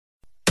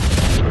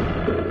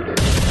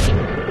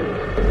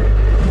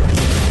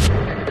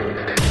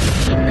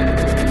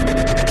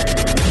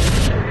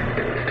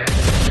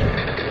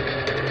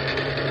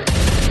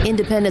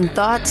independent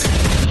thoughts,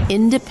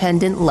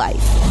 independent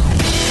life.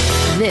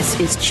 This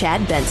is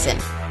Chad Benson.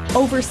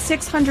 Over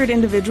 600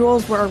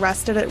 individuals were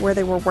arrested at where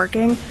they were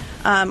working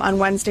on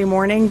Wednesday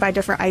morning by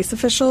different ICE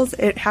officials.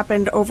 It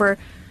happened over,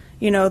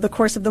 the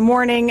course of the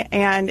morning,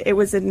 and it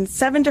was in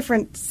 7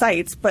 different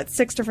sites, but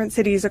 6 different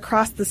cities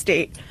across the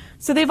state.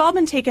 So they've all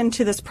been taken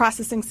to this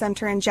processing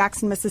center in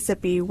Jackson,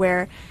 Mississippi,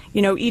 where,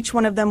 each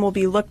one of them will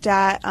be looked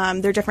at.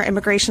 Their different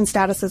immigration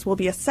statuses will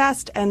be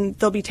assessed, and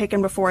they'll be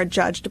taken before a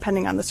judge,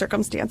 depending on the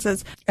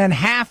circumstances. And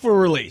half were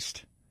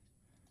released.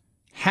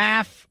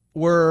 Half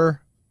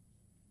were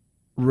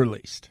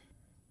released.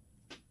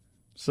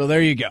 So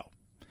there you go.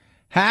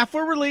 Half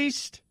were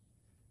released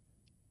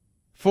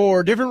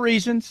for different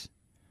reasons.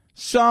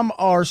 Some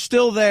are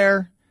still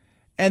there.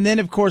 And then,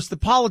 of course, the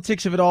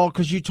politics of it all,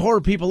 because you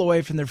tore people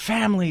away from their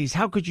families.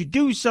 How could you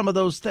do some of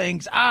those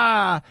things?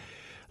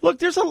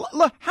 Look,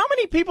 how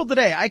many people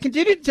today, I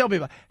continue to tell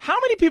people, how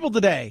many people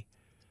today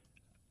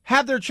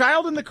have their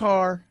child in the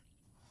car,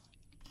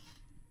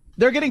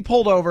 they're getting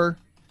pulled over,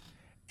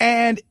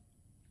 and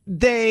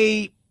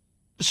they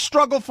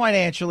struggle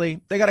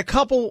financially. They got a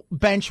couple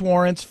bench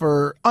warrants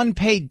for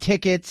unpaid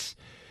tickets,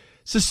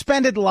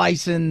 suspended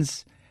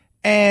license,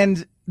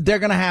 and they're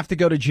going to have to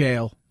go to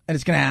jail, and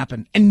it's going to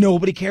happen. And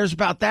nobody cares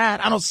about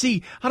that. I don't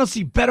see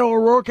Beto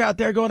O'Rourke out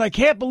there going, I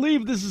can't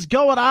believe this is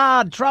going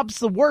on. Trump's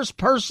the worst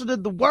person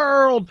in the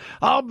world.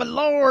 Oh, my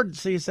Lord.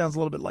 See, it sounds a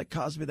little bit like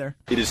Cosby there.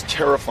 It is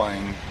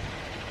terrifying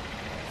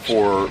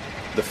for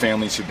the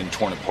families who've been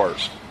torn apart,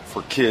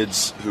 for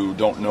kids who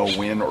don't know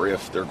when or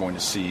if they're going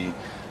to see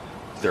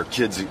their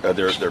kids,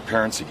 their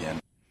parents again.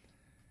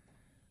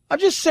 I'm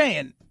just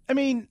saying,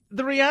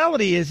 the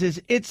reality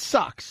is it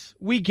sucks.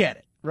 We get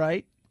it,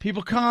 right?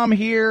 People come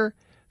here,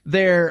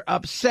 they're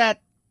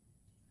upset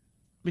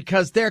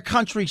because their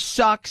country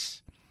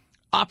sucks.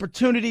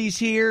 Opportunities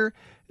here.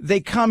 They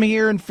come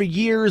here, and for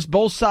years,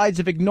 both sides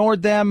have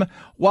ignored them.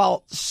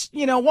 While,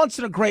 once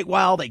in a great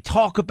while, they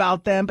talk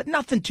about them, but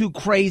nothing too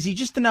crazy,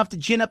 just enough to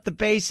gin up the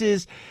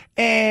bases.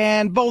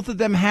 And both of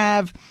them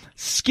have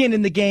skin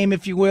in the game,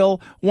 if you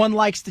will. One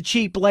likes the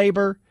cheap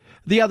labor.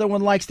 The other one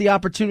likes the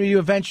opportunity to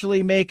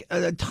eventually make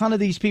a ton of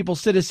these people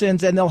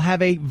citizens, and they'll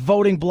have a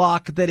voting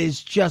bloc that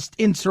is just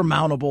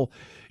insurmountable.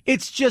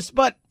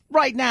 But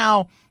right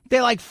now,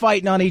 they like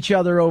fighting on each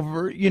other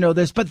over,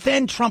 this. But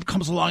then Trump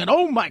comes along and,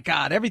 oh, my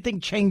God, everything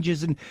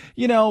changes. And,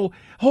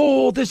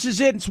 this is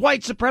it. It's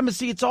white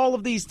supremacy. It's all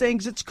of these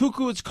things. It's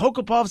cuckoo. It's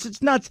Cocoa Puffs.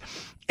 It's nuts.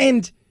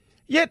 And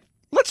yet,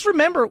 let's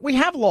remember, we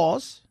have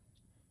laws.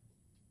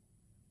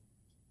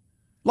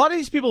 A lot of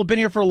these people have been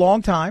here for a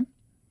long time.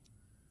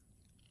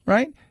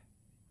 Right?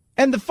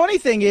 And the funny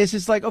thing is,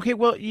 it's like, okay,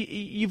 well,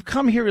 you've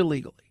come here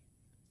illegally.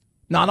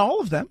 Not all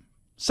of them.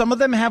 Some of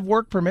them have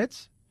work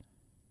permits.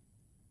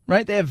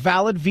 Right? They have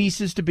valid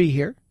visas to be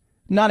here.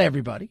 Not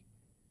everybody.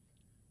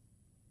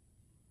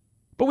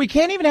 But we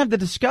can't even have the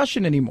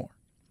discussion anymore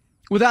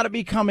without it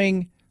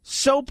becoming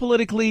so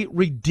politically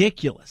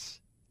ridiculous.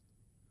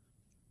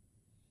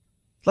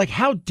 Like,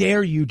 how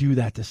dare you do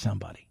that to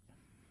somebody?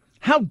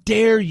 How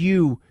dare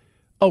you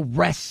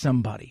arrest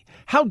somebody?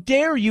 How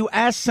dare you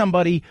ask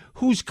somebody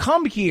who's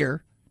come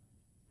here,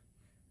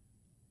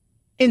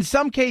 in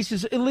some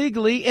cases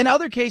illegally, in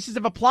other cases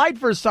have applied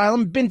for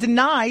asylum, been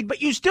denied,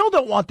 but you still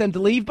don't want them to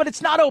leave, but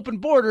it's not open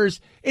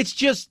borders. It's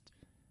just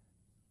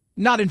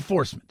not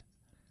enforcement.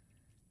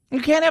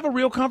 You can't have a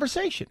real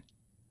conversation.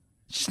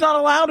 It's just not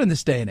allowed in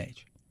this day and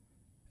age.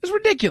 It's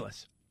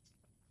ridiculous.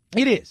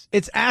 It is.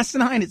 It's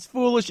asinine. It's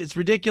foolish. It's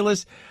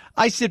ridiculous.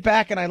 I sit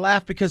back and I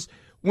laugh because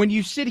when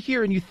you sit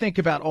here and you think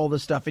about all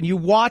this stuff and you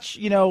watch,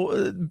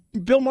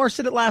 Bill Maher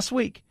said it last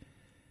week,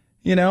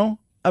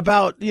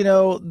 about,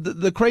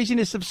 the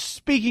craziness of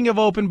speaking of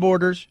open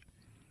borders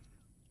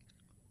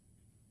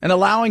and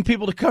allowing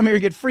people to come here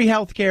and get free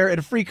health care and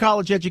a free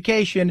college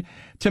education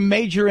to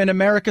major in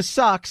America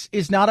sucks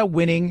is not a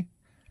winning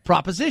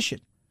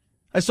proposition.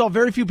 I saw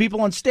very few people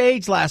on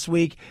stage last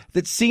week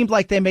that seemed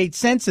like they made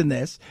sense in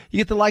this. You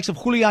get the likes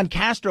of Julian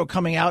Castro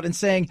coming out and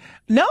saying,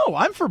 no,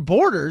 I'm for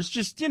borders,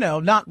 just,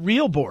 not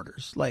real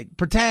borders. Like,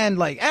 pretend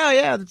like, oh,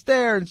 yeah, it's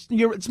there.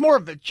 It's more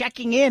of a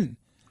checking in.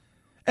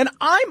 And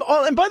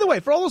and by the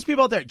way, for all those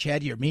people out there,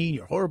 Chad, you're mean,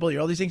 you're horrible,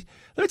 you're all these things.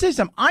 Let me tell you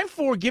something. I'm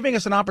for giving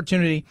us an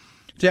opportunity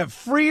to have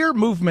freer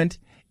movement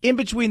in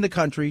between the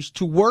countries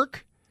to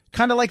work,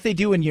 kind of like they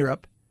do in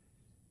Europe,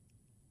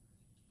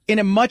 in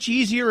a much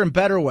easier and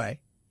better way.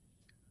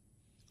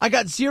 I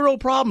got zero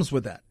problems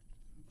with that.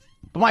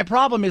 But my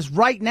problem is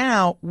right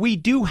now we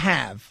do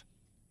have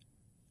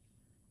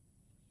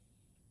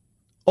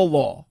a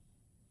law.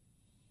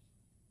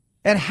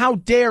 And how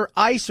dare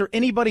ICE or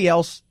anybody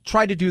else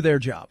try to do their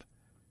job?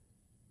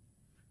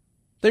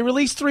 They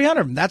released 300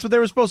 of them. That's what they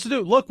were supposed to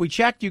do. Look, we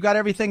checked. You got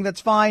everything.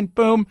 That's fine.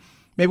 Boom.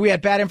 Maybe we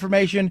had bad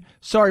information.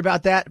 Sorry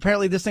about that.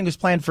 Apparently this thing was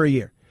planned for a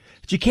year.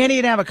 But you can't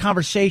even have a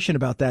conversation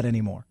about that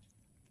anymore.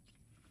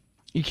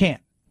 You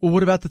can't. Well,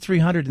 what about the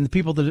 300 and the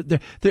people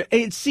that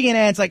it's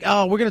CNN's like,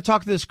 oh, we're going to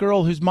talk to this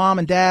girl whose mom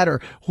and dad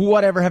or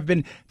whatever have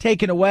been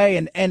taken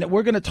away, and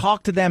we're going to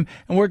talk to them,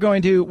 and we're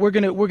going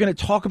to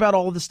talk about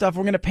all of this stuff.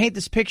 We're going to paint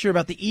this picture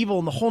about the evil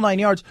and the whole 9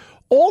 yards.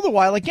 All the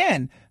while,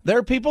 again, there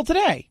are people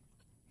today,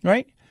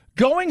 right,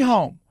 going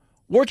home,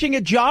 working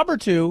a job or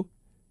two,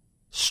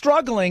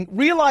 struggling,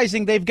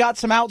 realizing they've got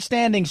some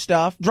outstanding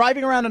stuff,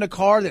 driving around in a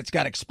car that's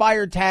got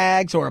expired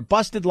tags or a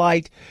busted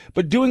light,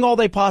 but doing all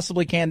they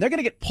possibly can. They're going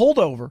to get pulled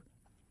over.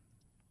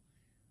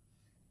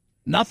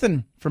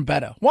 Nothing from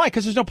Beto. Why?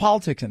 Because there's no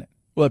politics in it.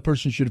 Well, that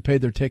person should have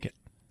paid their ticket.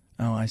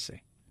 Oh, I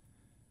see.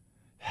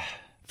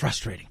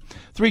 Frustrating.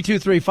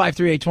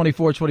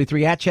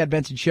 323-538-2423. At Chad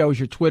Benson Show is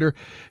your Twitter.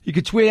 You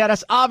can tweet at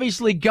us.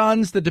 Obviously,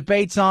 guns, the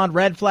debate's on.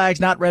 Red flags,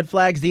 not red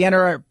flags. The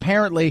NRA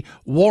apparently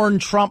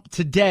warned Trump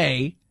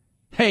today,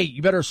 hey,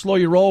 you better slow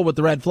your roll with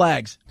the red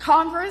flags.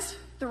 Congress,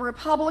 the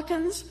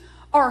Republicans,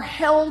 are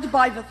held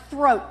by the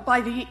throat by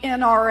the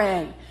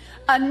NRA.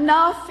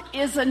 Enough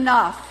is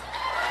enough.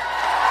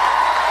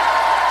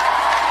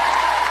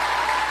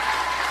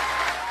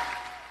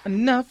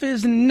 Enough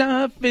is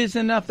enough is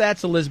enough.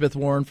 That's Elizabeth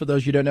Warren, for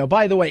those you don't know.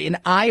 By the way, in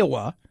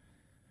Iowa,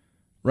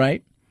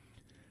 right,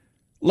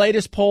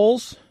 latest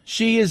polls,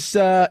 she is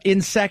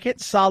in second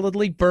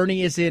solidly.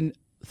 Bernie is in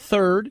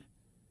third.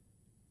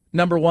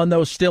 Number one,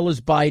 though, still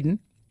is Biden.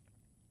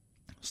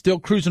 Still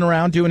cruising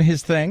around doing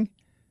his thing.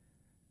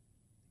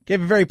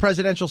 Gave a very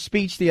presidential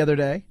speech the other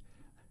day.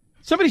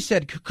 Somebody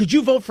said, could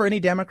you vote for any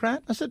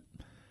Democrat? I said,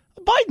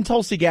 a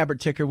Biden-Tulsi Gabbard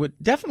ticker would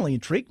definitely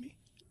intrigue me.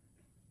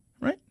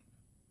 Right?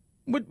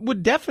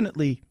 Would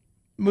definitely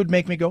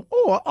make me go,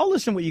 oh, I'll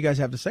listen to what you guys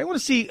have to say. I want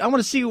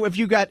to see if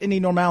you got any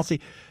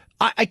normalcy.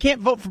 I can't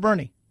vote for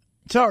Bernie.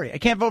 Sorry, I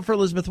can't vote for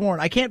Elizabeth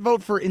Warren. I can't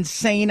vote for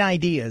insane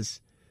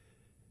ideas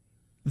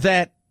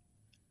that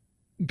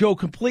go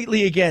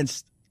completely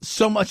against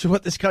so much of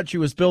what this country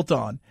was built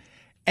on,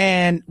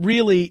 and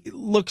really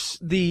looks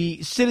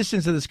the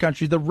citizens of this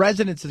country, the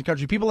residents of the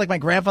country, people like my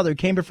grandfather who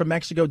came here from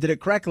Mexico, did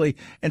it correctly,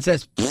 and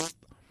says,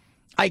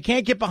 I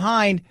can't get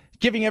behind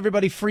giving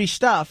everybody free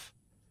stuff.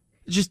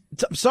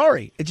 I'm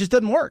sorry, it just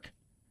doesn't work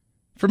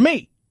for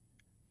me.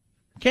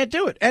 Can't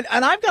do it. And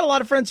I've got a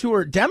lot of friends who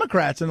are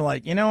Democrats and are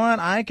like, you know what,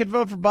 I could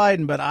vote for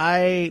Biden, but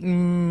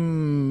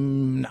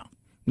no,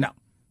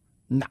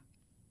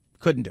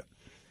 couldn't do it.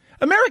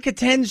 America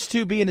tends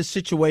to be in a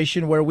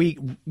situation where we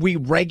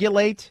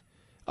regulate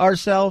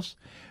ourselves,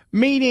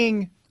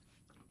 meaning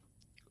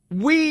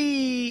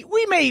we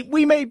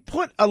may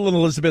put a little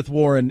Elizabeth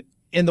Warren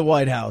in the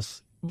White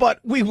House, but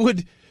we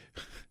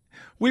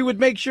would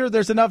make sure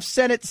there's enough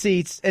Senate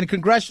seats and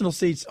congressional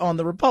seats on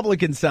the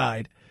Republican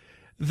side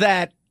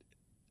that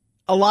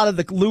a lot of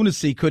the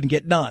lunacy couldn't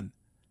get done.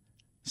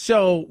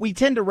 So we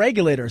tend to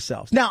regulate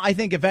ourselves. Now, I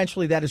think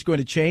eventually that is going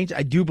to change.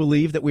 I do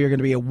believe that we are going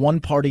to be a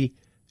one-party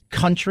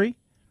country.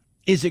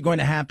 Is it going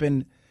to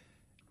happen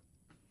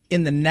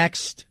in the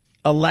next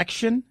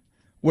election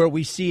where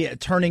we see a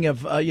turning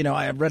of,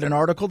 I read an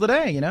article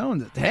today,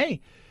 and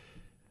hey,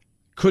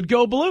 could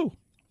go blue.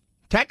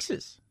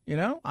 Texas,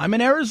 I'm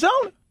in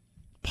Arizona.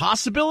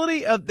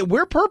 Possibility of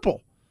we're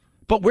purple,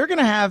 but we're going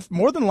to have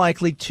more than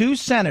likely two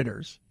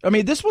senators. I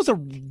mean, this was a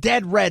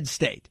dead red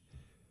state,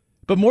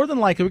 but more than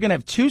likely we're going to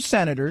have two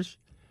senators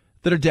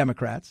that are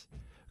Democrats,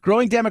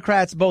 growing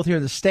Democrats both here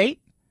in the state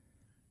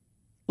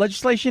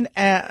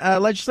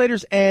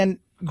legislators and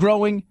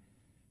growing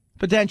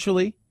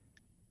potentially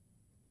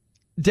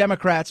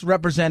Democrats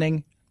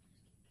representing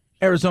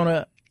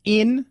Arizona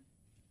in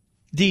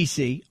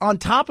D.C. On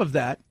top of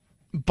that,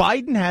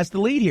 Biden has the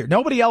lead here.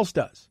 Nobody else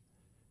does.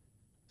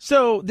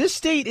 So this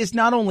state is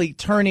not only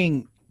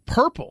turning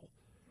purple,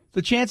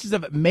 the chances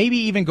of it maybe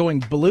even going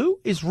blue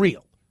is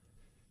real.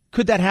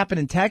 Could that happen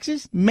in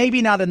Texas?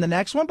 Maybe not in the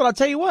next one, but I'll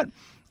tell you what.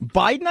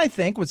 Biden, I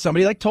think, with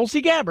somebody like Tulsi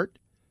Gabbard,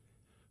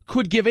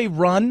 could give a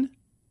run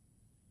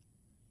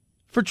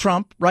for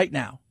Trump right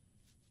now.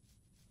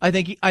 I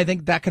think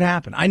that could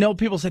happen. I know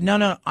people said,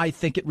 no, I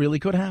think it really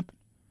could happen.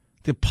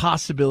 The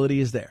possibility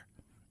is there.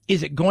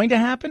 Is it going to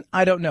happen?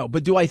 I don't know.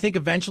 But do I think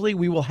eventually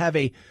we will have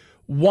a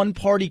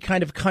one-party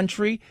kind of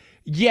country?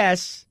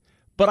 Yes,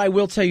 but I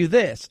will tell you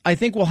this. I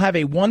think we'll have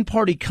a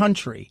one-party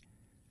country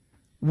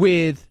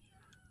with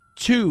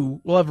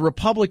we'll have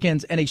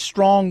Republicans and a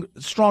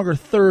stronger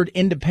third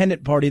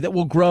independent party that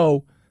will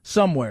grow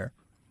somewhere.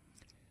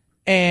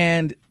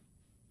 And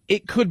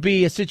it could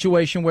be a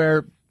situation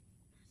where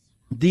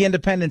the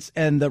independents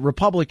and the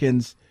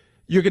Republicans,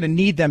 you're going to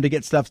need them to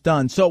get stuff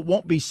done. So it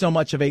won't be so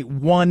much of a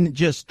one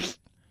just,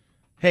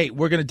 hey,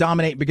 we're going to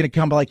dominate, we're going to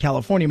come like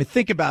California. I mean,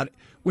 think about it.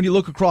 When you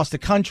look across the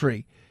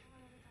country,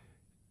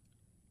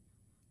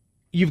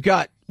 you've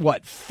got,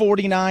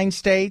 49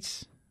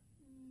 states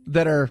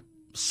that are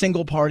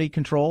single party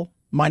control,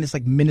 minus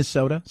like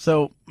Minnesota.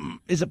 So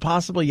is it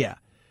possible? Yeah.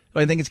 Do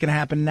I think it's going to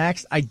happen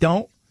next? I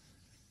don't,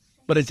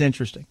 but it's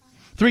interesting.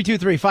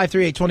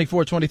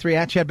 323-538-2423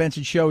 at Chad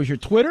Benson Show is your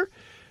Twitter.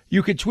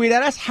 You could tweet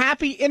at us.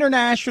 Happy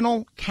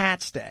International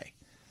Cats Day.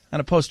 I'm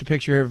going to post a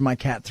picture here of my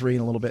cat 3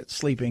 in a little bit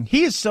sleeping.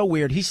 He is so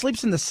weird. He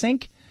sleeps in the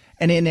sink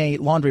and in a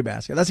laundry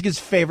basket. That's like his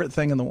favorite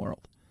thing in the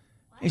world.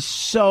 It's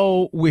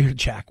so weird,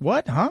 Jack.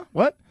 What? Huh?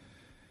 What?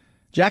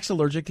 Jack's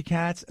allergic to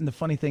cats, and the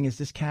funny thing is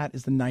this cat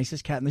is the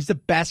nicest cat, and he's the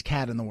best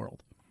cat in the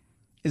world.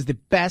 Is the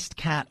best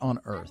cat on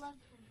earth.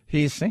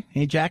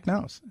 Jack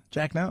knows.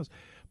 Jack knows.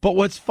 But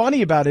what's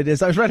funny about it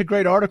is I read a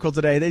great article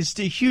today. There's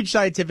a huge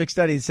scientific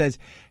study that says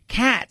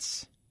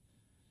cats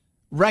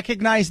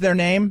recognize their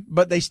name,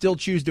 but they still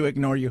choose to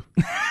ignore you.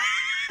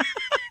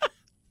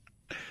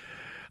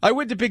 I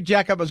went to pick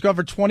Jack up. I was gone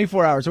for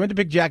 24 hours. I went to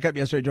pick Jack up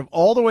yesterday. Drove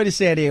all the way to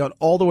San Diego and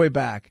all the way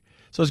back.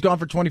 So I was gone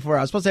for 24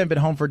 hours. Supposed to have been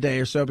home for a day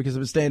or so because I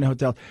was staying in a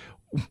hotel.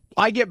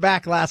 I get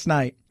back last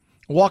night,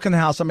 walk in the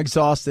house. I'm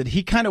exhausted.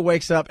 He kind of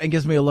wakes up and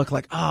gives me a look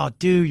like, oh,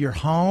 dude, you're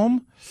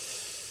home?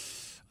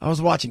 I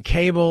was watching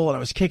cable and I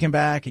was kicking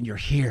back and you're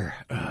here.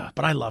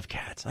 But I love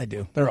cats. I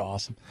do. They're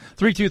awesome.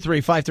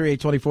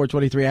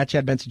 323-538-2423 at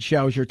Chad Benson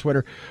Show is your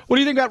Twitter. What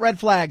do you think about red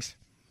flags?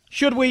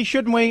 Should we?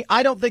 Shouldn't we?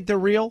 I don't think they're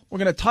real. We're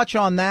going to touch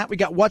on that. We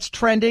got what's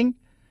trending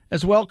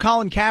as well.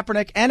 Colin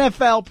Kaepernick.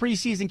 NFL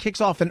preseason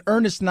kicks off in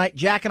earnest tonight.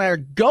 Jack and I are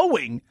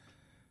going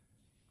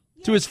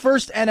to his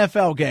first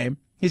NFL game.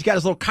 He's got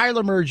his little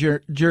Kyler Murray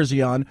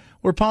jersey on.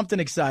 We're pumped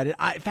and excited.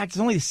 In fact, it's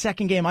only the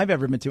second game I've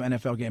ever been to an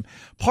NFL game.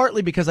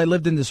 Partly because I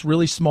lived in this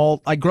really small,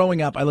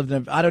 growing up, I lived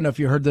in, I don't know if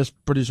you heard this,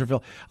 producer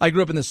Phil. I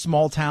grew up in this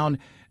small town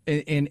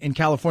in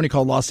California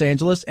called Los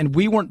Angeles, and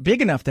we weren't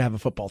big enough to have a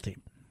football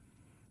team.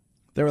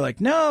 They were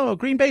like, no,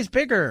 Green Bay's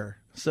bigger.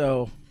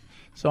 So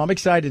I'm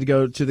excited to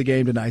go to the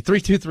game tonight.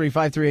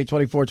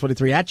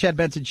 323-538-2423 at Chad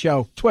Benson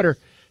Show. Twitter,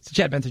 it's the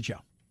Chad Benson Show.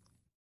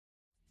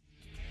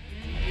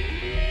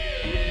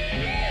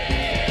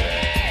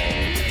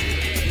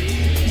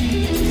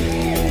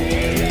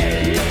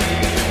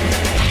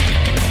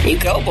 You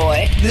go,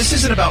 boy. This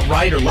isn't about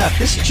right or left.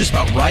 This is just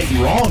about right and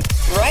wrong.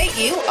 Right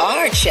you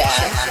are,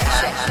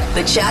 Chad.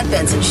 The Chad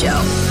Benson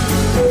Show.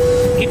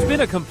 It's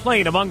been a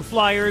complaint among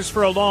flyers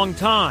for a long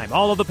time.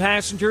 All of the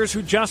passengers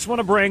who just want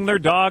to bring their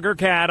dog or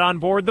cat on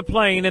board the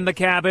plane in the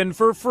cabin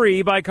for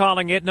free by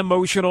calling it an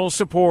emotional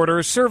support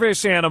or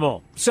service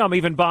animal. Some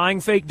even buying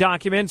fake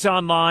documents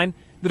online.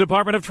 The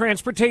Department of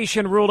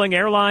Transportation ruling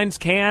airlines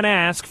can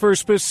ask for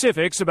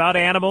specifics about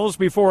animals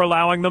before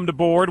allowing them to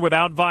board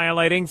without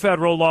violating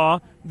federal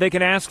law. They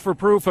can ask for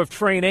proof of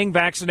training,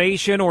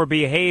 vaccination, or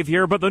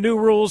behavior, but the new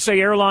rules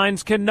say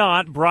airlines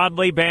cannot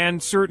broadly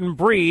ban certain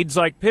breeds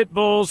like pit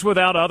bulls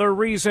without other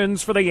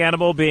reasons for the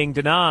animal being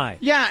denied.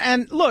 Yeah,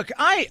 and look,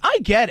 I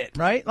get it,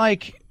 right?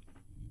 Like,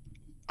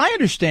 I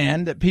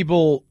understand that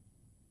people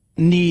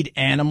need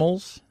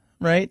animals,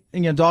 right?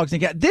 And, dogs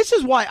and cats. This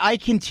is why I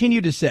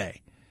continue to say,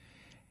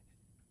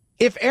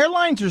 if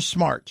airlines are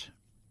smart,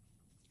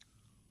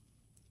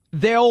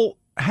 they'll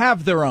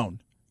have their own,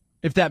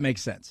 if that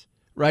makes sense,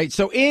 right?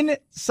 So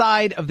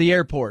inside of the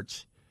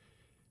airports,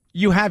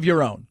 you have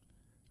your own,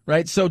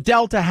 right? So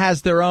Delta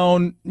has their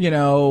own,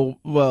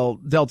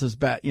 Delta's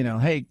bad,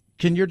 hey,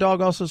 can your dog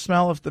also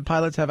smell if the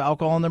pilots have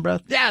alcohol in their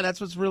breath? Yeah, that's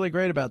what's really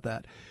great about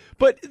that.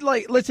 But,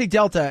 let's say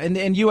Delta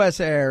and U.S.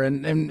 Air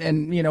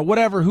and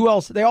whatever, who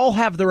else, they all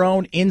have their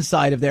own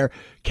inside of their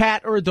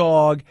cat or a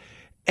dog.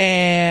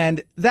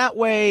 And that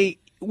way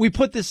we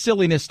put this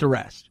silliness to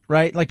rest,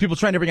 right? Like people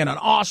trying to bring in an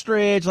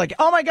ostrich, like,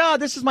 oh my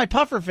God, this is my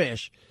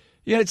pufferfish.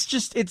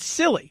 It's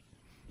silly,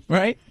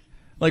 right?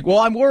 Like, well,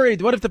 I'm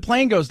worried. What if the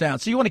plane goes down?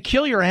 So you want to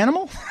kill your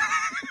animal?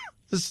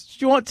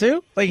 You want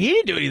to? Like, he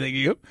didn't do anything to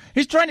you.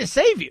 He's trying to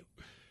save you.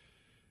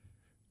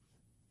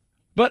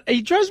 But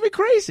it drives me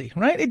crazy,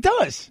 right? It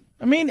does.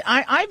 I mean,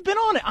 I've been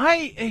on it.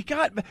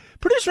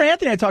 Producer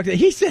Anthony I talked to,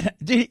 he said,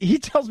 he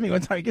tells me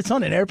one time he gets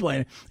on an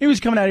airplane. He was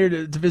coming out here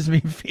to visit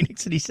me in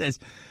Phoenix, and he says,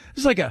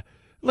 there's like a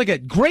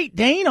Great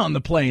Dane on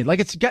the plane.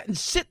 Like it's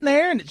sitting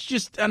there, and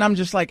and I'm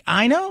just like,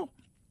 I know,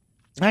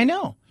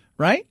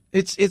 right?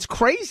 It's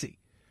crazy.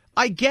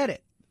 I get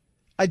it.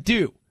 I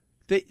do.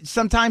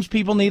 Sometimes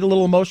people need a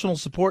little emotional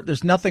support.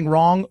 There's nothing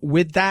wrong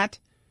with that,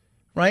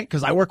 right?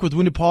 Because I work with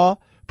Wounded Paw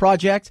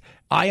Project.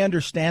 I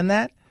understand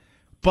that.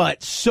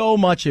 But so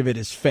much of it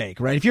is fake,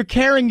 right? If you're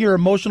carrying your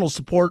emotional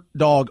support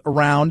dog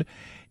around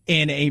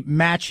in a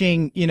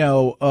matching,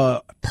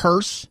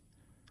 purse,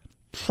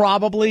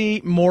 probably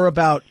more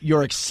about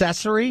your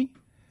accessory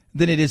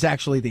than it is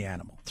actually the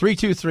animal.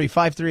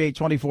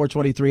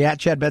 323-538-2423 at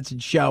Chad Benson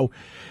Show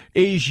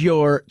is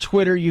your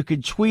Twitter. You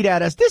can tweet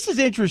at us. This is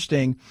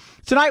interesting.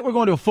 Tonight we're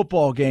going to a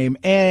football game,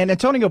 and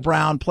Antonio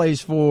Brown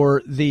plays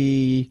for now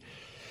he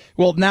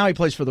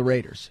plays for the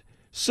Raiders.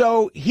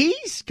 So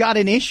he's got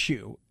an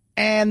issue.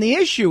 And the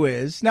issue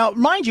is, now,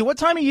 mind you, what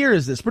time of year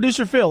is this?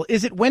 Producer Phil,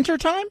 is it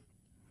wintertime?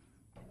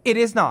 It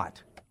is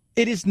not.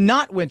 It is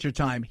not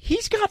wintertime.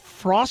 He's got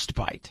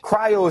frostbite.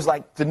 Cryo is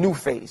like the new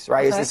phase,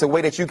 right? Okay. It's a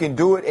way that you can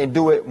do it and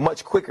do it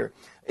much quicker.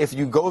 If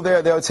you go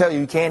there, they'll tell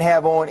you can't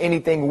have on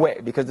anything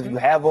wet, because if you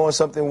have on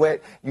something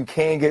wet, you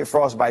can get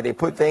frostbite. They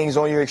put things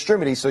on your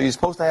extremities, so you're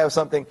supposed to have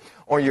something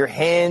on your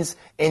hands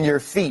and your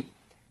feet.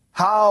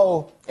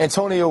 How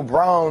Antonio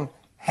Brown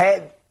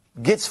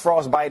gets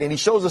frostbite, and he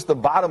shows us the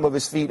bottom of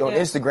his feet on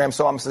Instagram,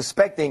 so I'm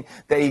suspecting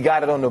that he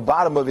got it on the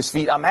bottom of his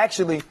feet. I'm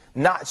actually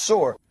not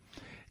sure.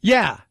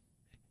 Yeah.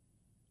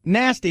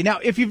 Nasty. Now,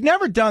 if you've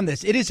never done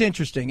this, it is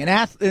interesting. And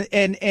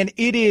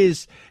it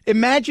is,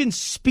 imagine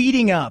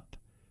speeding up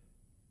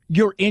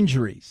your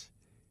injuries.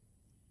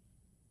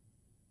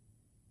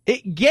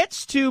 It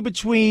gets to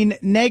between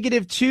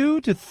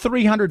 -2 to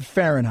 300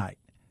 Fahrenheit,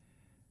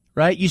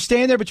 right? You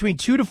stay in there between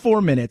 2 to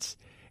 4 minutes,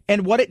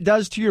 and what it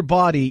does to your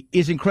body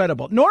is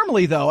incredible.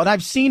 Normally, though, and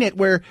I've seen it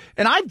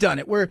and I've done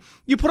it, where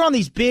you put on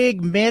these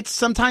big mitts.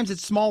 Sometimes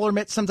it's smaller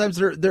mitts. Sometimes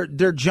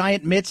they're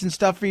giant mitts and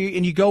stuff for you,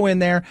 and you go in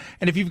there,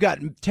 and if you've got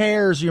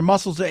tears, your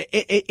muscles,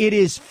 it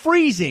is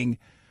freezing,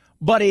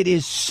 but it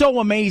is so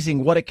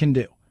amazing what it can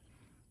do,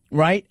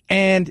 right?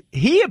 And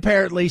he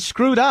apparently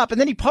screwed up, and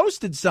then he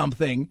posted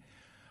something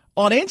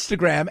on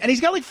Instagram, and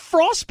he's got like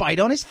frostbite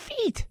on his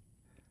feet.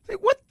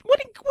 Like, what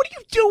are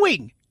you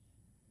doing?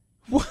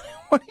 What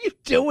are you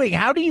doing?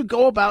 How do you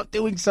go about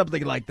doing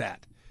something like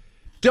that?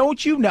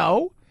 Don't you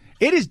know?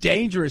 It is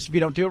dangerous if you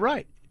don't do it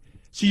right.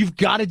 So you've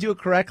got to do it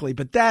correctly.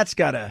 But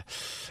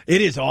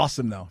it is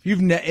awesome though.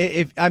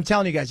 If I'm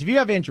telling you guys, if you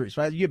have injuries,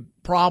 right, you have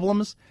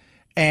problems,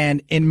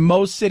 and in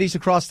most cities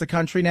across the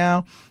country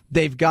now,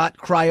 they've got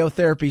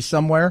cryotherapy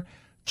somewhere.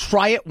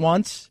 Try it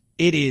once.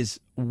 It is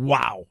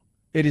wow.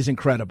 It is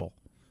incredible.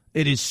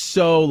 It is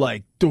so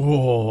I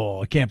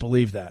can't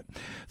believe that.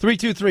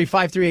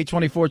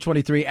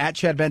 323-538-2423 at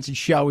Chad Benson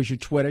Show is your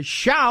Twitter.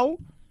 Show.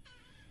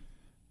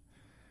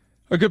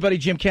 Our good buddy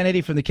Jim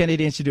Kennedy from the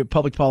Kennedy Institute of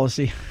Public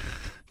Policy.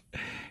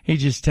 He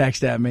just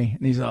texted at me,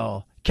 and he's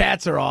all,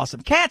 cats are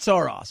awesome. Cats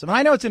are awesome. And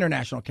I know it's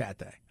International Cat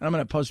Day. And I'm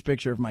going to post a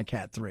picture of my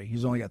cat 3.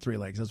 He's only got 3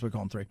 legs. That's what we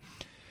call him 3.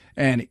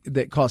 And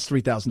that cost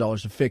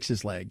 $3,000 to fix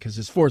his leg because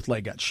his 4th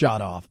leg got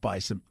shot off by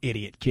some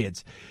idiot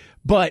kids.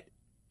 But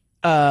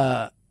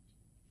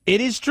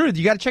it is true.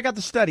 You got to check out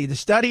the study. The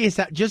study is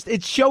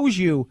it shows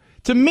you,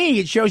 to me,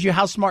 it shows you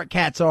how smart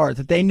cats are,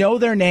 that they know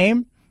their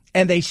name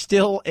and they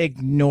still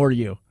ignore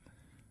you.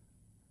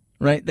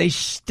 Right? They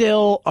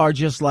still are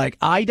just like,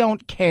 I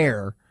don't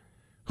care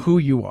who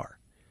you are.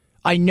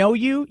 I know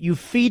you. You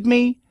feed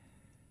me.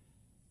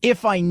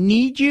 If I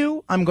need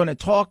you, I'm going to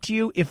talk to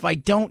you. If I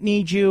don't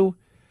need you,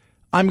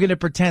 I'm going to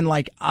pretend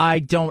like I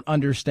don't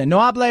understand.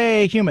 No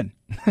hable human.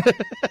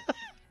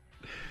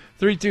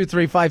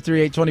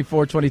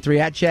 323-538-2423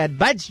 at Chad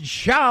Benson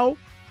Show.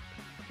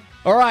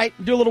 All right,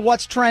 do a little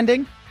what's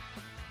trending.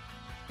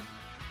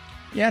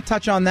 Yeah,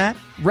 touch on that.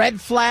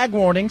 Red flag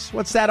warnings.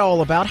 What's that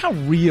all about? How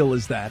real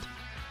is that?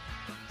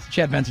 It's the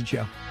Chad Benson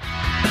Show.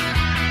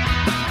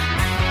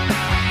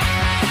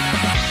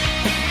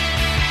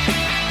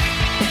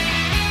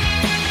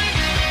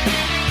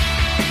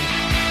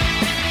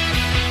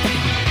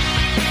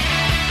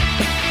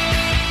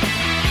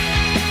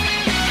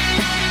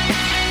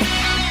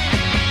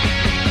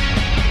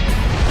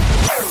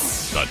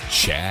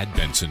 Chad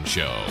Benson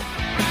Show.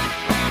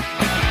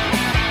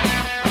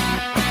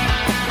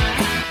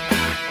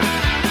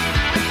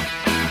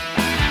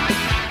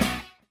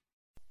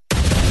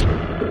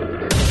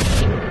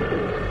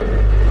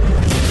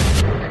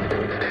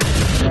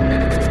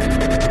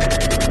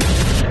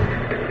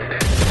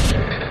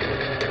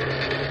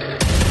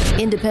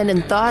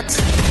 Independent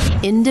thoughts,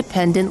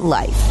 independent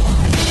life.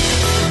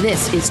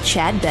 This is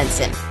Chad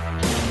Benson.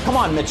 Come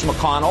on, Mitch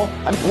McConnell.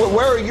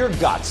 Where are your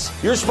guts?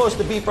 You're supposed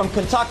to be from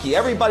Kentucky.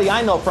 Everybody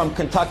I know from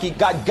Kentucky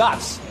got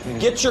guts.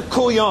 Get your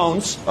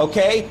couillons,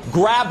 okay?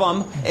 Grab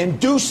them and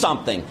do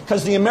something.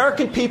 Because the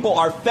American people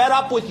are fed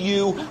up with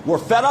you. We're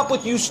fed up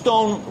with you,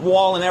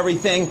 Stonewall and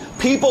everything.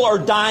 People are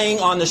dying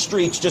on the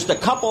streets just a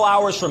couple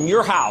hours from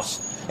your house.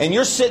 And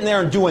you're sitting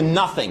there and doing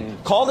nothing.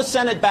 Call the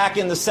Senate back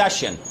into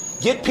session.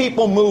 Get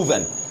people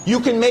moving.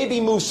 You can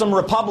maybe move some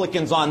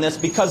Republicans on this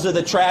because of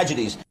the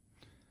tragedies.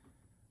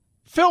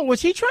 Phil,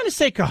 was he trying to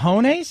say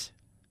cojones?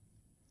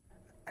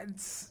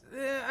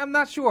 I'm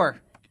not sure.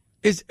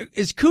 Is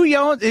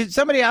couillon? Is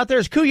somebody out there?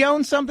 Is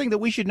couillon something that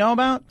we should know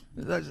about?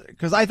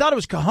 Because I thought it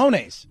was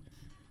cojones,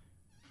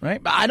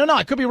 right? But I don't know.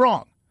 I could be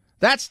wrong.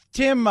 That's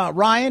Tim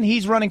Ryan.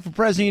 He's running for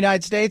president of the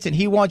United States, and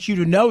he wants you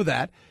to know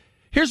that.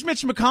 Here's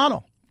Mitch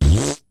McConnell.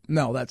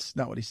 No, that's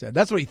not what he said.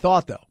 That's what he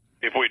thought, though.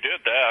 If we did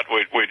that,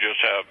 we'd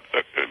just have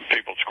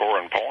people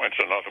scoring points,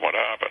 and nothing would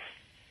happen.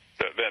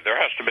 There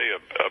has to be a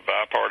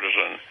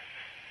bipartisan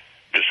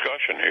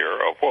discussion here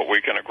of what we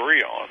can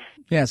agree on.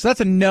 Yeah, so that's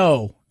a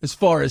no as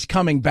far as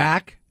coming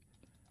back,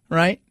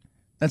 right?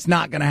 That's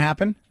not going to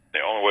happen.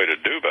 The only way to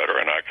do better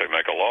and actually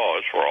make a law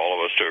is for all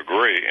of us to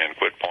agree and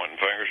quit pointing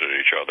fingers at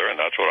each other, and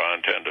that's what I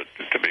intend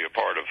to be a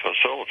part of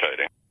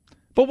facilitating.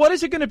 But what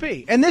is it going to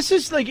be? And this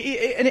is like,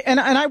 and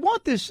I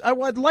want this, I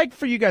would like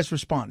for you guys to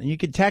respond. And you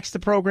can text the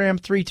program,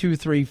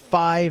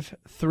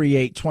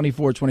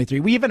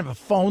 323-538-2423. We even have a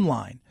phone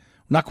line.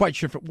 I'm not quite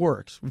sure if it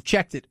works. We've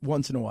checked it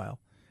once in a while.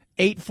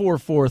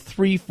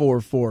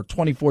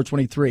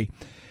 844-344-2423.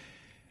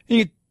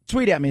 You can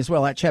tweet at me as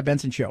well, at Chad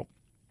Benson Show.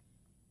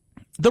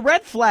 The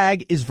red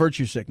flag is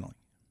virtue signaling,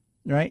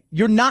 right?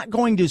 You're not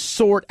going to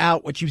sort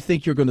out what you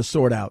think you're going to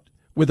sort out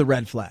with a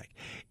red flag.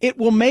 It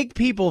will make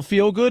people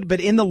feel good, but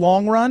in the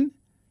long run,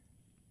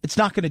 it's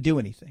not going to do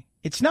anything.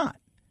 It's not,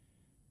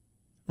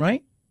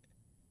 right?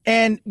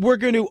 And we're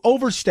going to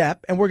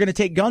overstep and we're going to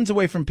take guns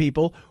away from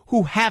people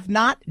who have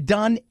not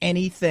done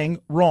anything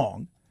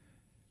wrong.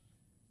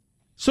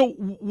 So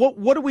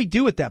what do we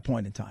do at that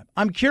point in time?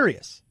 I'm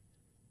curious.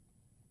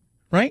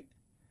 Right?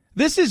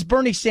 This is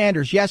Bernie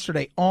Sanders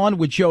yesterday on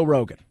with Joe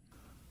Rogan.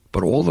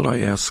 But all that I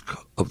ask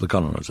of the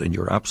gun owners, and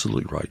you're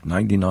absolutely right,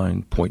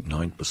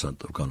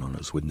 99.9% of gun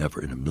owners would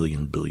never in a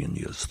million billion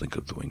years think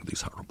of doing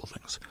these horrible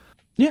things.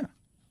 Yeah.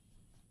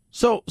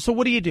 So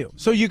what do?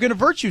 So you're going to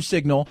virtue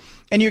signal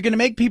and you're going to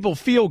make people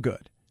feel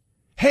good.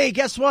 Hey,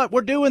 guess what?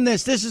 We're doing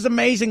this. This is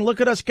amazing.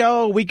 Look at us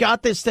go. We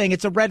got this thing.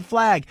 It's a red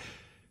flag.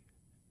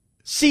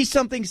 See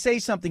something, say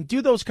something,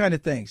 do those kind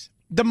of things.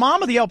 The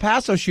mom of the El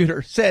Paso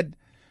shooter said,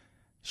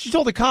 she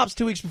told the cops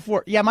 2 weeks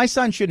before, yeah, my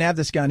son shouldn't have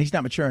this gun. He's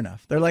not mature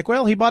enough. They're like,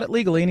 well, he bought it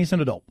legally and he's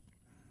an adult.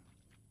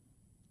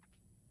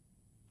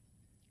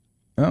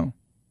 Oh.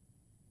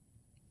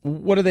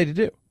 What are they to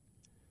do?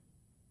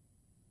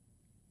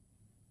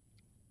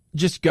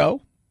 Just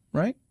go,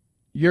 right?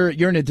 You're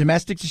in a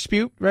domestic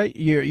dispute, right?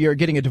 You're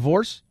getting a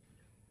divorce.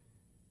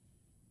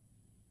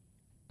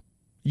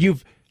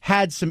 You've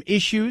had some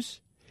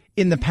issues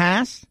in the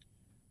past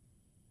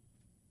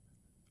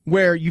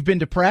where you've been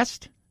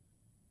depressed,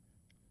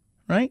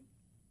 right?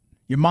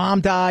 Your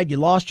mom died, you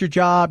lost your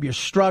job, you're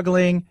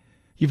struggling,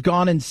 you've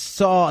gone and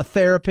saw a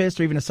therapist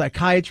or even a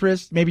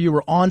psychiatrist. Maybe you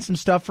were on some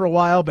stuff for a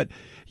while, but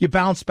you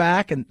bounce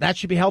back and that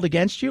should be held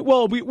against you.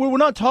 Well, we're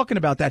not talking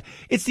about that.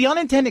 It's the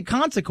unintended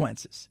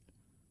consequences,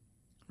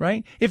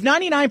 right? If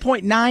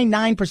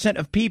 99.99%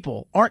 of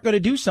people aren't going to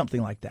do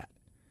something like that.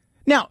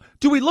 Now,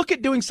 do we look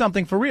at doing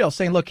something for real,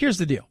 saying, look, here's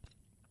the deal.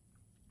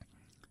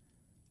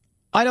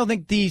 I don't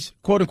think these,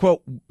 quote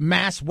unquote,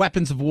 mass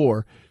weapons of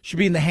war should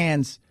be in the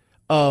hands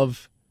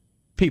of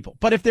people.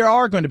 But if there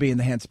are going to be in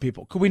the hands of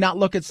people, could we not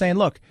look at saying,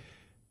 look,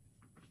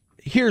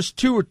 here's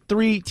 2 or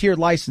 3 tiered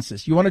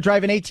licenses. You want to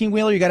drive an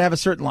 18-wheeler, you got to have a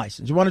certain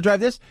license. You want to drive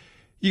this,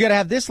 you got to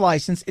have this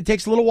license. It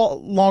takes a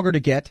little longer to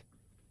get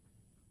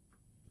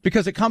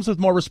because it comes with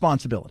more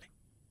responsibility.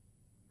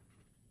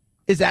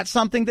 Is that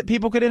something that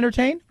people could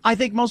entertain? I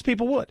think most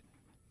people would.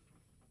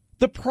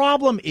 The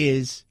problem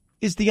is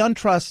the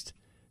untrust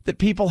that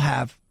people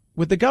have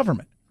with the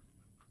government.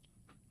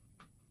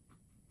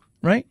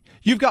 Right?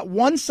 You've got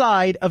one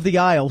side of the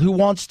aisle who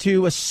wants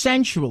to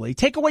essentially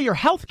take away your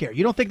health care.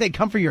 You don't think they'd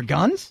come for your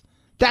guns?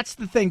 That's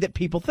the thing that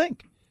people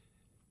think.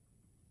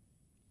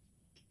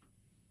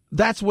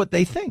 That's what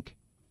they think.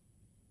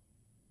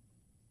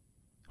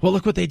 Well,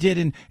 look what they did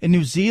in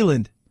New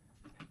Zealand.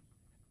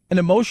 An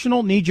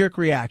emotional knee-jerk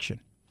reaction.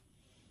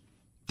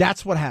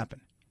 That's what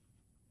happened.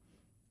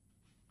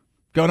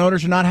 Gun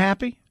owners are not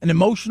happy. An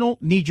emotional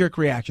knee-jerk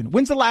reaction.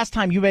 When's the last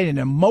time you made an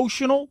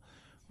emotional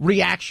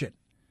reaction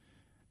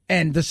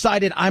and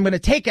decided I'm going to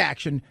take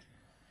action?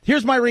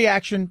 Here's my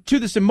reaction to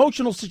this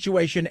emotional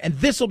situation, and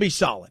this will be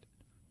solid.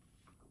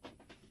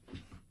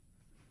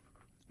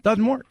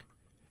 Doesn't work.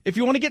 If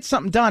you want to get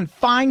something done,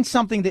 find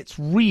something that's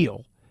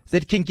real,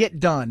 that can get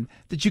done,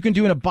 that you can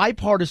do in a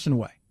bipartisan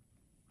way.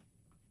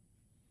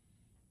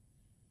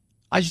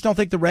 I just don't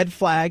think the red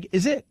flag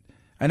is it.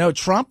 I know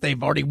Trump,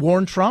 they've already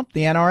warned Trump,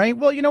 the NRA.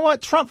 Well, you know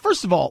what? Trump,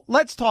 first of all,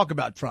 let's talk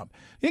about Trump.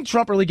 You think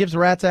Trump really gives a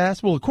rat's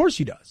ass? Well, of course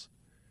he does.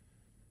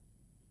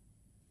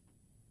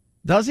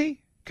 Does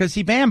he? Because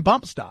he banned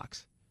bump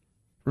stocks.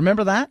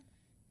 Remember that?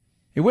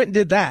 He went and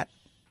did that.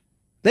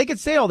 They could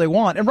say all they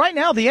want. And right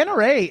now, the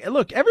NRA,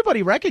 look,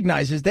 everybody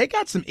recognizes they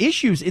got some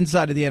issues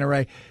inside of the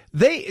NRA.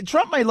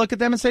 Trump may look at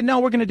them and say, no,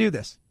 we're going to do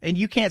this. And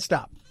you can't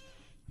stop.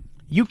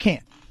 You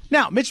can't.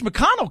 Now, Mitch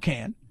McConnell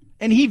can,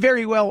 and he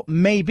very well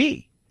may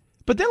be.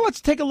 But then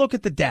let's take a look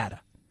at the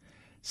data.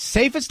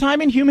 Safest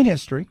time in human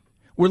history.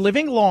 We're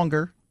living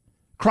longer.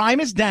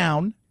 Crime is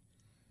down.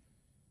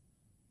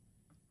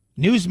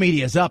 News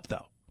media is up,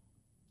 though.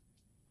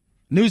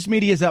 News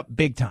media is up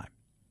big time.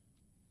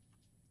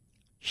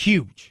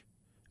 Huge.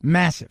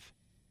 Massive.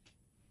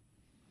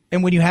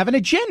 And when you have an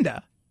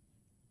agenda,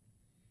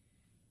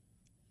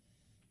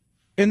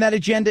 and that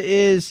agenda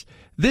is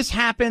this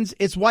happens,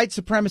 it's white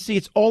supremacy,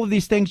 it's all of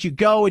these things, you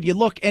go and you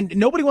look, and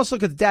nobody wants to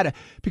look at the data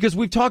because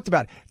we've talked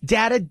about it.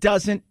 Data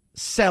doesn't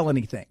sell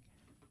anything,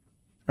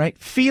 right?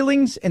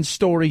 Feelings and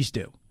stories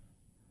do.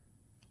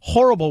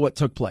 Horrible what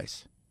took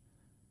place.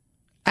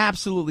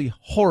 Absolutely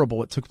horrible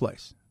what took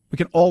place. We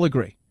can all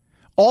agree.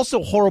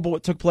 Also horrible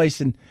what took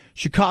place in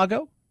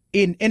Chicago.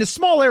 In a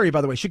small area,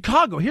 by the way,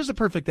 Chicago, here's the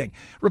perfect thing.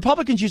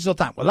 Republicans use it all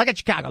the time. Well, look at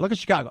Chicago. Look at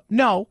Chicago.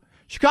 No,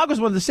 Chicago is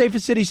one of the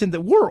safest cities in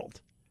the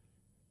world.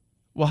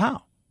 Well,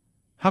 how?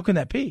 How can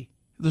that be?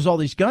 There's all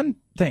these gun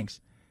things.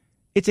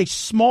 It's a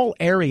small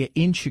area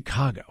in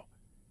Chicago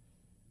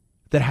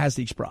that has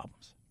these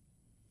problems.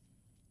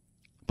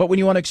 But when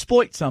you want to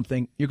exploit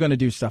something, you're going to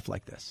do stuff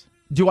like this.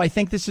 Do I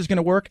think this is going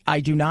to work?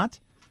 I do not.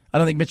 I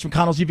don't think Mitch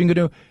McConnell's even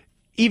going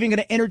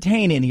to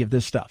entertain any of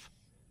this stuff.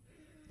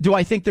 Do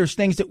I think there's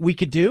things that we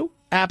could do?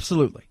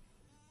 Absolutely.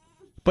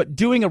 But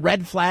doing a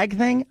red flag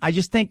thing, I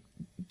just think,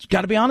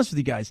 got to be honest with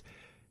you guys,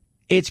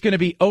 it's going to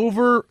be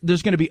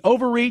there's going to be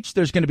overreach,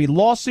 there's going to be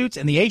lawsuits,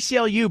 and the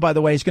ACLU, by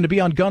the way, is going to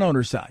be on gun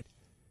owners' side.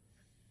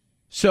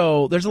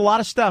 So there's a lot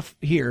of stuff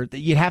here that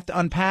you have to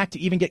unpack to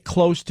even get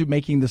close to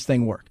making this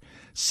thing work.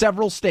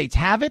 Several states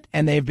have it,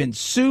 and they've been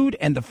sued,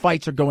 and the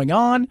fights are going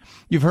on.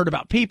 You've heard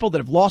about people that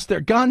have lost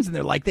their guns, and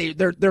they're like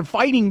they're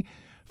fighting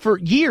for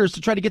years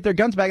to try to get their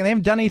guns back, and they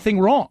haven't done anything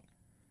wrong.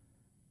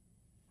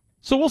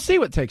 So we'll see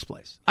what takes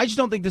place. I just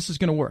don't think this is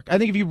going to work. I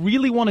think if you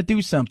really want to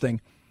do something,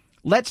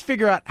 let's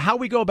figure out how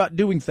we go about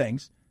doing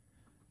things.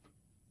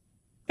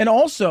 And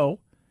also,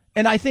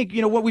 and I think,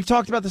 what we've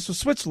talked about this with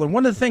Switzerland,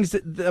 one of the things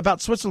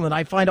about Switzerland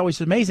I find always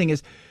amazing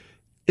is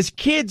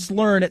kids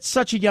learn at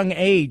such a young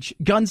age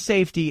gun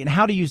safety and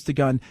how to use the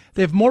gun.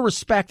 They have more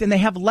respect and they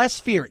have less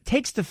fear. It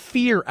takes the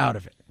fear out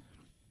of it.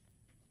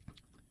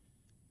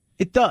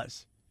 It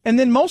does. And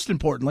then most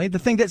importantly, the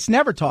thing that's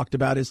never talked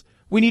about is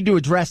we need to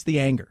address the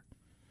anger.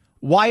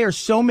 Why are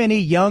so many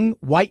young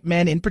white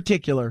men in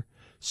particular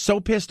so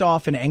pissed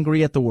off and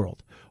angry at the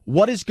world?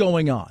 What is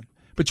going on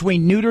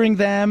between neutering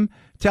them,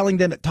 telling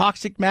them that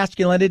toxic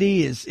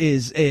masculinity is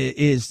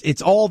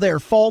it's all their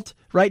fault,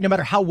 right? No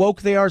matter how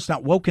woke they are, it's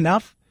not woke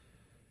enough,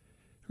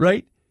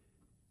 right?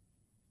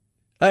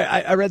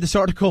 I read this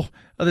article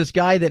of this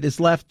guy that has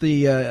left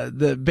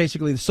the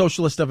basically the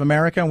socialist of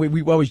America, and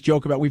we always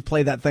joke about, we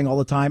play that thing all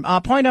the time.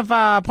 Point of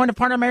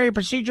parliamentary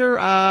procedure.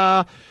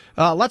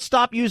 Let's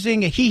stop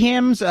using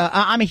he/hims.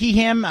 I'm a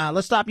he/him.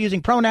 Let's stop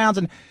using pronouns.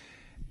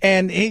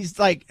 And he's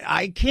like,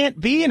 I can't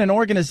be in an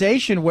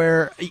organization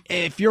where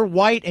if you're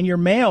white and you're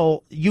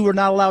male, you are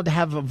not allowed to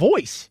have a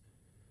voice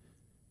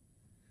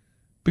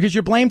because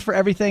you're blamed for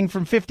everything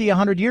from 50,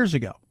 100 years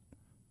ago.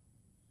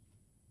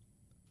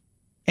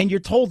 And you're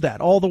told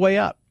that all the way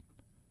up.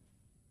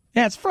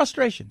 Yeah, it's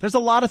frustration. There's a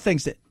lot of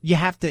things that you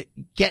have to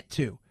get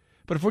to.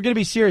 But if we're going to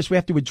be serious, we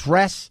have to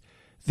address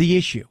the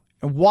issue.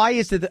 And why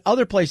is it that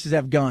other places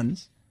have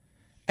guns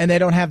and they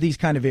don't have these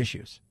kind of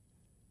issues?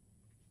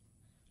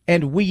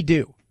 And we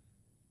do.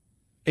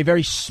 A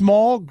very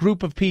small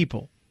group of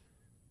people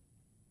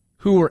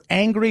who are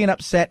angry and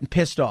upset and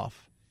pissed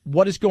off.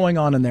 What is going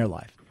on in their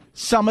life?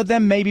 Some of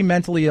them may be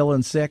mentally ill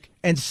and sick,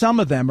 and some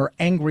of them are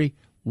angry.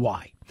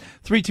 Why?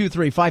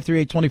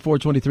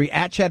 323-538-2423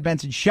 at Chad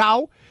Benson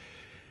Show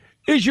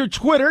is your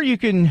Twitter. You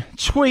can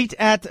tweet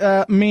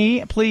at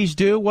me. Please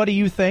do. What do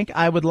you think?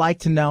 I would like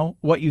to know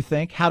what you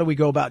think. How do we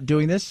go about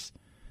doing this?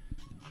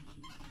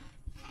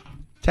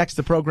 Text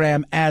the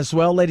program as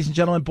well, ladies and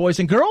gentlemen, boys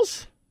and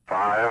girls.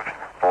 5,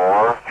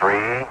 4, 3, 2,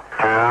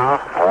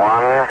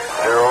 1,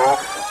 0.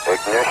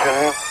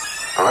 Ignition.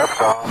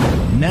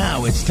 Liftoff.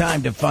 Now it's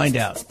time to find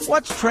out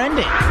what's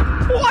trending.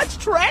 What's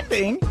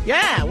trending?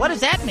 Yeah, what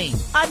does that mean?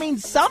 I mean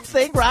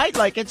something, right?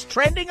 Like it's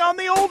trending on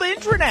the old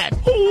internet.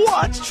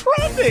 What's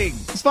trending?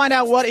 Let's find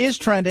out what is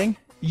trending.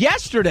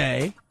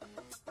 Yesterday,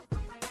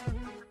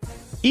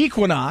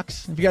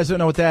 Equinox, if you guys don't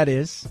know what that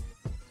is,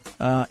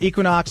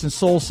 Equinox and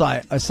Soul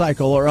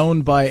Cycle are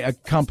owned by a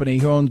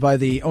company owned by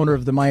the owner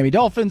of the Miami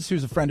Dolphins,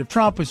 who's a friend of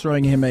Trump, who's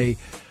throwing him a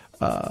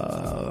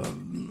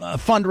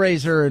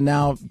fundraiser. And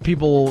now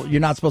you're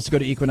not supposed to go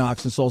to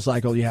Equinox and Soul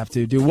Cycle. You have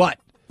to do what?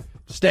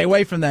 Stay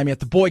away from them. You have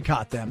to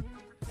boycott them.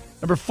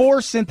 Number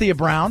 4, Cynthia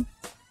Brown.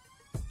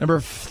 Number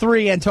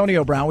 3,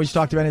 Antonio Brown. We just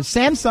talked about it.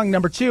 Samsung,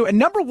 number 2. And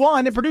number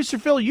 1, and producer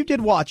Phil, you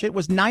did watch it,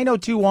 was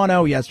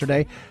 90210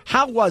 yesterday.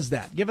 How was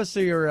that? Give us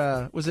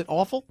your, was it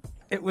awful?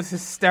 It was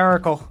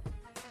hysterical.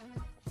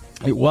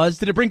 It was?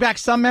 Did it bring back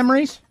some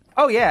memories?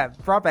 Oh, yeah.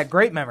 It brought back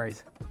great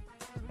memories.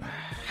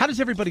 How does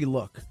everybody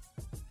look?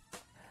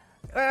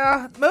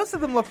 Most of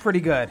them look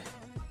pretty good.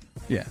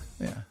 Yeah.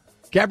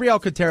 Gabrielle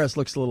Coteras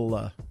looks a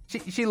little...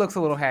 She looks a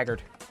little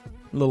haggard.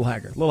 A little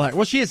haggard.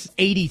 Well, she is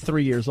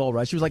 83 years old,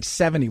 right? She was like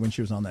 70 when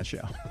she was on that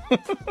show.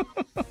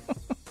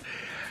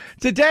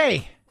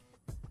 Today,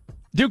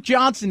 Duke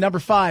Johnson, number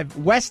 5,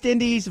 West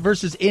Indies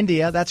versus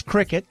India. That's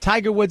cricket.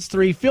 Tiger Woods,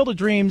 3, Field of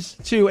Dreams,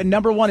 2, and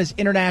number 1 is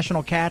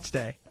International Cats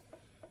Day.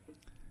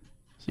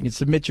 So you can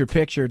submit your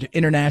picture to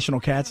International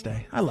Cats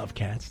Day. I love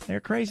cats. They're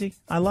crazy.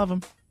 I love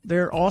them.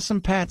 They're awesome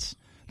pets.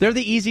 They're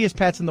the easiest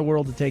pets in the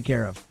world to take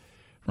care of,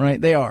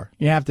 right? They are.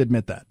 You have to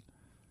admit that.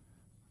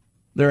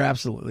 They're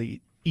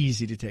absolutely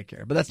easy to take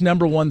care of. But that's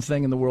number 1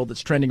 thing in the world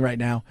that's trending right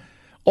now.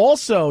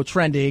 Also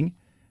trending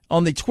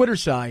on the Twitter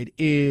side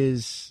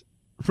is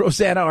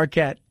Rosanna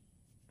Arquette.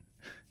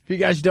 If you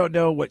guys don't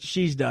know what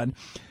she's done,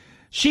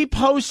 she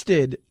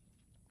posted,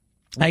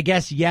 I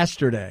guess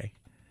yesterday,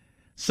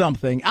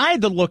 something. I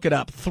had to look it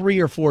up 3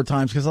 or 4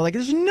 times because I was like,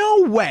 there's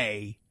no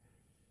way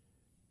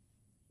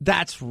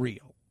that's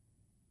real.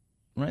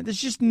 Right?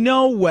 There's just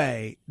no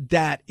way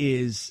that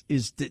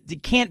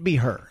it can't be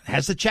her. It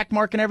has the check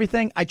mark and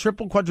everything. I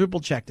quadruple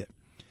checked it.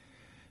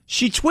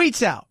 She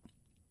tweets out,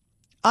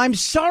 I'm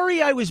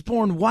sorry I was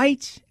born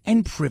white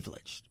and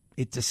privileged.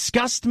 It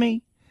disgusts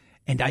me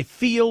and I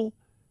feel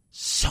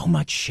so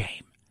much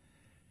shame.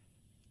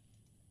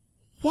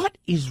 What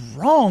is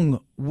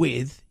wrong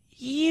with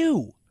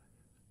you?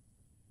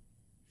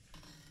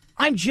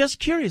 I'm just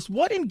curious.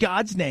 What in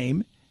God's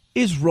name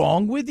is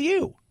wrong with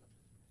you?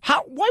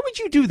 Why would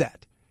you do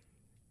that?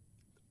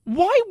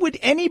 Why would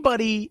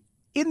anybody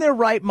in their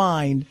right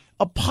mind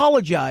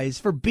apologize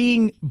for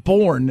being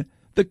born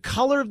the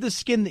color of the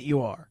skin that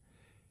you are,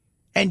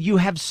 and you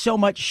have so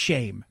much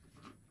shame.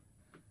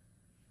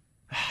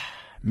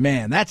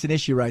 Man, that's an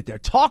issue right there.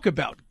 Talk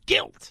about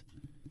guilt.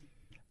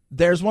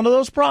 There's one of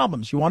those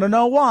problems. You want to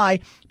know why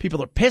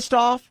people are pissed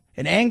off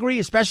and angry,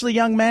 especially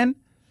young men,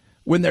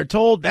 when they're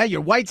told that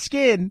your white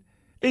skin.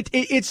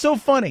 It's so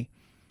funny.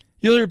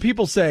 You'll hear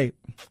people say,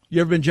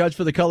 you ever been judged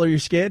for the color of your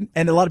skin?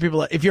 And a lot of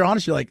people, if you're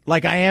honest, you're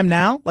like I am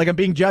now? Like I'm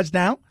being judged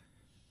now?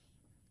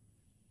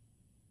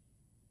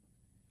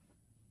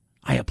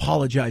 I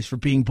apologize for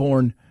being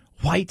born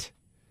white.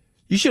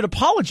 You should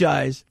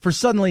apologize for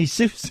Suddenly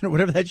Susan or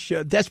whatever that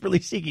show, Desperately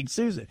Seeking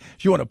Susan.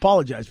 If you want to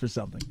apologize for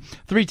something.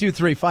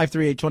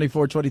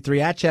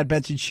 323-538-2423 at Chad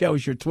Benson Show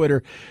is your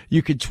Twitter.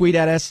 You can tweet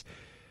at us.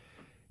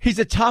 He's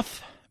a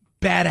tough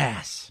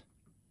badass,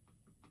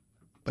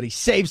 but he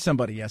saved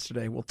somebody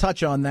yesterday. We'll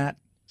touch on that.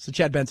 It's the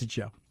Chad Benson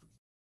Show.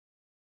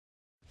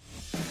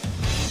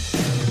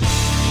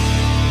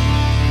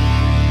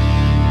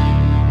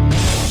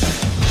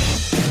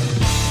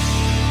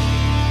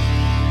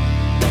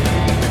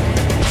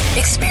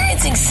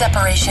 Experiencing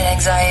separation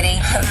anxiety?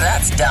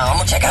 That's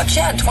dumb. Check out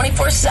Chad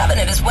 24/7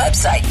 at his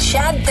website,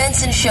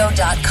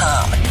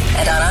 ChadBensonShow.com,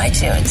 and on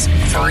iTunes,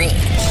 free.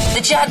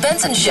 The Chad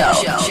Benson Show.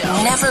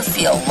 Never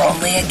feel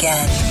lonely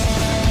again.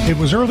 It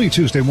was early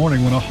Tuesday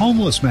morning when a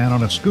homeless man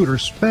on a scooter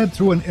sped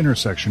through an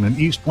intersection in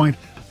East Point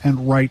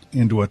and right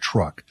into a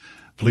truck.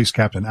 Police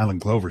Captain Alan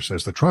Glover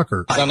says the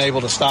trucker was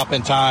unable to stop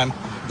in time.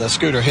 The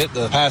scooter hit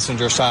the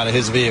passenger side of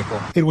his vehicle.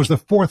 It was the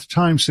fourth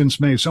time since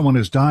May someone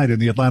has died in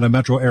the Atlanta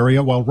metro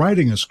area while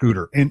riding a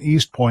scooter. In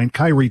East Point,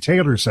 Kyrie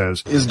Taylor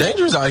says, it's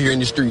dangerous out here in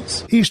the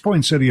streets. East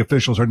Point city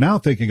officials are now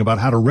thinking about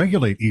how to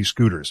regulate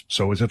e-scooters.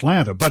 So is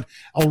Atlanta. But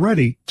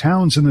already,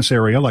 towns in this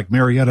area like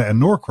Marietta and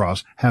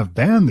Norcross have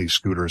banned these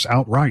scooters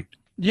outright.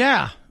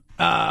 Yeah.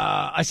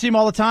 I see them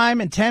all the time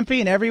in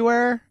Tempe and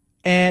everywhere.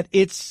 And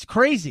it's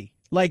crazy.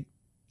 Like,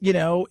 you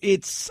know,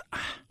 it's,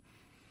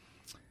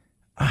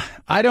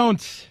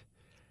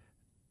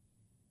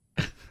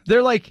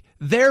 they're like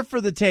there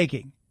for the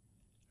taking,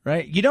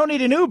 right? You don't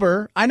need an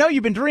Uber. I know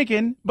you've been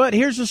drinking, but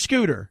here's a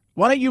scooter.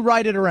 Why don't you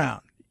ride it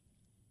around?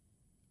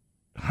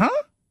 Huh?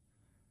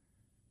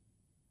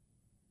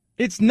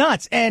 It's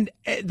nuts. And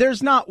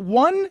there's not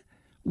one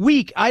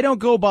week I don't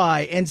go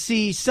by and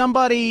see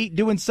somebody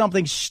doing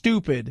something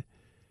stupid,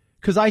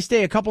 because I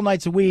stay a couple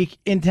nights a week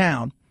in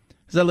town.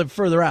 Because I live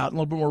further out, a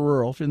little bit more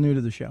rural, if you're new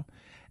to the show.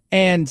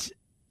 And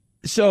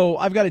so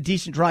I've got a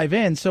decent drive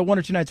in. So 1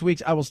 or 2 nights a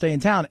week, I will stay in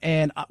town.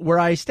 And where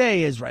I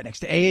stay is right next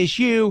to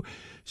ASU.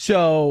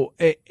 So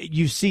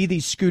you see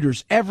these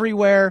scooters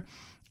everywhere.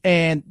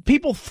 And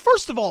people,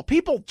 first of all,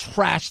 people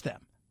trash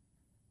them.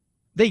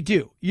 They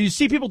do. You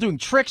see people doing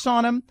tricks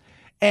on them.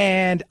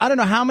 And I don't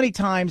know how many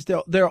times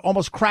they're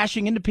almost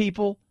crashing into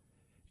people.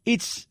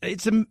 It's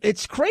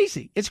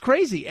crazy. It's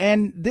crazy.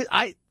 And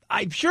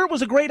I'm sure it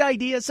was a great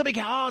idea.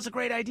 Somebody goes, it's a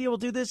great idea. We'll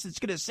do this. It's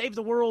going to save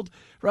the world,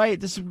 right?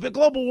 This is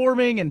global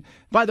warming. And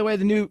by the way,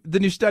 the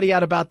new study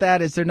out about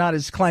that is they're not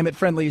as climate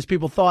friendly as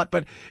people thought.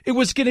 But it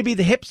was going to be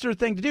the hipster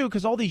thing to do,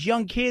 because all these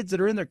young kids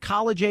that are in their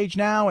college age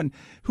now and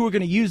who are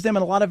going to use them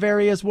in a lot of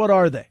areas, what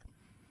are they?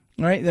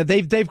 Right?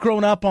 They've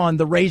grown up on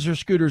the Razor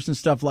scooters and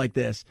stuff like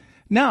this.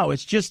 No,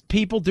 it's just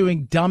people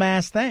doing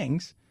dumbass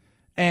things.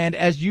 And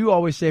as you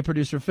always say,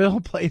 Producer Phil,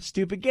 play a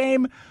stupid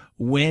game,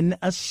 win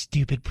a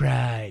stupid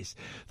prize.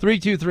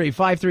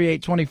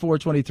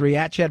 323-538-2423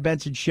 at Chad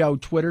Benson Show,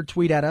 Twitter.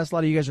 Tweet at us. A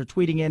lot of you guys are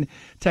tweeting in,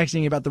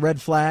 texting about the red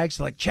flags.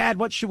 Like, Chad,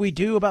 what should we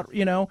do about,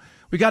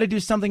 we got to do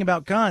something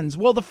about guns.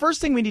 Well, the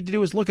first thing we need to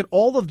do is look at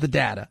all of the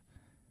data,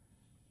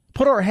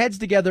 put our heads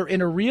together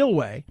in a real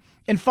way,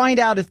 and find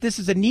out if this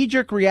is a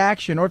knee-jerk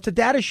reaction or if the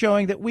data is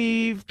showing that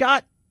we've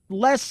got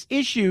less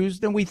issues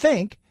than we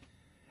think.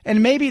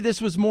 And maybe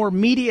this was more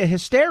media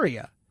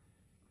hysteria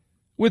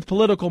with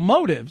political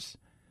motives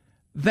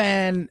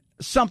than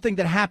something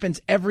that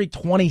happens every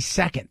 20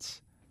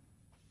 seconds,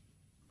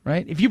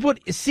 right? If you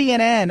put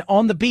CNN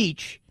on the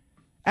beach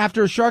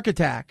after a shark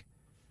attack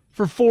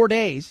for 4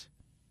 days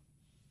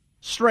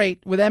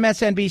straight with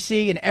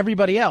MSNBC and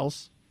everybody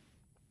else,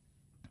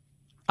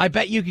 I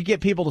bet you could get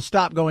people to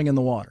stop going in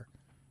the water.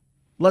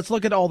 Let's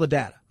look at all the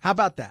data. How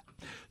about that?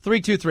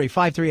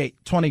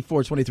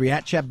 323-538-2423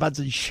 at Chad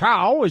Benson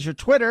Show is your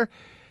Twitter.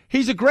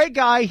 He's a great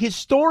guy. His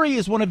story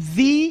is one of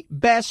the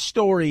best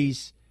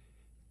stories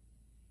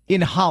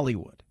in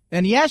Hollywood.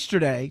 And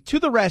yesterday, to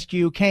the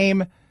rescue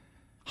came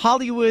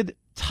Hollywood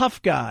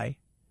tough guy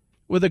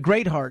with a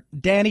great heart,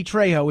 Danny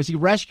Trejo, as he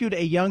rescued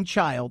a young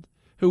child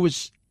who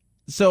was,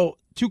 so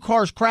 2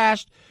 cars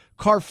crashed,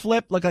 car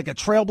flipped, looked like a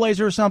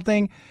trailblazer or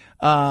something.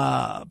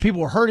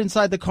 People were hurt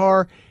inside the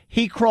car.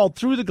 He crawled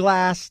through the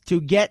glass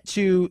to get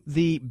to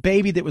the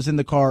baby that was in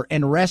the car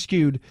and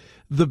rescued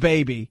the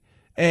baby.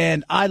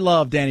 And I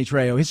love Danny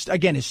Trejo.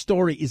 His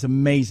story is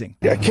amazing.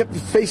 I kept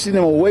facing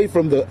him away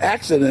from the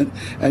accident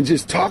and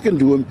just talking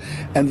to him.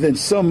 And then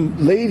some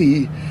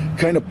lady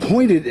kind of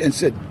pointed and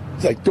said,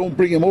 like, don't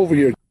bring him over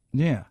here.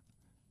 Yeah.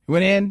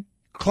 Went in,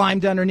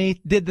 climbed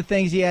underneath, did the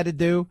things he had to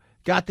do,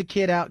 got the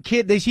kid out.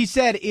 He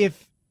said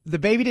if the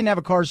baby didn't have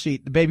a car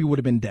seat, the baby would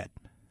have been dead.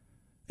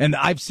 And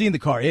I've seen the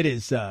car. It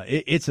is,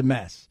 it's a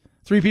mess.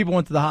 3 people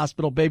went to the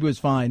hospital. Baby was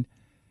fine.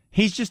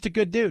 He's just a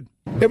good dude.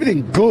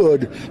 Everything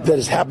good that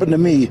has happened to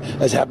me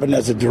has happened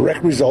as a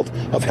direct result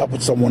of helping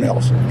someone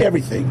else.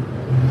 Everything.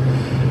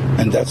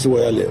 And that's the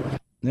way I live.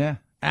 Yeah,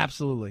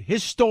 absolutely.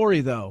 His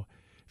story, though,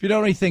 if you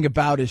know anything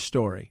about his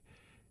story,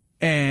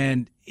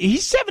 and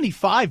he's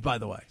 75, by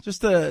the way,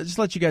 just to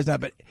let you guys know,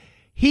 but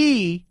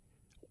he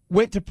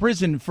went to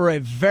prison for a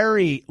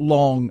very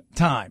long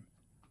time,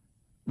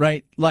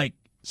 right? Like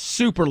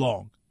super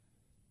long.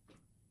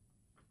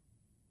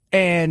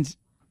 And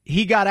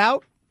he got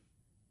out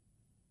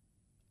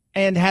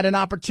and had an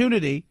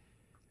opportunity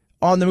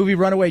on the movie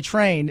Runaway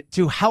Train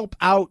to help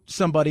out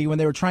somebody when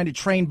they were trying to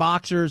train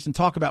boxers and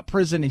talk about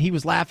prison, and he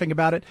was laughing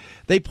about it.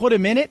 They put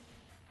him in it.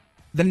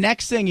 The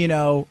next thing you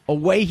know,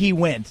 away he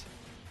went,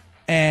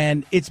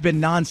 and it's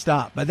been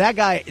nonstop. But that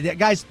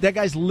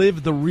guy's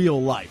lived the real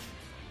life.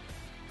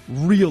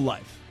 Real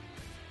life.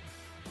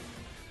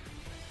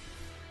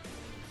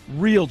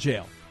 Real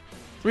jail.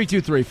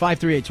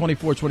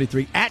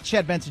 323-538-2423 at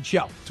Chad Benson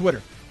Show.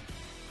 Twitter.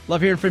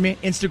 Love hearing from you.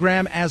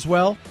 Instagram as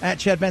well, at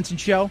Chad Benson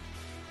Show.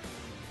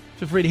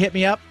 Feel free to hit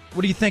me up.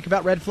 What do you think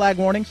about red flag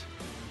warnings?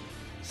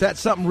 Is that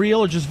something real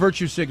or just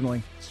virtue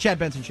signaling? It's Chad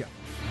Benson Show.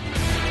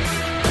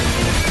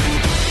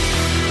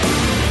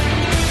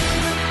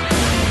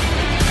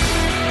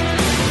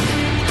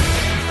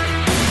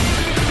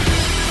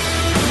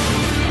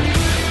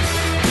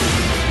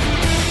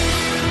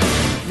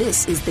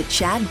 This is the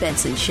Chad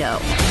Benson Show.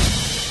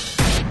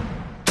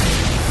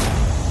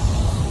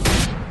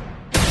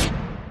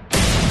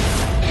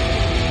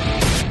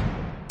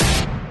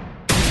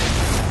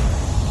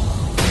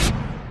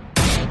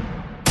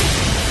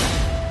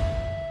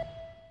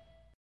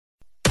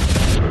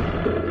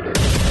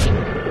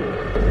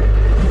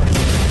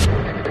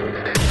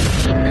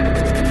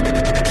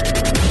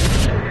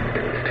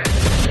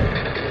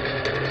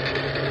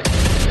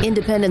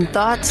 Independent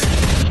thoughts,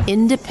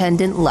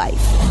 independent life.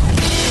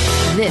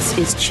 This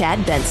is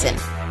Chad Benson.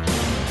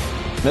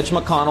 Mitch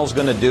McConnell's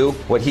going to do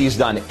what he's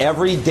done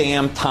every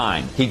damn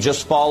time. He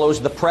just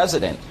follows the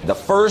president. The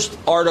first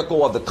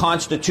article of the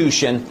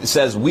Constitution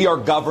says we are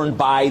governed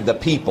by the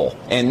people.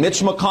 And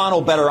Mitch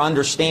McConnell better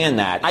understand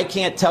that. I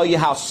can't tell you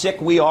how sick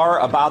we are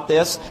about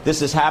this.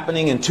 This is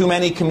happening in too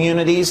many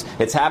communities.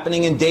 It's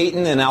happening in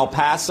Dayton and El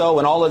Paso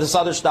and all of this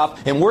other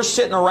stuff. And we're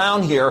sitting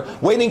around here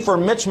waiting for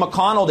Mitch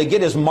McConnell to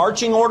get his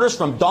marching orders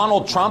from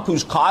Donald Trump,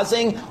 who's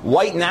causing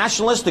white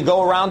nationalists to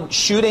go around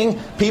shooting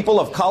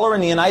people of color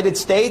in the United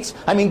States.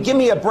 I mean, give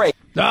me a break.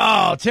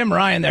 Oh, Tim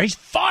Ryan there. He's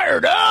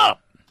fired up.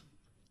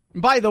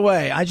 By the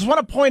way, I just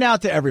want to point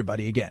out to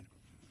everybody again,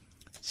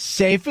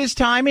 safest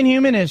time in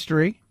human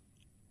history,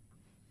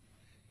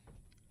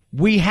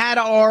 we had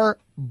our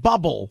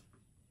bubble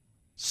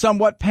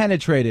somewhat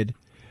penetrated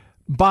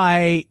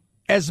by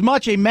as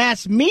much a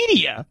mass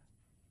media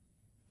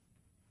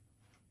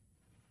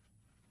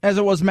as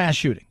it was mass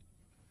shooting.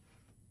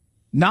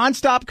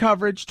 Nonstop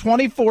coverage,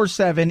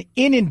 24/7,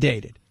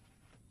 inundated.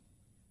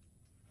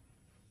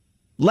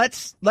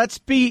 Let's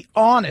be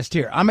honest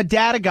here. I'm a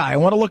data guy. I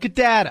want to look at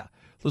data.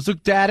 Let's look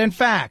at data and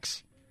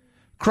facts.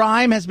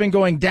 Crime has been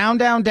going down,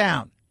 down,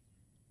 down.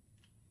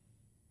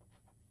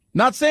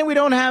 Not saying we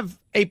don't have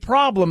a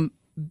problem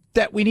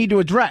that we need to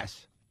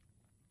address.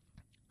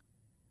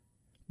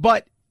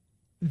 But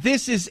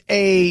this is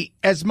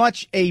as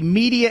much a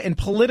media and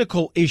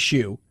political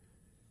issue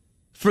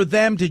for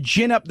them to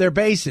gin up their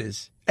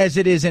bases as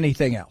it is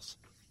anything else.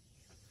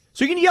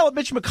 So you can yell at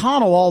Mitch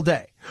McConnell all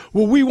day.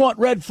 Well, we want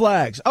red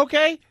flags.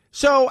 Okay,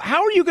 so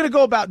how are you going to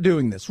go about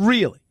doing this,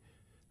 really?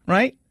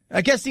 Right?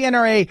 I guess the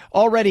NRA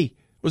already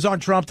was on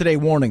Trump today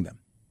warning them.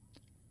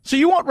 So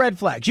you want red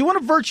flags. You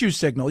want a virtue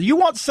signal. You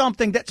want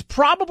something that's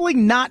probably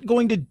not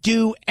going to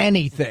do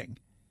anything.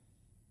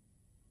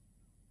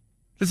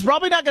 It's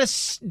probably not going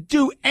to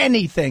do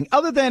anything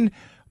other than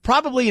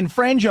probably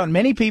infringe on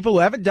many people who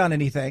haven't done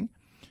anything.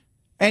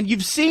 And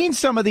you've seen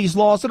some of these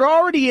laws that are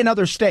already in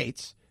other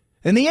states.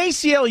 And the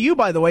ACLU,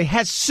 by the way,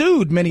 has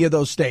sued many of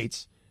those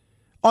states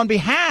on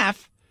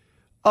behalf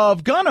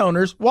of gun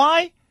owners.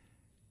 Why?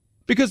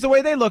 Because the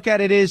way they look at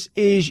it is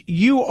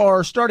you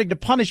are starting to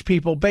punish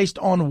people based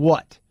on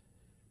what?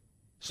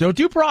 So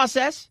due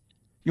process.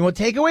 You want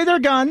to take away their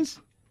guns.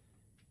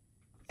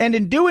 And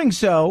in doing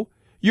so,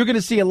 you're going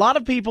to see a lot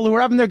of people who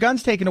are having their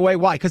guns taken away.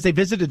 Why? Because they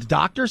visited a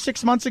doctor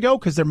 6 months ago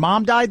because their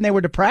mom died and they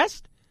were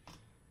depressed?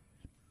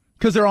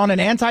 Because they're on an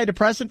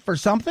antidepressant for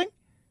something?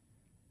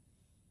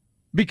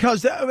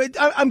 Because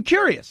I'm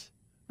curious,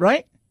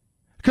 right?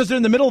 Because they're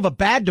in the middle of a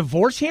bad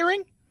divorce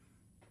hearing?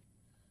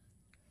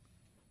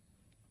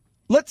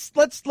 Let's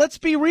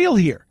be real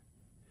here.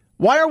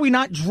 Why are we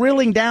not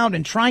drilling down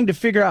and trying to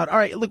figure out, all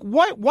right, look,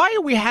 why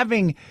are we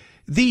having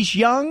these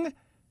young,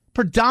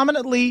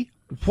 predominantly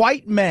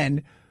white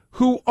men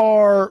who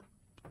are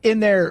in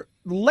their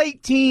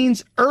late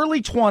teens,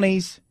 early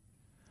 20s,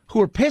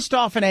 who are pissed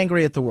off and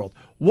angry at the world?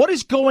 What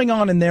is going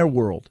on in their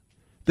world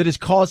that is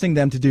causing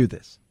them to do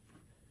this?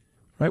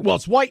 right? Well,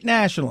 it's white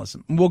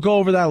nationalism. We'll go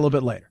over that a little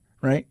bit later,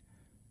 right?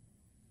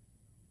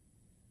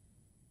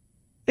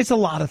 It's a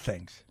lot of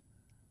things.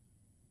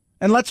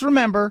 And let's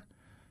remember,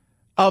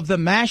 of the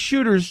mass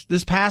shooters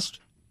this past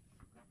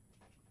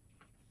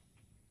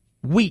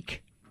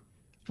week,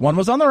 one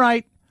was on the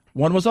right,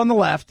 one was on the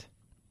left.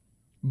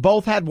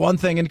 Both had one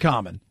thing in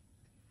common.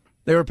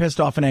 They were pissed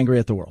off and angry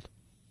at the world.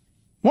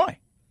 Why?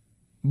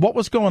 What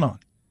was going on?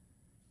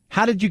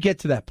 How did you get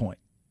to that point?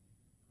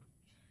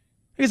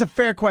 It's a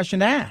fair question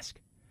to ask.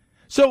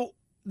 So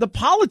the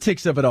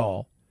politics of it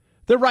all,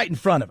 they're right in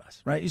front of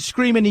us, right? You're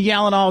screaming and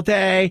yelling all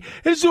day.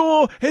 It's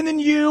all, and then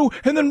you,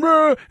 and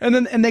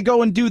then, and they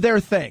go and do their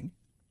thing,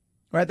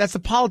 right? That's the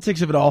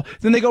politics of it all.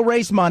 Then they go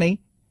raise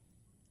money,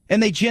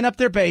 and they gin up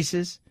their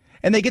bases,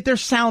 and they get their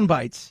sound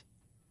bites.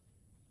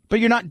 But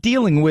you're not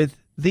dealing with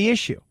the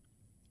issue,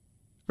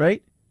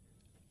 right?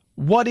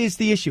 What is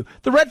the issue?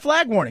 The red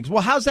flag warnings.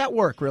 Well, how's that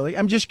work, really?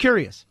 I'm just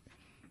curious.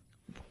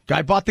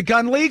 Guy bought the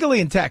gun legally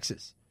in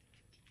Texas.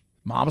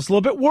 Mom was a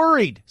little bit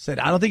worried. Said,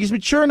 I don't think he's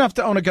mature enough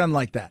to own a gun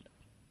like that.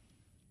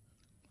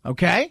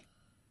 Okay.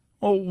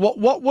 Well,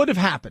 what would have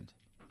happened?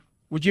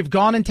 Would you have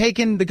gone and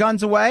taken the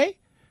guns away?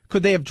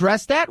 Could they have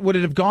addressed that? Would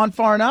it have gone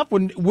far enough?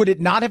 Would it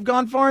not have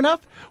gone far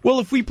enough? Well,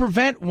 if we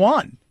prevent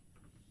one.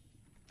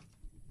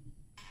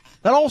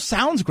 That all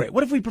sounds great.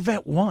 What if we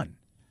prevent one?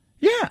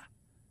 Yeah.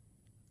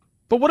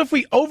 But what if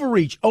we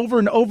overreach over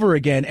and over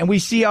again and we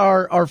see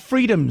our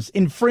freedoms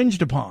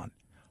infringed upon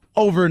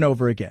over and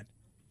over again?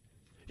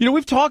 You know,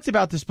 we've talked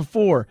about this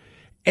before,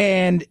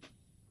 and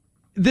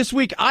this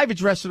week I've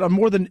addressed it on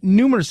more than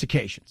numerous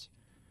occasions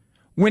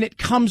when it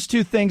comes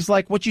to things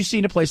like what you see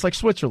in a place like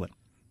Switzerland.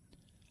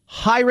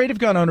 High rate of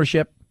gun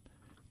ownership,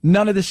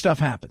 none of this stuff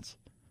happens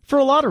for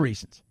a lot of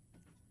reasons,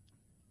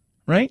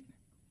 right?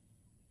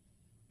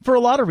 For a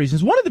lot of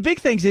reasons. One of the big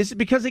things is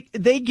because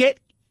they get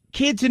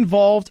kids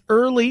involved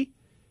early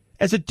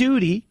as a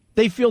duty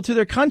they feel to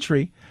their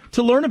country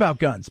to learn about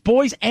guns,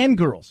 boys and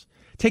girls.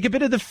 Take a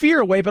bit of the fear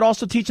away, but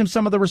also teach them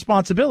some of the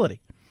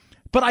responsibility.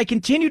 But I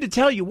continue to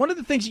tell you, one of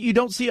the things that you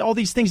don't see all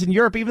these things in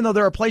Europe, even though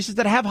there are places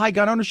that have high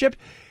gun ownership,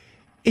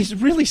 is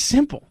really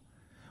simple.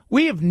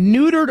 We have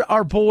neutered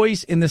our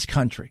boys in this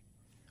country.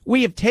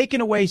 We have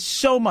taken away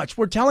so much.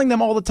 We're telling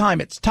them all the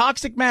time, it's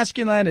toxic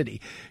masculinity.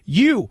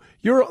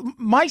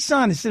 My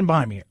son is sitting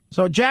behind me here.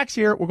 So Jack's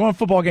here. We're going to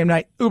football game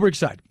night. Uber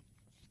excited.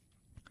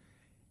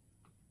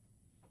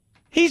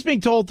 He's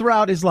being told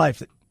throughout his life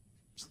that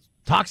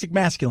toxic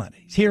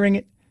masculinity. He's hearing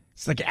it.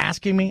 It's like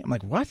asking me. I'm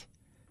like, what?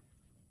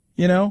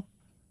 You know?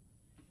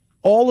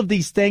 All of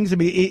these things. I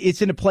mean,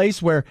 it's in a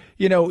place where,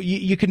 you know,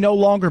 you can no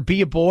longer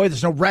be a boy.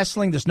 There's no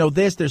wrestling. There's no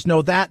this. There's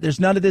no that. There's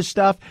none of this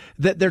stuff.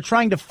 That they're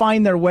trying to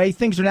find their way.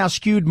 Things are now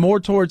skewed more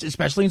towards,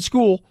 especially in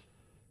school,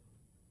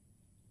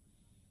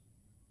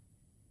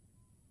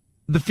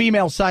 the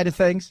female side of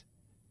things.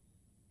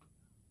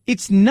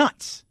 It's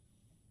nuts.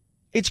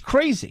 It's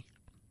crazy.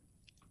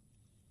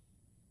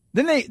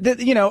 Then it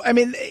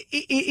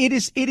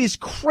is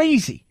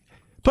crazy,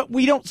 but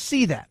we don't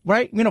see that,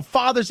 right? You know,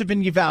 fathers have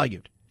been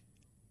devalued.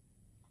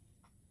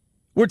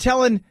 We're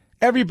telling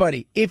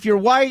everybody, if you're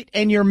white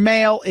and you're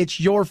male, it's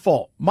your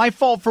fault. My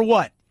fault for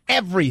what?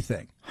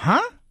 Everything.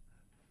 Huh?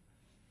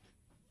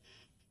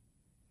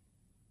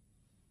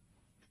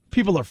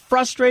 People are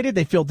frustrated.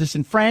 They feel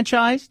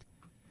disenfranchised.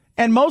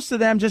 And most of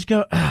them just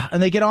go,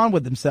 and they get on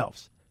with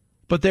themselves.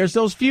 But there's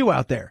those few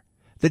out there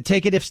that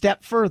take it a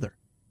step further.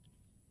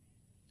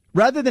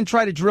 Rather than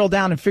try to drill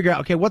down and figure out,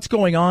 okay, what's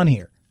going on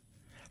here?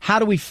 How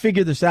do we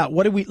figure this out?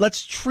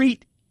 Let's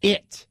treat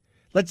it.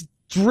 Let's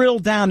drill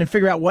down and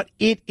figure out what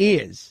it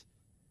is.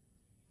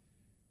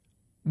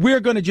 We're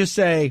going to just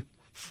say,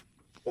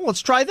 well,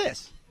 let's try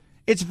this.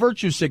 It's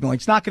virtue signaling.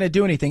 It's not going to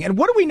do anything. And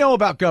what do we know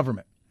about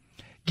government?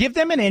 Give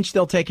them an inch,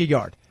 they'll take a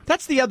yard.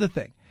 That's the other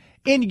thing.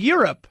 In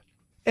Europe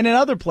and in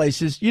other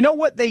places, you know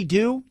what they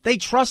do? They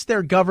trust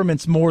their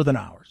governments more than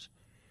ours.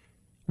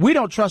 We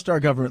don't trust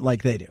our government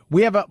like they do.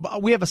 We have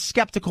a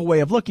skeptical way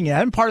of looking at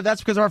it, and part of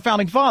that's because our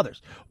founding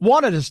fathers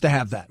wanted us to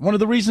have that. One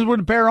of the reasons we're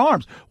to bear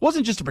arms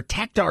wasn't just to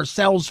protect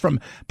ourselves from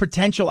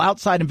potential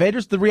outside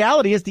invaders. The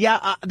reality is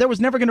there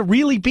was never going to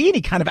really be any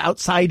kind of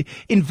outside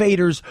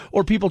invaders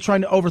or people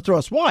trying to overthrow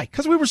us. Why?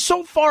 Because we were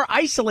so far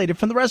isolated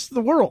from the rest of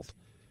the world.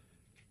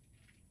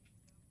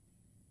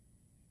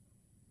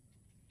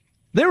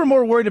 They were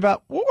more worried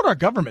about what would our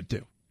government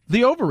do?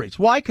 The overreach.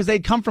 Why? Because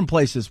they'd come from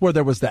places where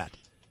there was that.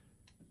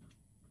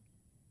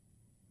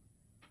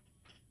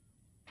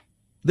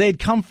 They'd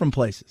come from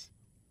places.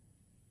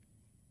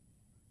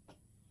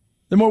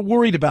 They're more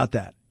worried about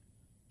that.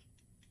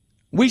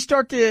 We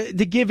start to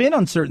give in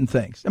on certain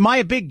things. Am I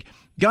a big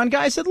gun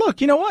guy? I said,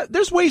 look, you know what?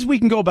 There's ways we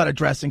can go about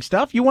addressing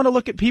stuff. You want to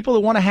look at people who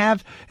want to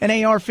have an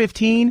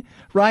AR-15,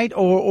 right?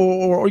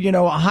 Or you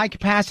know, a high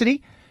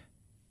capacity.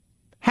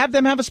 Have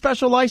them have a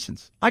special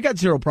license. I got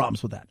zero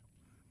problems with that.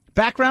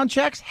 Background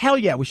checks? Hell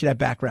yeah, we should have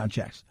background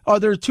checks. Are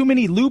there too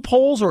many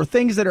loopholes or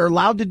things that are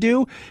allowed to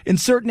do in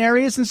certain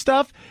areas and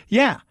stuff?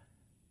 Yeah.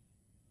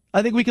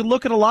 I think we could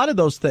look at a lot of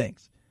those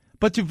things.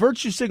 But to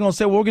virtue signal and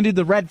say, well, we're going to do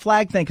the red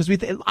flag thing, because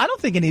I don't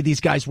think any of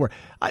these guys were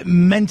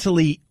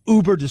mentally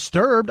uber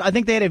disturbed. I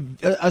think they had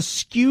a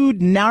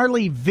skewed,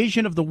 gnarly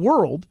vision of the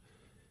world.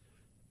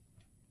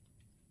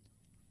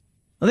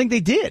 I think they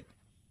did.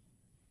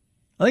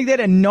 I think they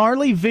had a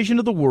gnarly vision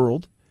of the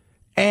world,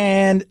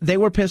 and they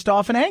were pissed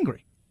off and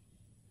angry.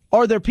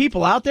 Are there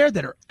people out there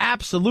that are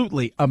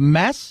absolutely a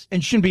mess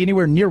and shouldn't be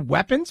anywhere near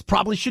weapons?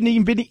 Probably shouldn't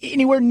even be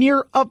anywhere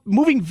near a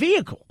moving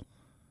vehicle.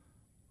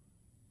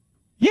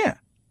 Yeah.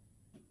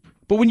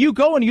 But when you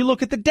go and you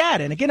look at the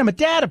data, and again, I'm a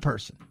data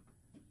person.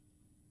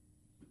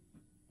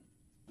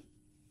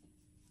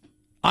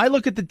 I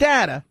look at the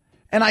data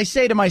and I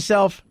say to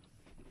myself,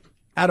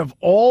 out of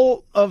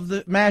all of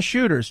the mass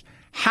shooters,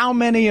 how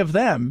many of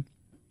them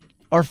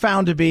are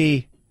found to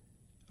be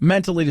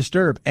mentally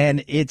disturbed?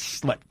 And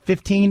it's,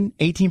 15,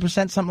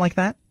 18%, something like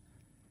that?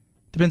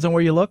 Depends on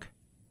where you look.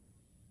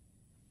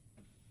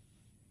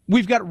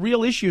 We've got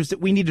real issues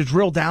that we need to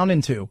drill down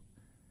into.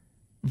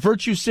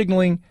 Virtue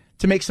signaling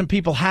to make some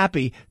people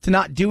happy to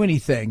not do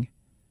anything,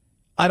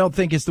 I don't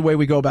think is the way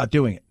we go about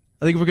doing it.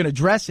 I think if we're going to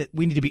address it,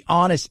 we need to be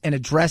honest and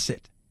address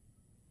it.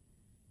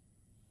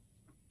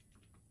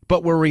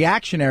 But we're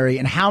reactionary,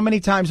 and how many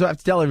times do I have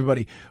to tell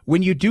everybody,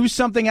 when you do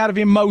something out of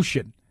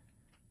emotion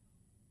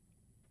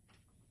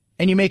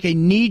and you make a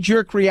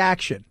knee-jerk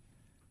reaction,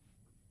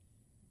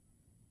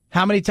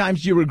 how many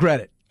times do you regret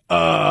it?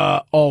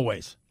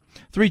 Always.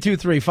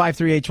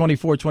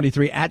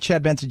 323-538-2423 at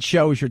Chad Benson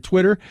Show is your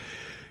Twitter.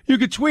 You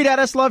could tweet at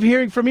us. Love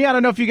hearing from you. I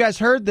don't know if you guys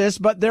heard this,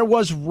 but there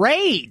was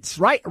raids,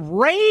 right?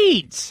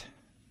 Raids.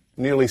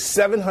 Nearly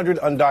 700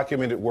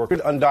 undocumented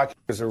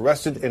workers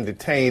arrested and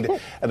detained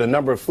at a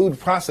number of food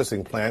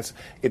processing plants.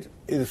 It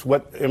is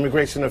what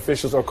immigration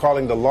officials are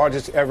calling the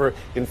largest ever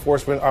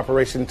enforcement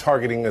operation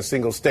targeting a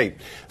single state.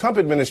 Trump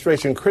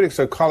administration critics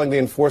are calling the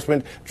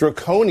enforcement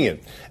draconian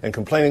and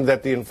complaining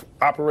that the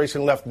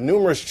operation left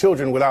numerous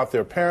children without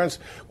their parents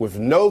with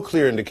no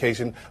clear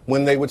indication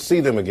when they would see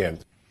them again.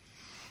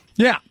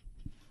 Yeah.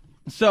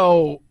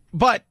 So,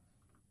 but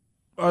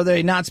are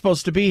they not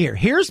supposed to be here?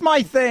 Here's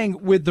my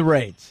thing with the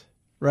raids,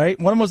 right?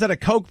 One was at a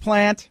Coke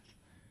plant,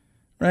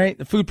 right?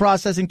 The food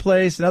processing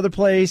place, another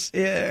place,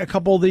 a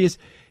couple of these.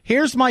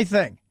 Here's my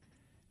thing.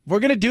 If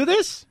we're going to do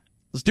this,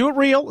 let's do it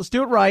real. Let's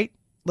do it right.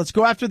 Let's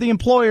go after the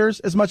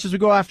employers as much as we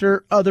go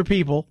after other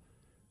people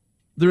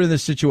that are in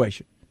this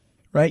situation,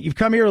 right? You've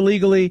come here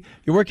illegally.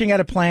 You're working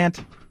at a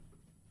plant,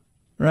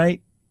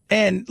 right?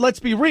 And let's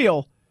be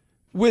real.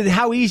 With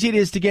how easy it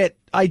is to get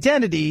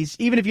identities,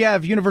 even if you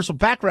have universal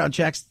background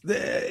checks,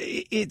 there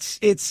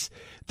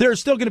are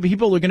still going to be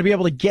people who are going to be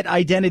able to get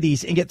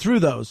identities and get through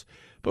those.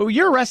 But when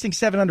you're arresting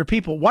 700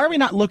 people, why are we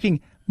not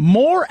looking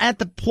more at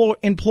the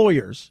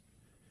employers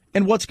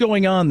and what's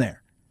going on there?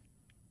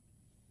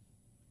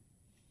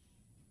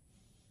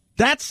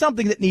 That's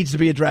something that needs to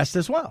be addressed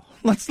as well.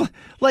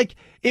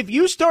 If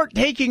you start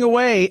taking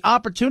away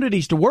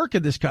opportunities to work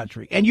in this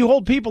country and you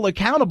hold people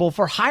accountable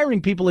for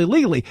hiring people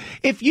illegally,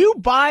 if you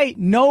buy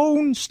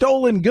known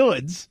stolen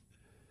goods,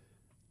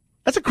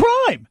 that's a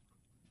crime.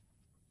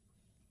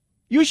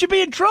 You should be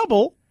in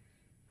trouble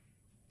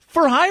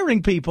for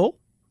hiring people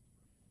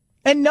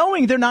and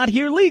knowing they're not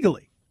here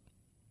legally.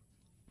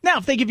 Now,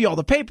 if they give you all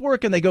the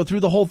paperwork and they go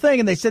through the whole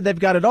thing and they said they've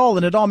got it all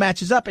and it all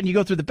matches up and you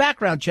go through the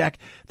background check,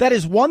 that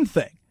is one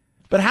thing.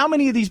 But how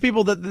many of these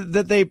people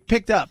that they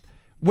picked up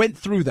went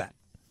through that?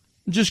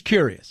 I'm just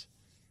curious.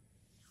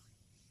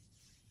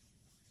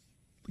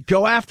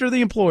 Go after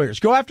the employers.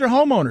 Go after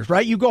homeowners,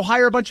 right? You go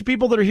hire a bunch of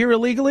people that are here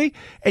illegally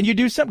and you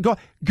do something.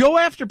 Go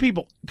after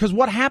people. Because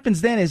what happens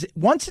then is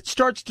once it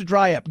starts to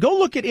dry up, go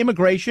look at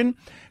immigration.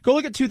 Go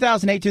look at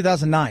 2008,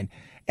 2009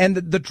 and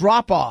the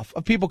drop-off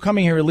of people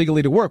coming here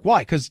illegally to work.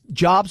 Why? Because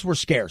jobs were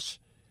scarce.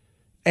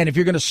 And if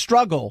you're going to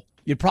struggle,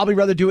 you'd probably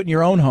rather do it in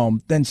your own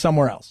home than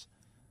somewhere else.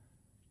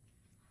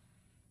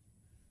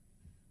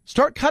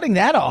 Start cutting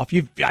that off.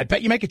 I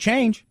bet you make a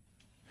change.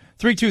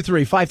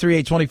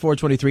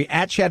 323-538-2423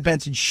 at Chad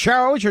Benson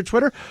Show is your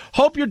Twitter.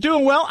 Hope you're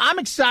doing well. I'm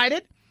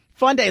excited.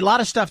 Fun day. A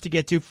lot of stuff to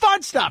get to.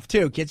 Fun stuff,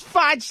 too, kids.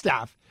 Fun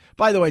stuff.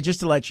 By the way,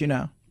 just to let you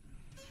know,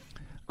 I'm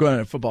going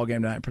to a football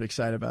game tonight. I'm pretty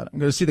excited about it. I'm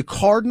going to see the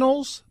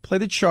Cardinals play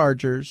the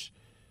Chargers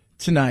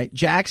tonight.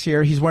 Jack's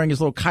here. He's wearing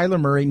his little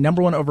Kyler Murray,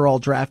 number 1 overall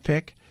draft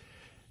pick.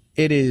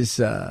 It is,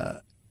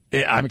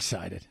 I'm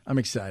excited.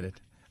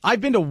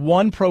 I've been to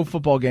one pro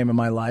football game in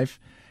my life.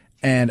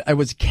 And I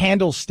was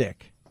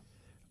Candlestick.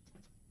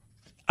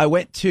 I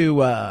went to,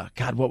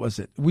 what was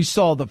it? We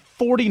saw the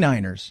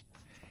 49ers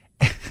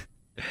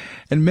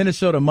in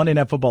Minnesota Monday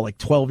Night Football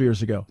 12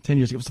 years ago, 10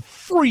 years ago. It was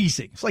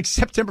freezing. It's like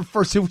September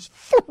 1st. It was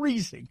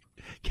freezing.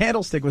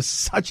 Candlestick was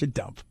such a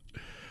dump.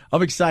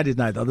 I'm excited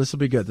tonight, though. This will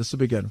be good.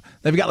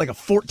 They've got a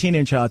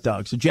 14-inch hot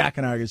dog. So Jack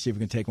and I are going to see if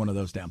we can take one of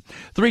those down.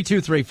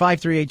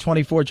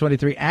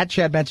 323-538-2423 at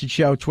Chad Benson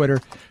Show,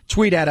 Twitter.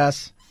 Tweet at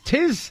us.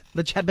 'Tis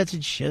the Chad Benson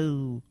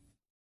Show.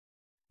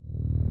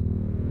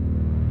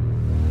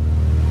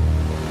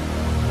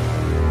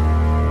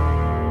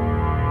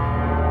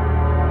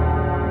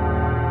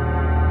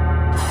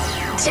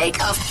 Take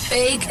a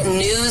fake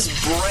news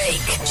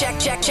break.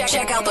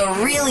 Check out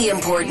the really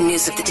important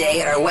news of the day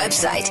at our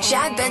website,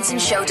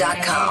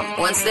 ChadBensonShow.com.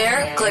 Once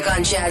there, click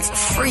on Chad's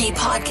free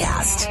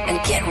podcast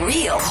and get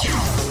real.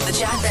 The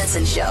Chad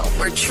Benson Show,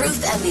 where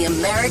truth and the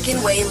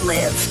American way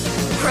live.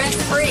 Print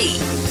free.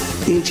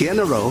 In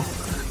general,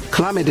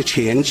 climate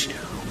change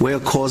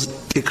will cause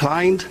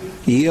declined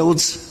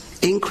yields,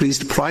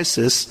 increased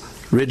prices,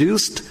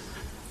 reduced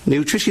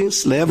nutrition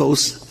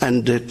levels,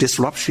 and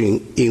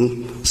disruption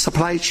in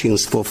supply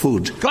chains for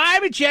food.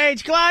 Climate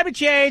change,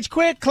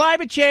 quick,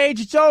 climate change.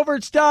 It's over,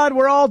 it's done,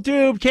 we're all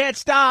doomed, can't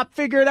stop,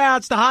 figure it out.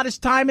 It's the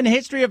hottest time in the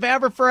history of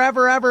ever,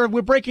 forever.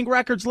 We're breaking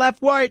records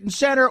left, right, and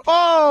center.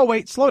 Oh,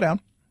 wait, slow down.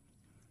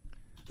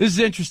 This is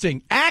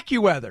interesting.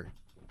 AccuWeather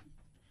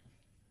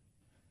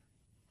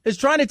is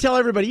trying to tell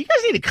everybody, you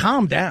guys need to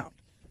calm down.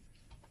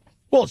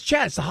 Well, it's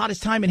Chad, it's the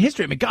hottest time in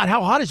history. I mean, God,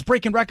 how hot is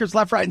breaking records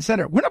left, right, and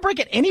center? We're not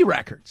breaking any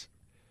records.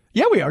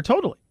 Yeah, we are,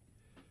 totally.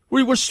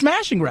 We're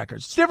smashing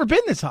records. It's never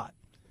been this hot.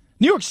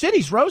 New York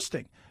City's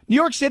roasting. New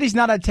York City's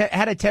not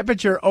had a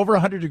temperature over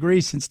 100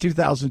 degrees since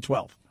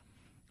 2012.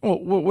 Well,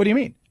 what do you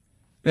mean?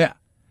 Yeah.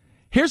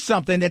 Here's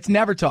something that's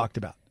never talked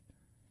about.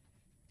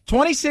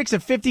 26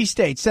 of 50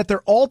 states set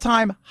their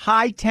all-time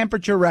high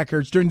temperature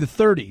records during the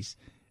 30s,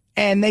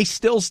 and they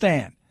still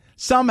stand.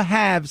 Some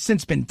have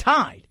since been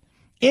tied.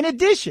 In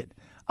addition,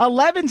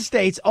 11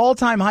 states'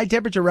 all-time high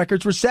temperature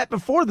records were set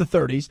before the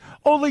 30s.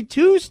 Only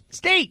 2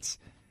 states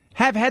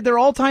have had their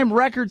all-time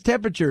record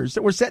temperatures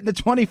that were set in the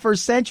 21st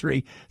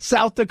century,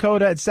 South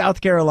Dakota and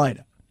South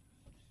Carolina.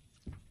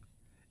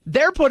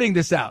 They're putting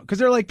this out because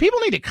they're like,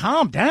 people need to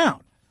calm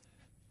down.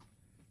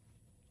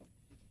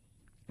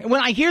 And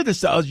when I hear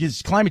this,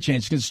 climate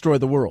change is going to destroy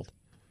the world,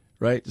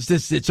 right?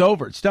 It's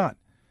over. It's done.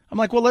 I'm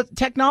like, well,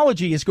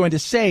 technology is going to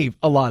save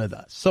a lot of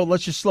us, so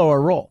let's just slow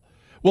our roll.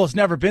 Well, it's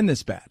never been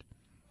this bad.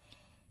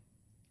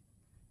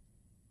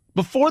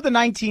 Before the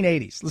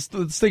 1980s,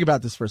 let's think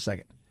about this for a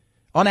second.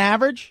 On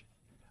average,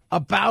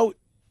 about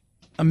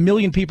 1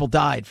 million people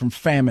died from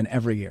famine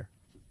every year.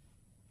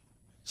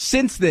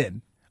 Since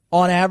then,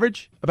 on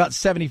average, about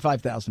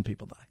 75,000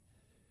 people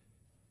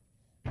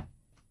die.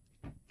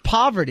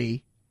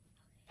 Poverty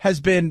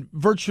has been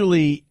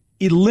virtually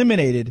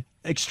eliminated,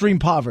 extreme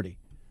poverty,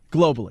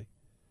 globally.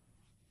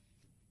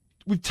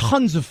 We've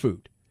tons of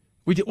food.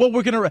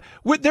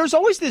 There's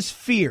always this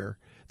fear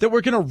that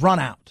we're going to run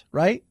out,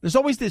 right? There's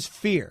always this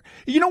fear.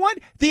 You know what?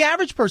 The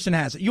average person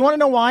has it. You want to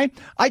know why?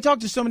 I talk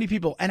to so many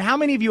people, and how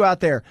many of you out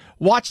there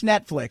watch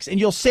Netflix, and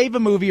you'll save a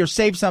movie or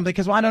save something,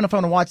 because I don't know if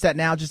I'm going to watch that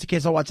now, just in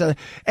case I'll watch that.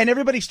 And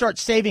everybody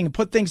starts saving and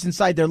put things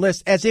inside their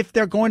list as if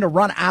they're going to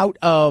run out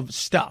of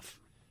stuff.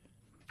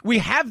 We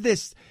have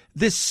this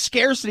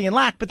scarcity and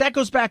lack, but that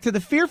goes back to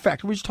the fear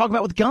factor we were just talking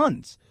about with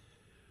guns.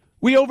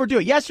 We overdo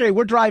it. Yesterday,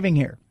 we're driving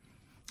here,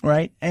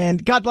 right?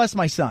 And God bless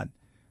my son.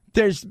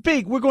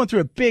 We're going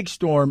through a big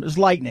storm. There's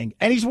lightning,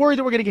 and he's worried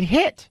that we're going to get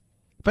hit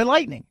by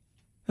lightning.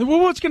 Well,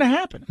 what's going to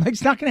happen? Like,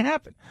 it's not going to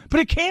happen, but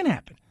it can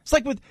happen. It's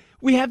like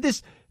we have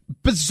this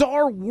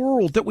bizarre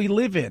world that we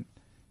live in.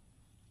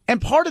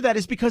 And part of that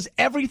is because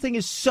everything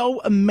is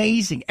so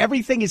amazing.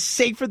 Everything is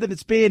safer than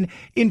it's been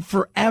in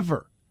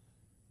forever.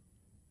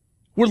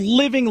 We're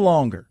living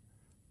longer.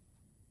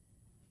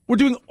 We're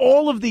doing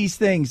all of these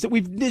things that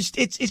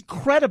it's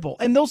incredible.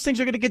 And those things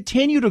are going to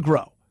continue to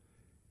grow.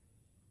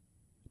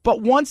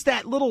 But once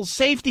that little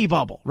safety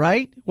bubble,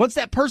 right? Once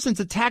that person's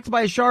attacked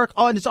by a shark,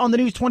 and it's on the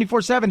news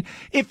 24/7,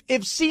 if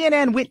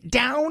CNN went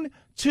down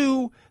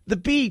to the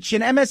beach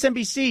and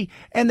MSNBC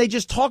and they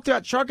just talked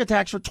about shark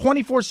attacks for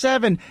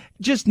 24/7,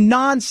 just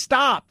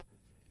nonstop,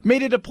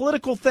 made it a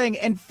political thing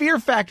and fear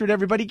factored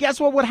everybody, guess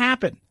what would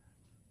happen?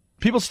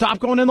 People stop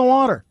going in the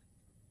water.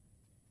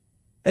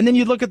 And then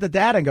you look at the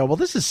data and go, well,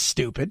 this is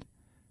stupid.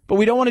 But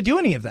we don't want to do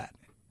any of that.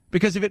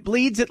 Because if it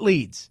bleeds, it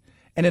leads.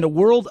 And in a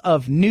world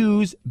of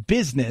news,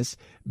 business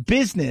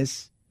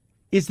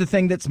is the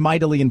thing that's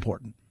mightily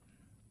important.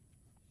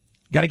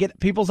 Got to get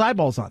people's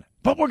eyeballs on it.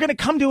 But we're going to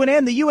come to an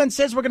end. The UN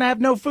says we're going to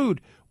have no food.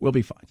 We'll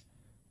be fine.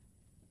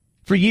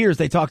 For years,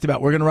 they talked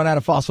about we're going to run out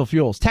of fossil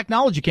fuels.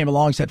 Technology came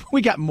along and said,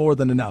 we got more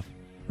than enough,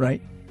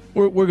 right?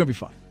 We're going to be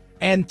fine.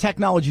 And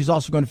technology is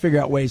also going to figure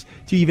out ways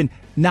to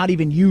not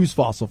even use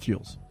fossil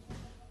fuels.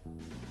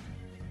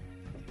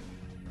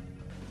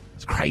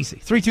 It's crazy.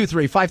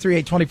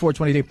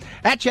 323-538-2422.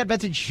 At Chad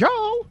Benson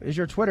Show is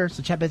your Twitter.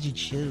 So Chad Benson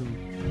Show.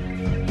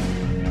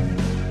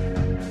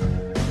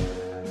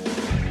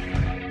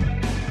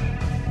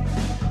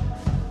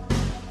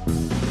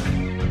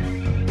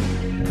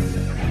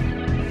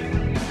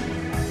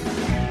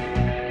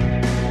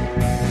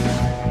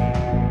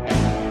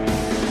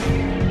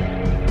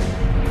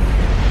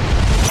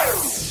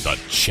 The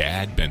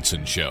Chad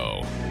Benson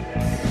Show.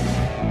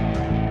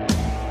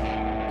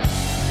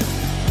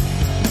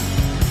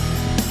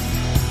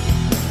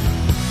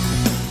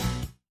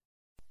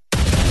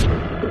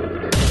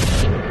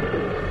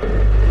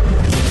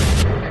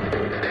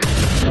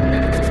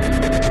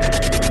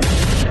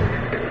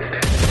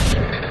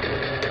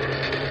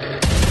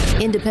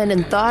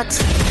 Independent thoughts,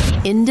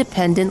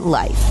 independent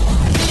life.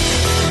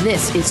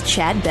 This is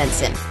Chad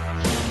Benson.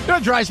 You know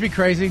what drives me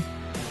crazy?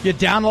 You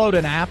download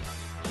an app.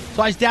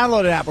 So I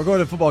downloaded an app. We're going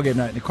to a football game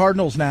night. And the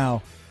Cardinals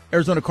now,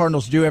 Arizona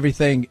Cardinals do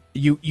everything.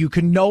 You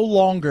can no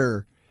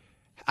longer,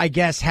 I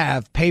guess,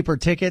 have paper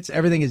tickets.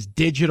 Everything is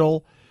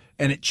digital,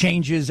 and it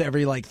changes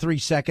every 3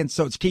 seconds.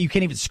 So you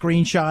can't even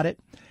screenshot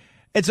it.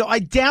 And so I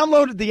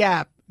downloaded the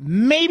app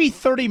maybe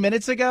 30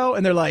 minutes ago,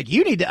 and they're like,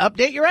 you need to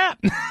update your app.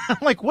 I'm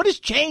like, what has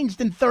changed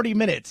in 30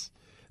 minutes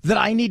that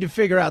I need to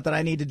figure out that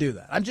I need to do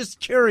that? I'm just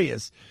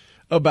curious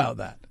about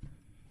that.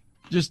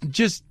 Just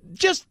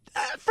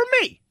for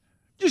me,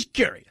 just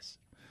curious.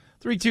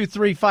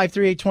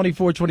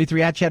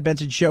 323-538-2423 at Chad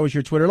Benson Show is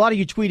your Twitter. A lot of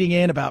you tweeting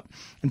in about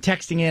and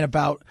texting in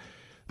about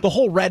the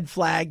whole red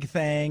flag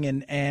thing.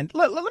 And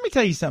let me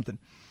tell you something.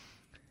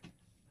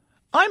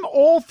 I'm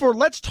all for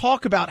let's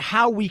talk about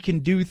how we can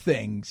do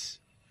things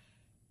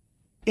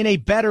in a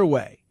better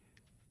way.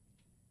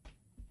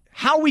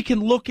 How we can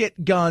look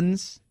at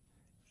guns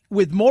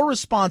with more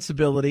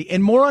responsibility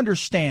and more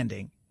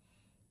understanding.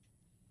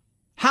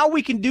 How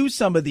we can do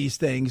some of these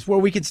things where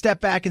we can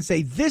step back and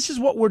say, this is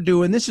what we're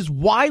doing. This is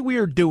why we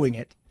are doing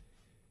it.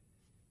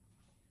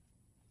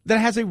 That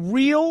has a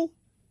real,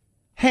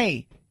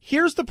 hey,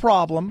 here's the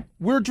problem.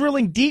 We're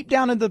drilling deep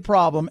down into the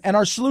problem, and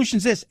our solution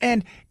is this.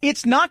 And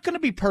it's not going to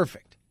be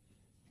perfect,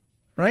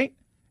 right?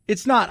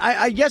 It's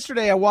not.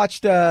 Yesterday I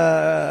watched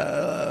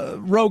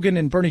Rogan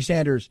and Bernie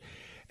Sanders,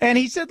 and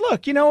he said,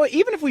 look,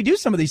 even if we do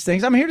some of these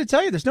things, I'm here to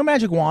tell you there's no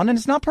magic wand, and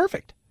it's not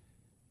perfect.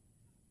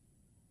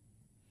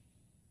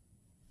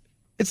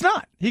 It's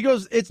not. He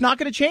goes, it's not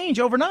going to change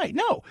overnight.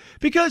 No,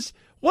 because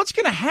what's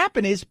going to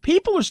happen is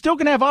people are still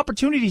going to have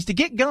opportunities to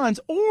get guns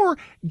or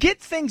get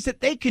things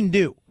that they can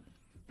do,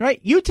 right?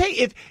 You take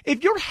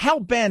if you're hell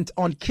bent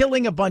on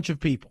killing a bunch of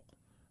people,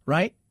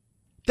 right?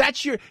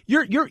 That's you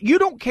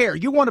don't care.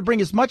 You want to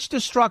bring as much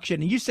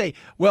destruction, and you say,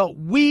 well,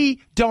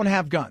 we don't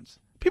have guns.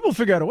 People will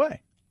figure out a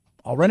way.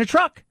 I'll rent a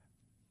truck.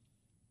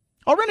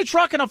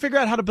 And I'll figure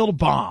out how to build a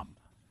bomb.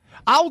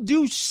 I'll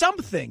do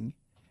something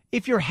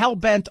if you're hell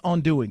bent on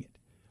doing it.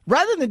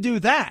 Rather than do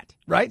that,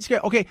 right?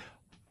 Okay,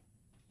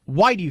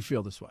 why do you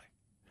feel this way?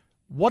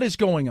 What is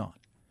going on?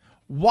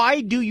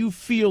 Why do you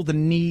feel the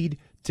need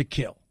to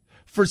kill?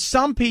 For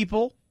some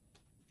people,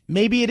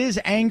 maybe it is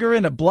anger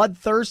and a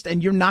bloodthirst,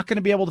 and you're not going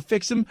to be able to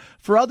fix them.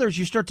 For others,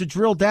 you start to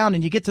drill down,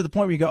 and you get to the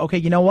point where you go, okay,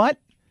 you know what?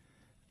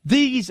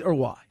 These are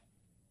why.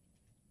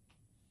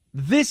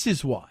 This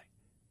is why.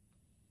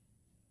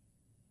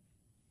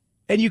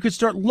 And you could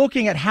start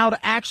looking at how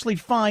to actually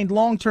find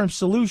long-term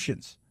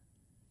solutions.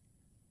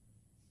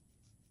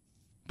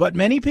 But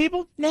many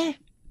people, nah.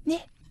 They're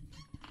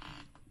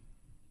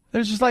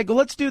just like, well,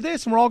 let's do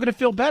this and we're all going to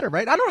feel better,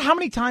 right? I don't know how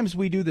many times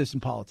we do this in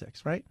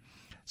politics, right?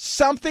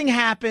 Something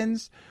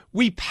happens,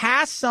 we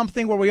pass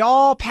something where we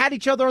all pat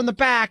each other on the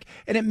back,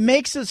 and it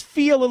makes us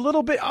feel a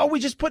little bit, we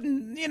just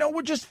putting,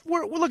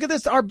 we're look at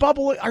this, our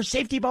bubble, our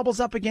safety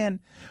bubble's up again.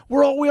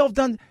 We all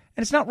done, and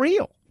it's not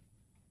real.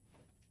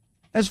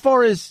 As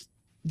far as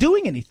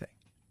doing anything,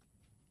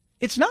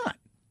 it's not.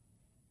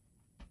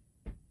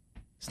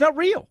 It's not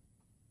real.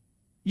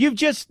 You've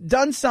just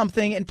done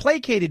something and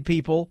placated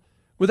people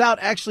without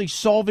actually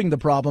solving the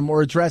problem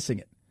or addressing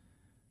it,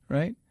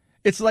 right?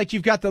 It's like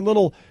you've got the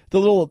little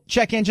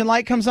check engine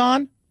light comes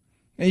on,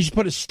 and you just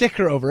put a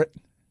sticker over it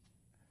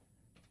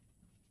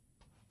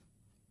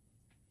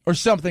or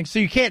something so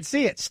you can't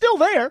see it. Still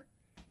there,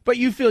 but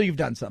you feel you've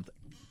done something.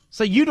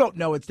 So you don't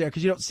know it's there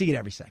because you don't see it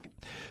every second.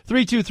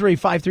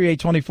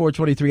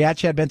 323-538-2423 at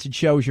Chad Benson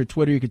Show is your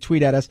Twitter. You can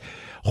tweet at us.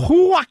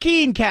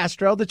 Joaquin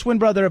Castro, the twin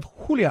brother of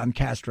Julian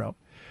Castro,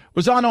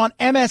 was on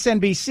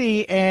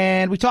MSNBC,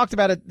 and we talked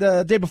about it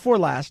the day before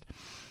last,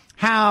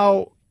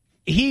 how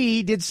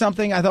he did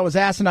something I thought was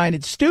asinine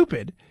and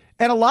stupid,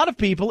 and a lot of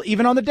people,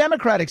 even on the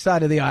Democratic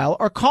side of the aisle,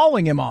 are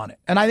calling him on it.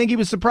 And I think he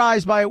was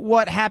surprised by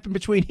what happened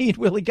between he and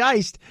Willie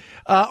Geist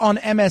on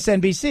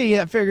MSNBC.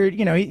 I figured,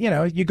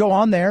 you go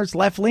on there, it's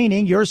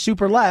left-leaning, you're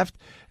super left,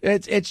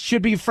 it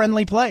should be a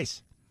friendly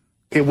place.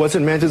 It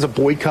wasn't meant as a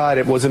boycott.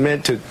 It wasn't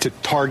meant to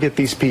target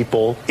these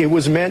people. It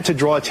was meant to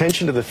draw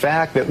attention to the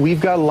fact that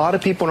we've got a lot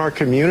of people in our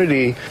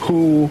community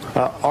who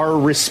are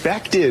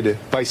respected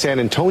by San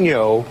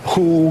Antonio,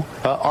 who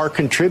are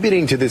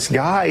contributing to this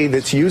guy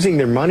that's using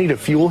their money to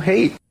fuel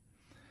hate.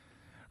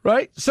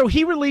 Right. So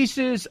he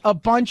releases a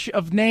bunch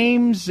of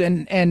names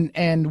and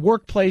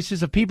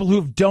workplaces of people who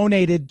have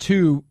donated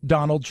to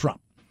Donald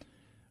Trump.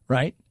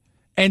 Right.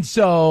 And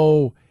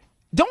so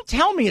don't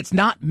tell me it's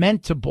not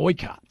meant to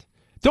boycott.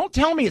 Don't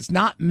tell me it's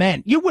not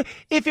meant.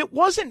 If it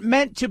wasn't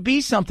meant to be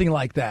something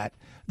like that,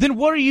 then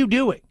what are you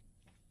doing?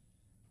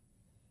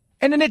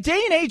 And in a day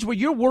and age where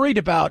you're worried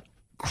about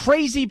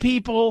crazy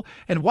people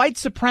and white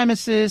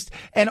supremacists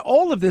and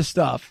all of this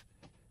stuff,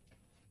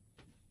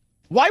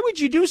 why would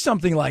you do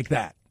something like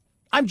that?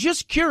 I'm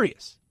just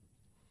curious.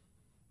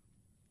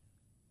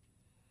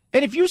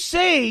 And if you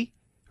say,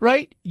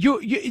 right,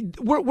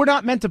 we're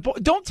not meant to,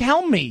 don't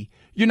tell me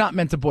you're not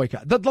meant to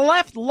boycott. The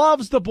left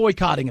loves the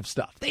boycotting of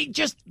stuff. They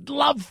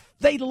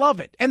love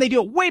it. And they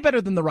do it way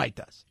better than the right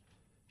does.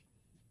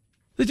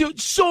 They do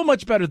it so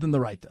much better than the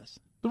right does.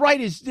 The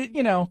right is,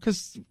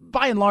 because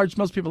by and large,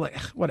 most people are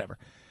like, whatever.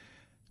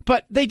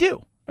 But they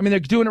do. I mean, they're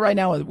doing it right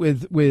now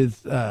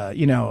with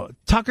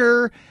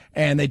Tucker,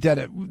 and they did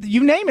it.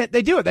 You name it,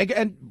 they do it.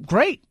 And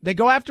great. They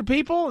go after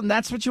people, and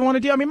that's what you want to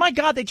do. I mean, my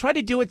God, they try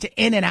to do it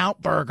to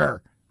In-N-Out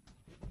Burger.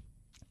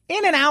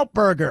 In-N-Out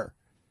Burger.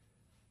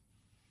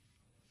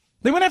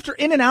 They went after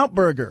In-N-Out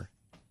Burger.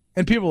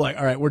 And people were like,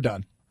 all right, we're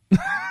done.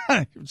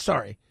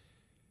 Sorry.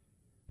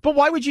 But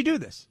why would you do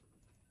this?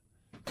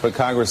 But,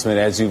 Congressman,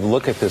 as you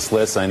look at this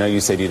list, I know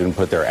you said you didn't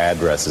put their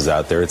addresses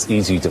out there. It's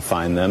easy to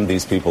find them.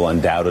 These people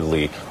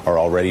undoubtedly are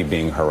already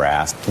being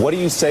harassed. What do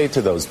you say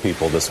to those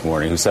people this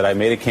morning who said, I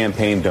made a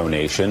campaign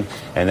donation,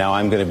 and now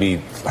I'm going to be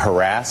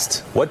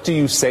harassed? What do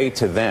you say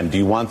to them? Do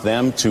you want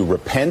them to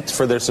repent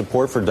for their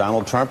support for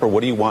Donald Trump, or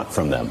what do you want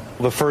from them?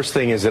 The first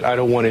thing is that I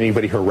don't want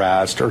anybody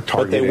harassed or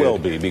targeted. But they will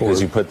be,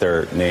 because you put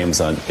their names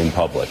in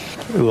public.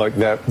 Like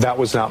that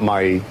was not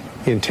my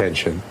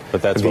intention.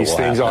 But that's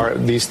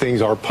these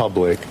things are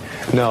public.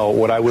 No,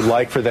 what I would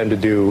like for them to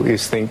do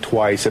is think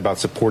twice about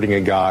supporting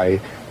a guy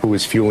who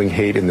is fueling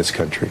hate in this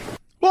country.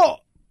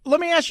 Well, let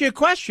me ask you a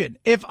question.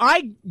 If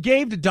I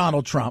gave to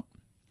Donald Trump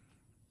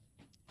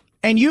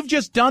and you've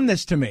just done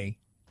this to me,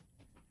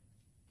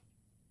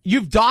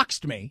 you've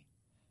doxed me,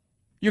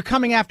 you're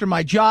coming after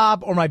my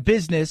job or my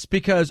business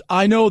because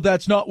I know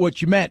that's not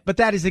what you meant, but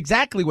that is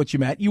exactly what you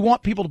meant. You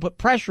want people to put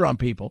pressure on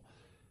people.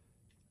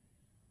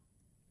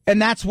 And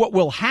that's what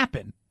will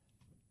happen,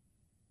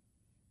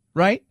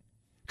 right?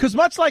 Because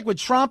much like with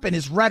Trump and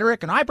his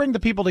rhetoric, and I bring the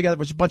people together,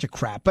 which is a bunch of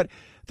crap, but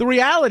the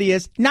reality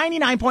is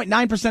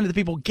 99.9% of the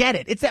people get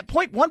it. It's that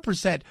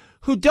 0.1%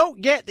 who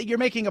don't get that you're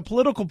making a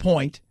political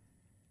point,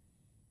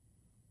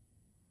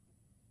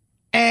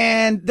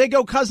 and they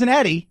go Cousin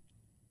Eddie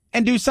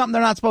and do something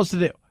they're not supposed to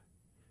do.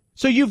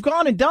 So you've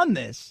gone and done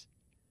this,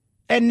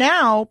 and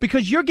now,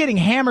 because you're getting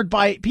hammered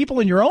by people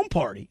in your own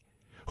party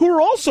who are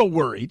also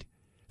worried,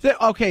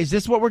 okay, is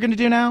this what we're going to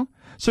do now?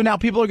 So now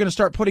people are going to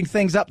start putting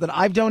things up that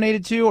I've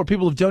donated to or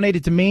people have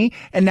donated to me,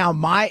 and now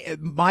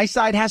my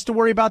side has to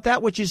worry about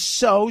that, which is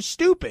so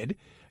stupid.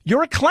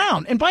 You're a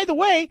clown. And by the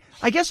way,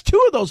 I guess 2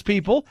 of those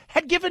people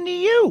had given to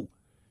you.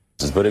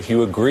 But if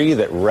you agree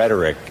that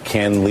rhetoric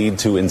can lead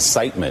to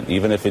incitement,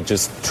 even if it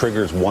just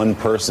triggers one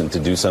person to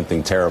do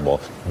something terrible,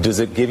 does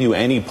it give you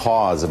any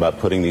pause about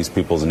putting these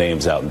people's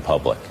names out in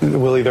public?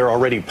 Willie, they're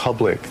already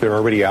public. They're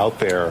already out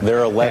there.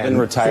 There are 11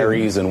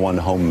 retirees and 1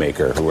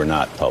 homemaker who are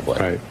not public.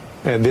 Right.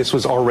 And this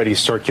was already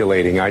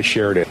circulating. I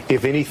shared it.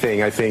 If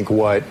anything, I think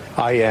what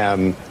I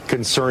am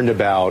concerned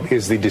about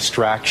is the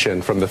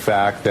distraction from the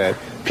fact that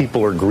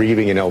people are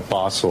grieving in El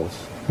Paso.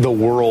 The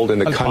world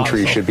and the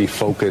country should be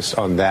focused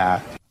on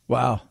that.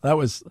 Wow, that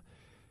was,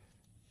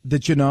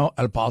 did you know,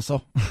 El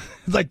Paso?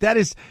 Like, that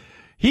is,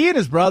 he and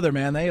his brother,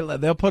 man,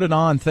 they'll put it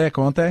on thick,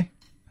 won't they?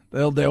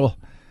 They'll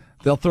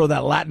throw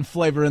that Latin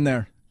flavor in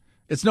there.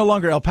 It's no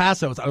longer El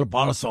Paso, it's El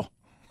Paso.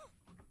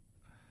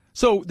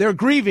 So they're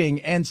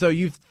grieving, and so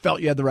you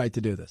felt you had the right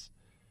to do this.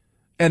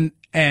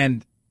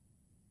 And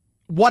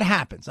what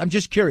happens? I'm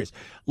just curious.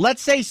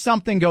 Let's say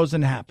something goes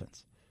and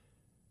happens,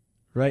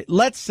 right?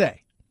 Let's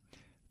say,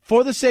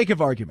 for the sake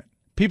of argument,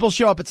 people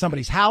show up at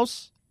somebody's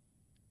house.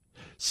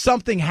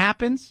 Something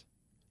happens,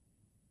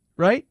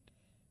 right?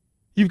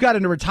 You've got a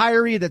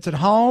retiree that's at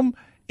home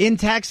in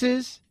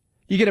Texas.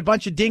 You get a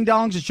bunch of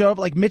ding-dongs that show up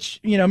like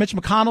Mitch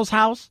McConnell's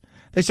house.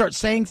 They start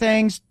saying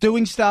things,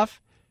 doing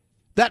stuff.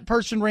 That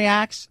person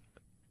reacts.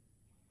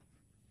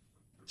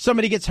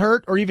 Somebody gets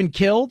hurt or even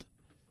killed.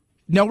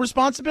 No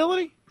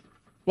responsibility?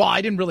 Well,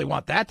 I didn't really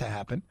want that to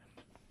happen.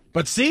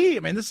 But see, I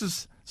mean, this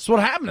is what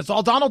happened. It's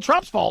all Donald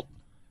Trump's fault.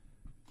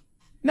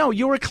 No,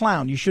 you were a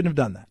clown. You shouldn't have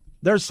done that.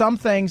 There are some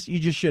things you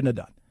just shouldn't have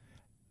done.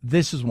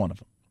 This is one of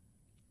them.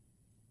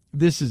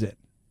 This is it.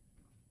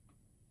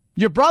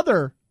 Your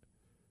brother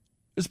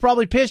is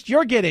probably pissed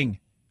you're getting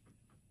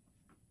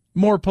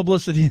more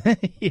publicity than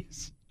he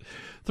is.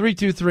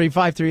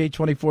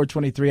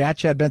 323-538-2423 at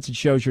Chad Benson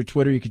Show's your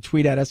Twitter. You can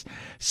tweet at us.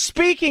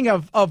 Speaking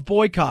of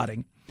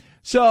boycotting,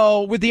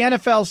 so with the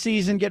NFL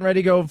season getting ready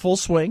to go in full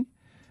swing,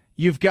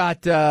 you've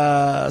got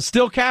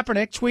still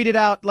Kaepernick tweeted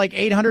out like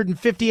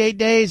 858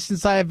 days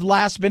since I've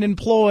last been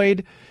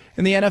employed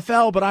in the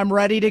NFL, but I'm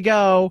ready to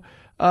go.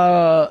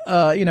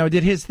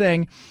 Did his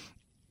thing.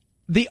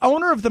 The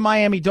owner of the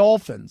Miami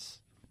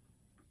Dolphins,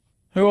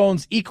 who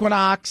owns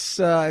Equinox,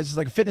 it's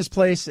like a fitness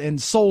place, and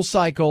Soul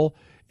Cycle,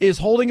 is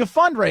holding a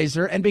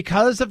fundraiser, and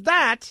because of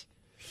that,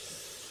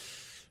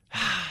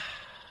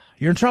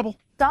 you're in trouble.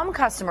 Some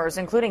customers,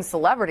 including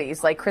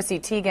celebrities like Chrissy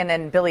Teigen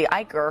and Billy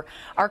Eichner,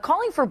 are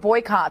calling for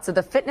boycotts of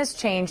the fitness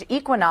change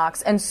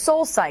Equinox and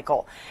Soul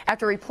Cycle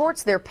after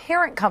reports their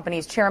parent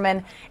company's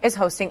chairman is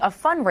hosting a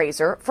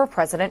fundraiser for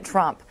President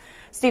Trump.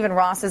 Stephen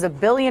Ross is a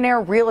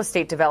billionaire real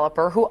estate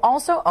developer who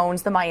also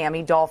owns the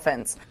Miami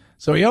Dolphins.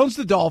 So he owns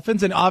the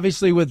Dolphins, and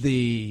obviously with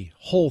the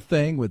whole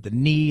thing, with the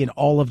knee and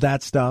all of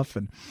that stuff,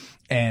 and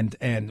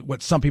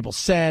what some people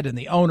said, and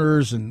the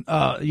owners, and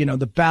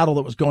the battle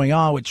that was going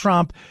on with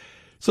Trump.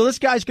 So this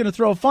guy's going to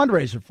throw a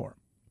fundraiser for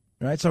him.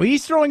 right? So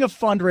he's throwing a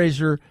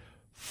fundraiser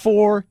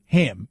for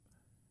him.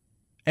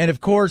 And,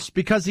 of course,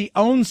 because he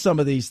owns some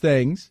of these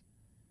things,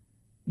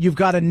 you've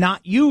got to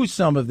not use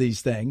some of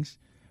these things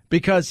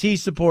because he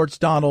supports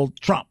Donald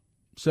Trump.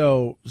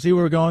 So see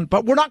where we're going?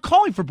 But we're not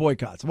calling for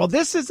boycotts. Well,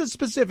 this is a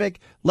specific,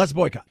 let's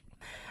boycott.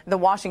 The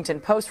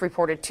Washington Post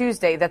reported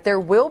Tuesday that there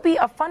will be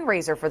a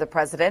fundraiser for the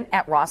president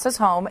at Ross's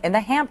home in the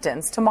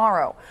Hamptons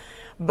tomorrow.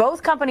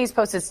 Both companies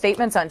posted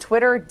statements on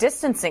Twitter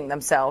distancing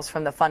themselves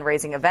from the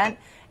fundraising event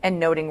and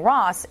noting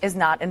Ross is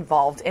not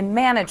involved in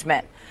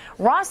management.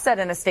 Ross said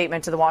in a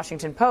statement to the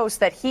Washington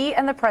Post that he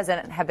and the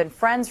president have been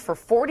friends for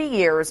 40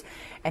 years,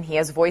 and he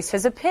has voiced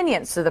his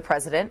opinions to the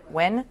president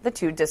when the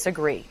two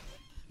disagree.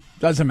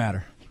 Doesn't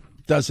matter.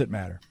 Doesn't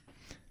matter.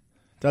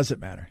 Doesn't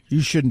matter.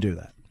 You shouldn't do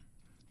that.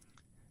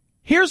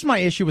 Here's my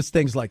issue with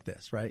things like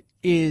this, right?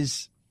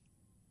 Is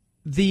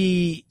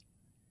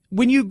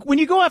when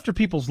you go after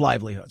people's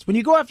livelihoods, when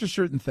you go after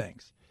certain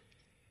things,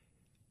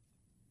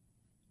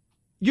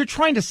 you're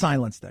trying to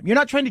silence them. You're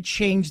not trying to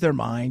change their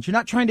minds. You're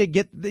not trying to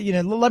get,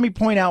 let me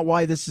point out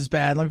why this is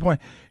bad.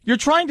 You're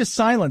trying to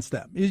silence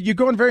them. You're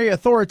going very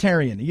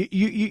authoritarian.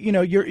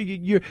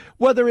 You're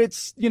whether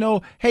it's,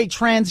 hey,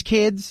 trans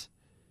kids,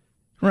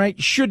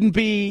 right, shouldn't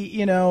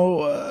be,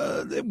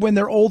 when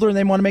they're older and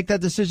they want to make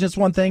that decision, it's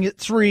one thing. At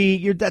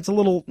 3, that's a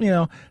little,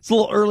 it's a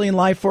little early in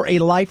life for a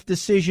life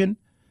decision,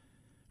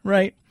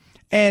 right?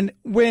 And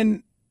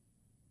when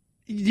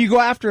you go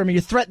after them and you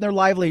threaten their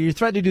livelihood, you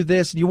threaten to do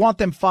this, and you want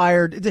them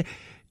fired,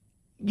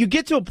 you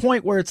get to a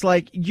point where it's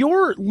like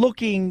you're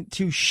looking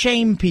to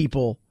shame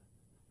people.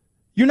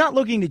 You're not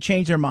looking to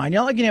change their mind.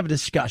 You're not looking to have a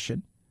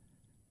discussion.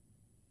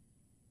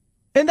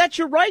 And that's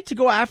your right to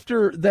go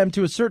after them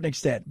to a certain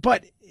extent.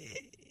 But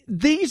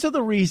these are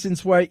the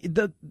reasons why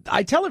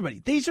I tell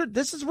everybody,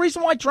 this is the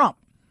reason why Trump.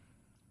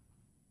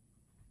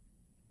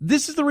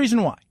 This is the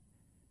reason why.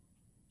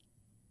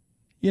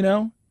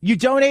 You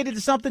donated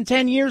to something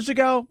 10 years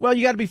ago. Well,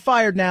 you got to be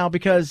fired now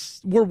because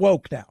we're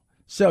woke now.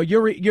 So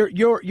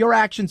your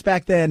actions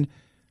back then,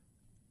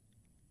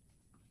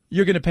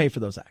 you're going to pay for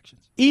those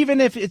actions.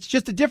 Even if it's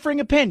just a differing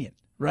opinion,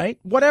 right?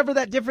 Whatever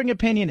that differing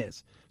opinion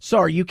is.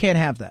 Sorry, you can't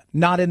have that.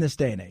 Not in this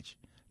day and age.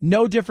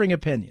 No differing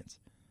opinions.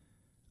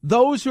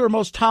 Those who are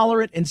most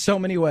tolerant in so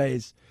many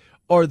ways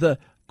are the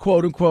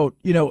quote unquote,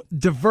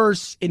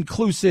 diverse,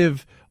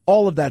 inclusive,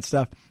 all of that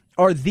stuff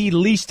are the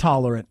least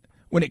tolerant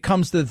when it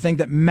comes to the thing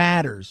that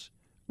matters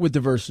with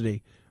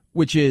diversity,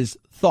 which is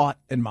thought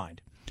and mind.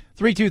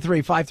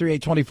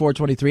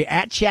 323-538-2423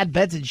 at Chad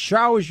Benson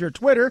Show is your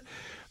Twitter.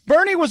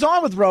 Bernie was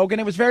on with Rogan.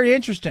 It was very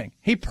interesting.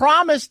 He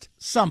promised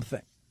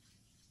something.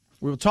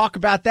 We will talk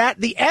about that.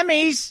 The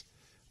Emmys,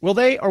 will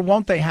they or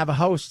won't they have a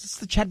host? It's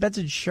the Chad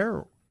Benson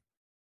Show.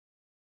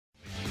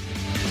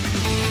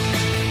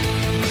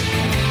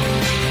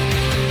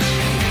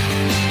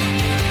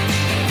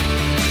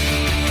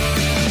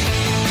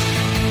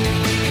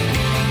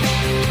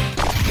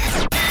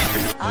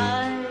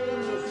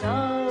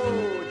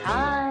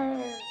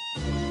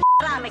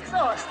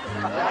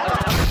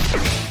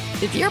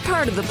 If you're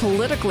part of the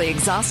politically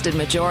exhausted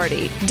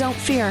majority, don't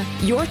fear.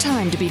 Your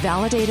time to be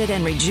validated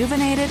and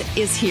rejuvenated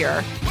is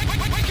here.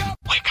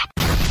 Wake up.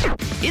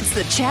 It's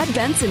the Chad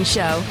Benson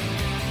Show.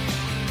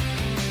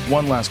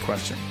 One last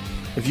question.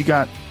 If you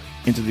got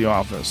into the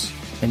office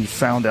and you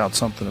found out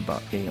something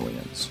about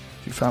aliens,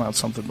 if you found out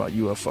something about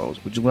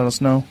UFOs, would you let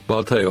us know? Well,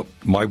 I'll tell you,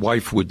 my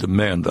wife would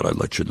demand that I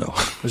let you know.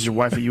 Is your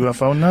wife a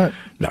UFO nut?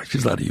 No,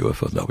 she's not a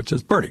UFO nut. It's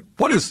just, Bernie,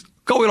 what is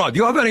going on? Do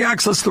you have any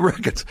access to the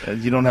records?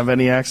 You don't have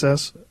any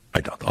access? I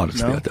don't.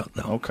 Honestly, no? I don't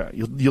know. Okay.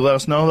 You let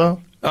us know, though?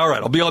 All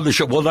right. I'll be on the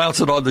show. We'll announce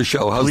it on the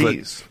show. How's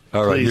Please. That?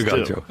 All right. Please you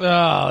got do. to.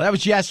 Oh, that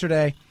was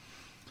yesterday.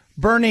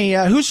 Bernie,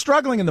 who's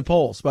struggling in the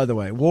polls, by the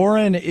way.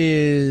 Warren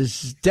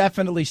is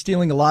definitely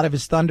stealing a lot of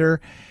his thunder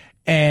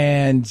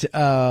and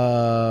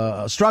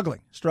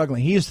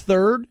struggling. He is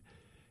third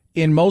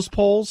in most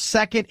polls,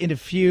 second in a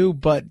few,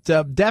 but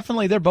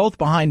definitely they're both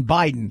behind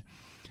Biden.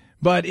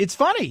 But it's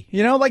funny,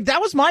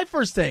 that was my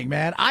first thing,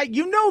 man.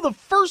 The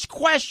first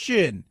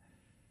question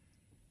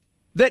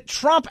that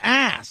Trump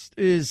asked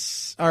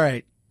is, all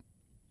right,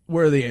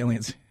 where are the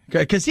aliens? Okay,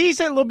 because he's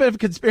a little bit of a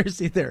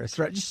conspiracy theorist,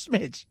 right? Just a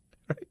smidge,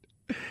 right?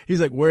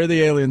 He's like, where are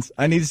the aliens?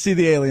 I need to see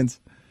the aliens.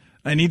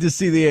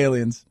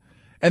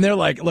 And they're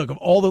like, look, of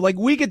all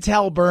we could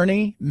tell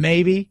Bernie,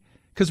 maybe,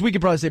 because we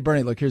could probably say,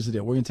 Bernie, look, here's the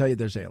deal. We're going to tell you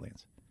there's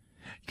aliens.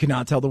 You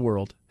cannot tell the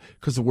world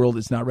because the world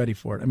is not ready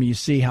for it. I mean, you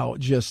see how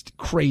just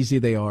crazy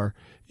they are,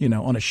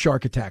 on a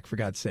shark attack, for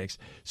God's sakes.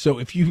 So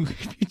if you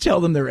tell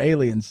them they're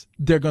aliens,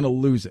 they're going to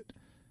lose it.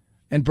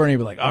 And Bernie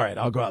would be like, all right,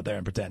 I'll go out there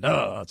and pretend.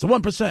 Oh, it's a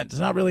 1%. It's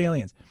not really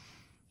aliens.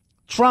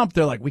 Trump,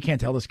 they're like, we can't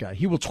tell this guy.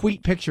 He will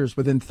tweet pictures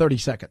within 30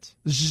 seconds.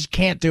 This just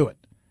can't do it.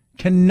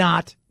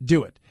 Cannot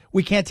do it.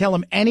 We can't tell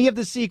him any of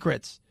the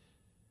secrets.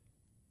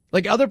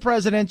 Like other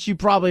presidents, you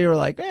probably are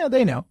like,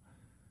 they know.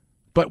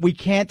 But we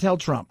can't tell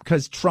Trump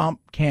because Trump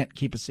can't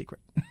keep a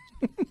secret.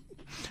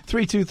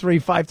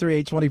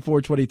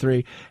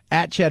 323-538-2423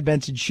 at Chad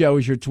Benson Show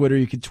is your Twitter.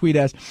 You can tweet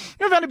us.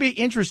 I found it to be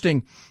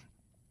interesting.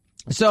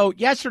 So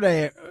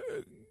yesterday,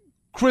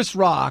 Chris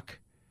Rock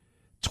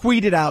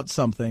tweeted out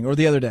something or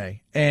the other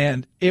day,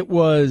 and it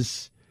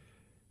was,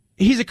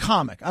 he's a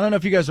comic. I don't know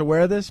if you guys are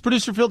aware of this.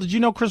 Producer Phil, did you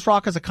know Chris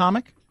Rock is a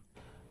comic?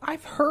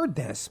 I've heard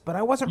this, but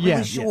I wasn't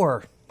really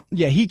sure.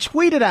 Yeah, he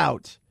tweeted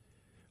out,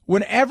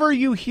 whenever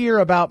you hear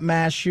about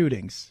mass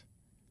shootings,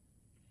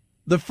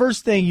 the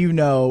first thing you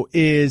know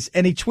is,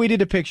 and he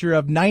tweeted a picture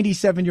of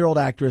 97-year-old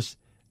actress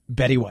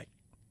Betty White.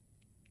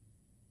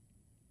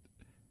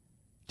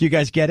 Do you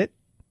guys get it?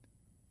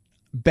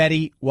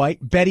 Betty White.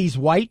 Betty's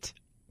white.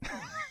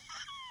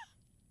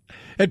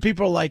 And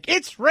people are like,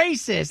 it's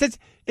racist.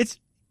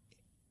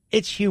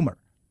 It's humor.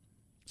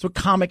 It's what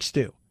comics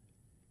do.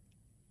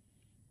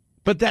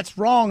 But that's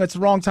wrong. It's the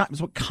wrong time.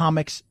 It's what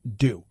comics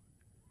do.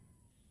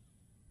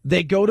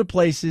 They go to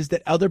places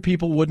that other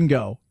people wouldn't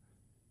go.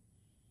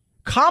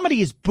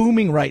 Comedy is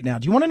booming right now.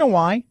 Do you want to know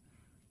why?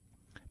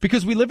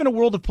 Because we live in a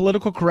world of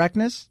political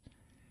correctness.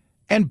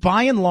 And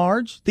by and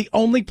large, the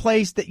only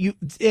place that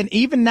and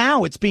even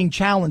now it's being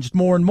challenged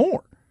more and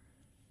more,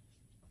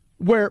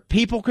 where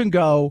people can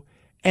go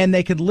and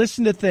they can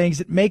listen to things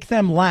that make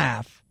them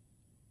laugh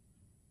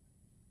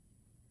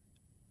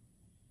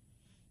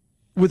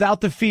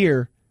without the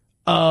fear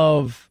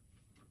of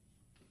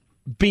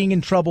being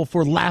in trouble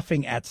for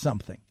laughing at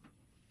something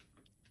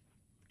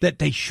that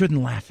they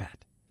shouldn't laugh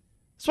at.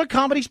 That's why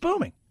comedy's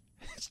booming.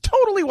 It's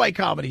totally why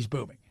comedy's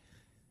booming.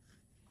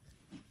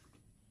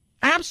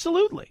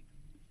 Absolutely.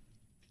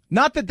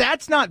 Not that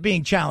that's not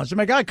being challenged. Oh,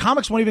 my God,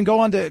 comics won't even go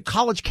onto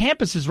college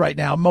campuses right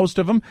now, most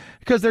of them,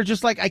 because they're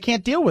just like, I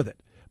can't deal with it.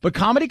 But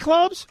comedy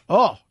clubs,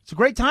 oh, it's a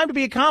great time to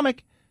be a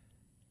comic.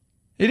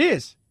 It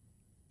is.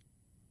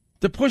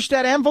 To push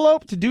that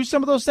envelope, to do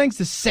some of those things,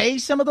 to say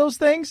some of those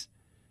things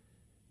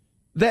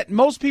that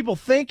most people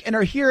think and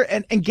are here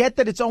and get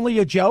that it's only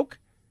a joke.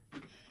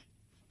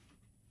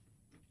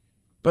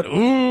 But,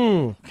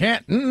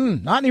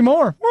 not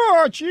anymore.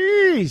 Oh,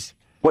 jeez.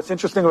 What's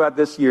interesting about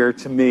this year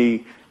to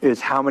me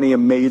is how many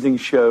amazing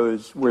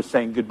shows we're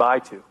saying goodbye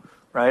to,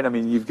 right? I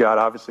mean, you've got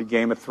obviously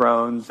Game of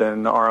Thrones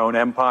and Our Own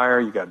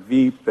Empire. You got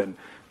Veep and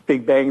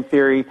Big Bang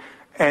Theory.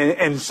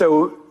 And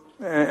so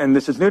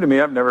this is new to me.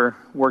 I've never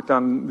worked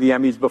on the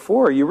Emmys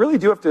before. You really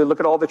do have to look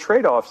at all the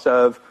trade-offs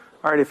of,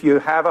 all right, if you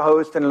have a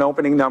host and an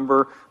opening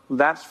number,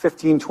 that's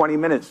 15, 20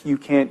 minutes you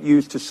can't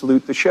use to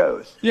salute the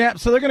shows. Yeah,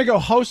 so they're going to go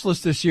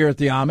hostless this year at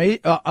the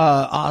Emmys,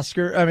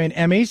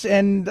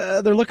 and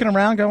they're looking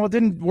around going, well, it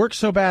didn't work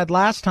so bad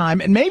last time.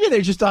 And maybe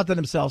they just thought to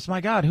themselves, my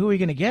God, who are we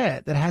going to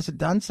get that hasn't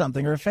done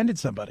something or offended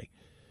somebody?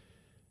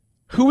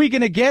 Who are we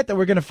going to get that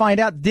we're going to find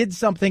out did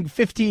something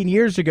 15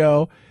 years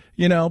ago,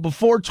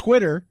 before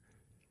Twitter,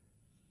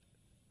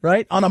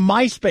 right, on a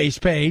MySpace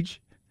page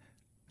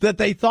that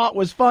they thought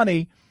was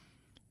funny,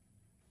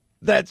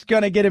 that's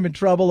going to get him in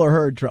trouble or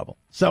her in trouble.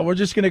 So we're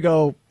just going to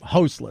go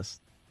hostless.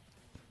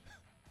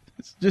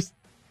 It's just,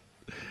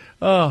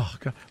 oh,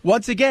 God.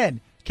 Once again,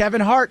 Kevin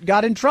Hart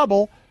got in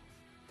trouble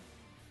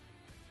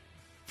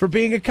for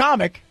being a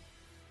comic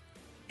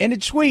in a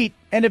tweet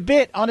and a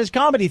bit on his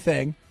comedy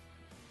thing.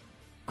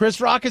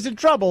 Chris Rock is in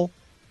trouble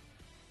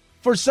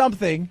for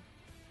something.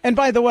 And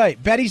by the way,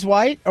 Betty's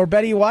white or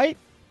Betty White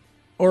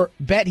or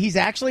bet he's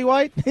actually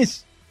white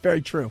is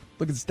very true.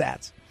 Look at the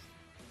stats.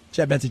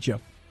 Chad Benson Show.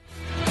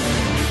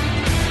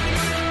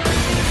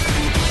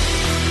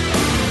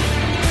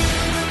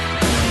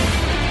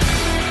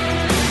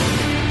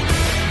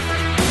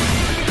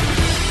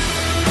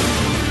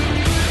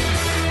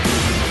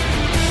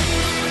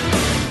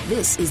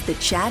 This is the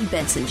Chad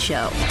Benson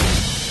Show.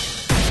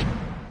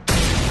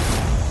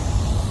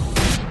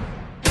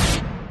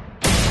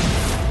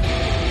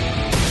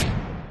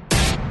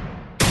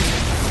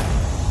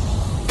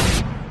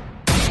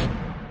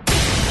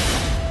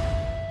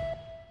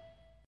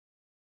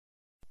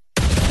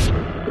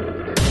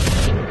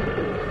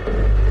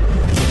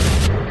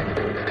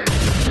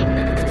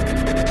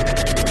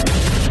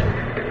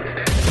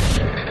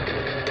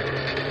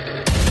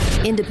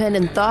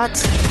 Independent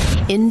thoughts,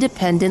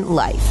 independent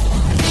life.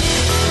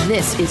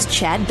 This is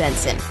Chad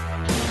Benson.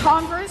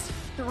 Congress,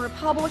 the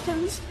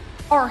Republicans,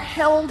 are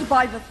held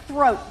by the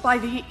throat by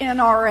the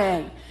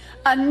NRA.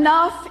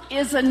 Enough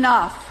is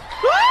enough.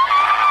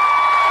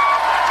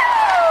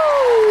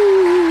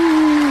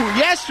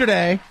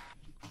 Yesterday,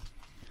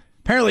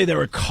 apparently they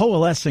were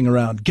coalescing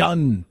around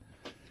gun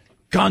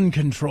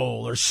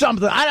control or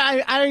something.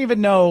 I don't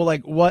even know,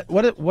 like, what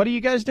are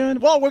you guys doing?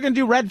 Well, we're going to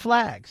do red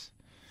flags.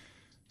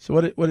 So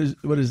what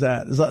is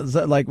that? Is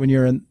that like when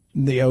you're in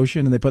the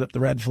ocean and they put up the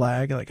red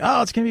flag? Like,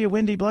 oh, it's going to be a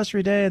windy,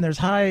 blustery day and there's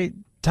high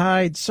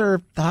tide,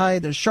 surf high,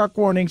 there's shark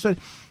warnings. So,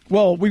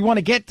 well, we want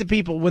to get to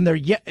people when they're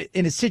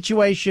in a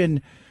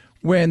situation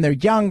when they're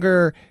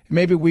younger.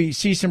 Maybe we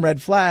see some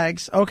red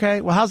flags.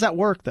 Okay, well, how's that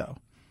work, though?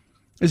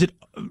 Is it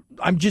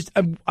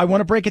I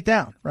want to break it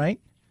down, right?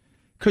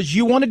 Because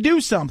you want to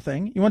do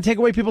something. You want to take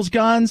away people's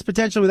guns,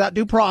 potentially without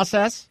due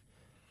process,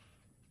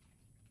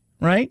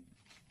 right?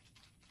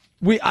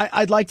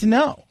 I'd like to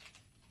know.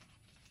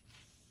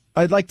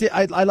 I'd like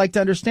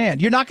to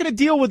understand. You're not going to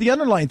deal with the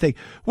underlying thing.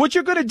 What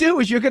you're going to do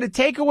is you're going to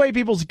take away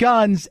people's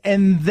guns,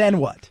 and then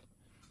what?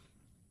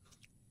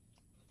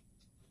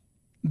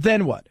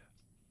 Then what?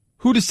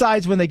 Who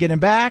decides when they get him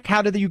back?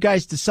 How do you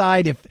guys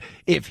decide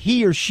if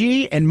he or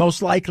she, and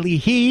most likely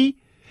he,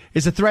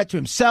 is a threat to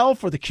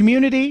himself or the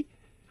community?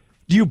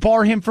 Do you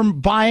bar him from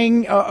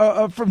buying,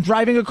 from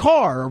driving a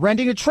car or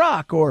renting a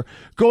truck or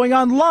going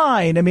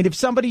online? I mean, if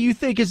somebody you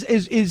think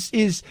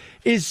is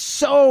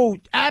so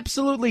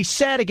absolutely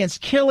set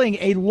against killing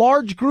a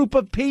large group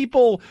of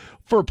people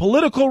for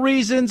political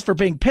reasons, for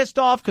being pissed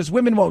off because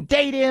women won't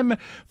date him,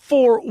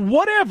 for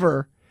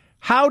whatever,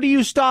 how do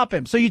you stop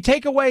him? So you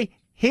take away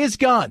his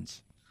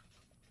guns.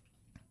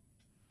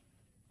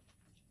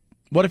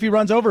 What if he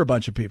runs over a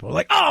bunch of people?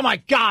 Like, oh my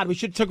God, we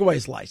should have took away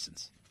his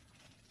license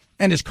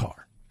and his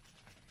car.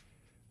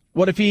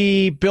 What if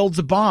he builds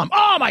a bomb?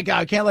 Oh my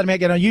God, we can't let him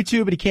get on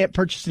YouTube, and he can't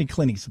purchase any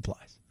cleaning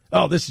supplies.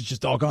 Oh, this is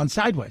just all gone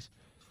sideways.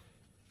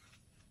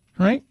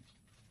 Right?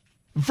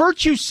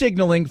 Virtue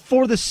signaling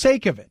for the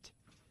sake of it,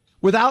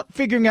 without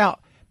figuring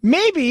out,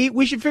 maybe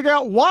we should figure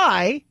out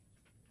why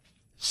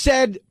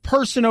said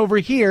person over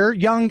here,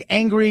 young,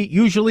 angry,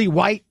 usually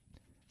white,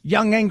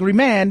 young, angry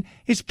man,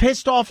 is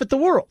pissed off at the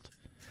world.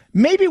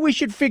 Maybe we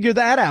should figure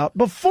that out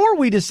before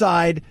we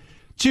decide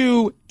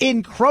to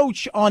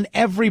encroach on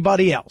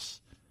everybody else.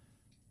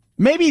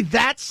 Maybe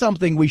that's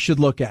something we should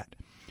look at.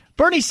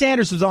 Bernie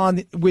Sanders was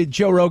on with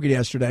Joe Rogan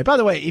yesterday. By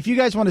the way, if you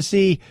guys want to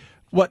see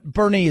what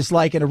Bernie is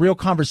like in a real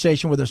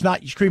conversation where there's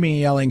not screaming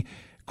and yelling,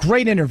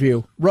 great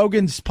interview.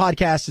 Rogan's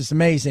podcast is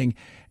amazing.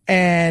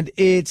 And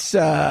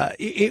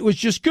it was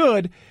just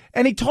good.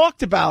 And he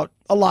talked about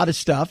a lot of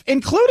stuff,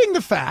 including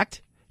the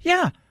fact,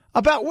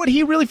 about what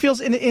he really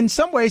feels in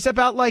some ways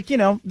about, like,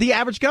 the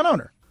average gun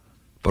owner.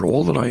 But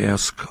all that I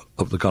ask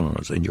of the gun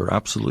owners, and you're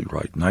absolutely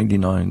right,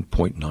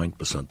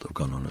 99.9% of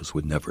gun owners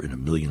would never in a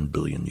million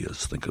billion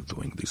years think of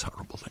doing these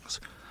horrible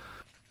things.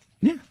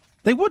 Yeah,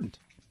 they wouldn't.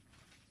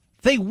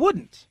 They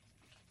wouldn't.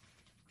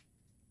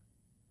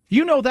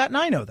 You know that, and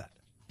I know that.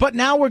 But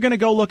now we're going to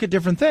go look at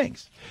different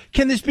things.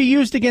 Can this be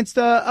used against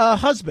a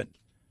husband,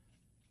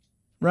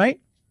 right,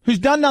 who's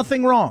done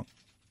nothing wrong?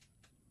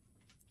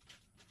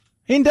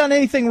 He ain't done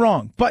anything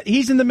wrong, but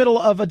he's in the middle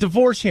of a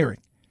divorce hearing.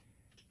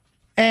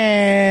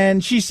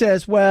 And she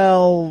says,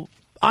 well,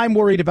 I'm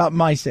worried about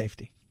my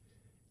safety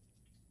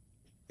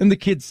and the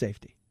kids'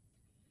 safety.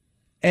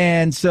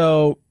 And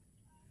so,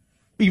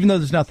 even though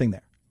there's nothing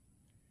there,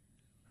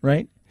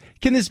 right?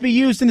 Can this be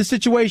used in a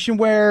situation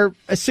where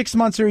 6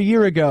 months or a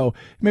year ago,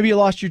 maybe you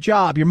lost your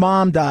job, your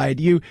mom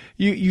died, you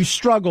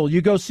struggle,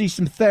 you go see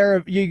some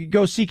therapy, you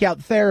go seek out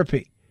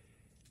therapy.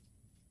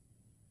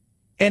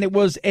 And it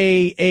was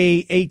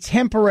a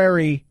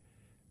temporary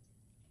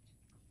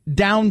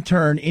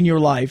downturn in your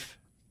life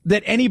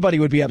that anybody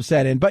would be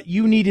upset in, but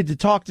you needed to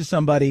talk to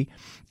somebody,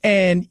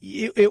 and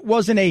it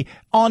wasn't a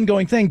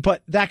ongoing thing,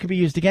 but that could be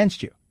used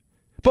against you.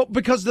 But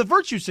because of the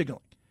virtue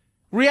signaling,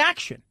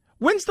 reaction.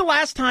 When's the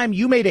last time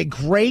you made a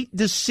great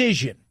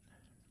decision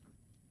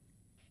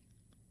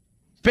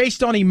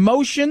based on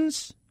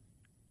emotions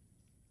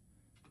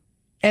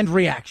and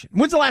reaction?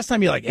 When's the last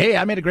time you're like, hey,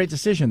 I made a great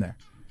decision there,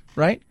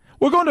 right?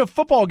 We're going to a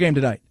football game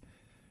tonight.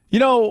 You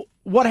know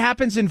what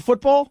happens in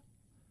football?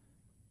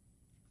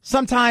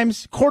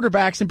 Sometimes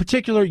quarterbacks, in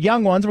particular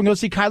young ones, we're going to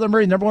see Kyler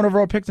Murray, number 1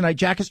 overall pick tonight.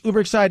 Jack is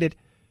uber excited.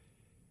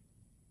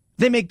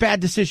 They make bad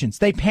decisions.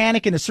 They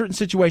panic in a certain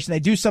situation. They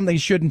do something they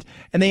shouldn't,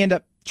 and they end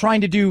up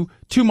trying to do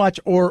too much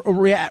or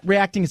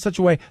reacting in such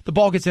a way the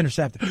ball gets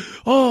intercepted.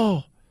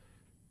 Oh,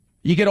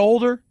 you get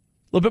older, a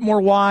little bit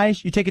more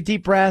wise. You take a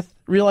deep breath,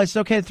 realize it's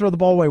okay to throw the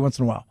ball away once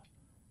in a while.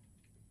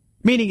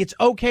 Meaning it's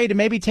okay to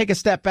maybe take a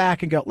step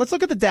back and go, let's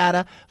look at the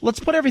data.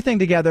 Let's put everything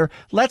together.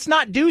 Let's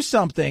not do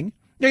something.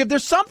 If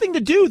there's something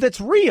to do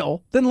that's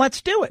real, then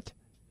let's do it.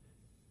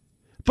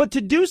 But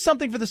to do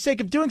something for the sake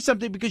of doing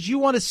something because you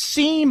want to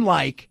seem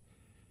like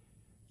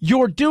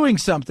you're doing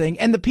something,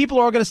 and the people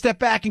are all going to step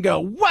back and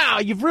go, wow,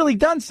 you've really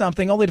done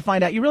something, only to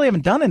find out you really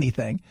haven't done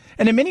anything.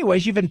 And in many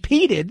ways, you've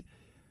impeded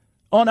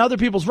on other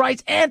people's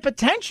rights, and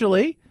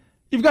potentially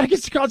you've got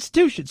against the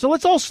Constitution. So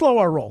let's all slow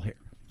our roll here.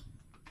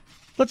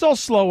 Let's all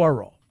slow our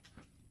roll.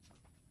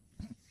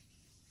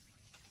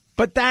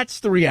 But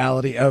that's the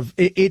reality of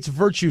it. It's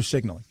virtue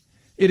signaling.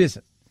 It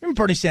isn't. Even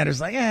Bernie Sanders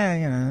is like,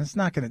 it's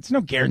not going to, it's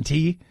no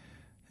guarantee.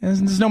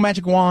 There's no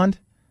magic wand.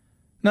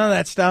 None of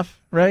that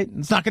stuff, right?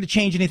 It's not going to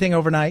change anything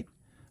overnight.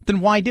 Then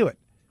why do it?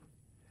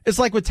 It's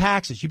like with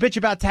taxes. You bitch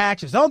about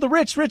taxes. Oh, the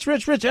rich. Oh,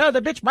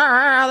 the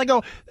bitch. They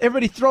go,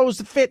 everybody throws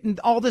the fit and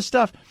all this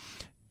stuff.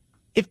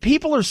 If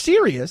people are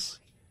serious,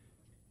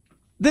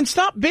 then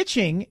stop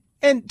bitching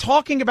and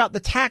talking about the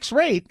tax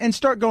rate and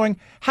start going,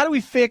 how do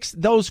we fix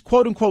those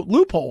quote unquote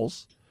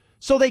loopholes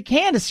so they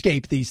can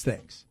escape these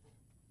things?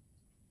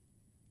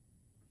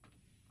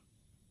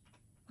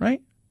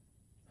 Right?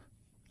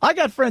 I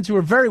got friends who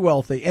are very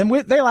wealthy, and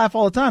they laugh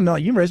all the time. They're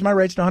like, you raise my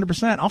rates to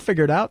 100%. I'll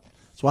figure it out.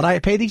 That's what I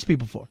pay these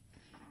people for.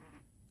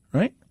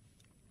 Right?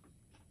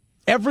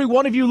 Every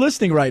one of you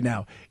listening right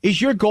now,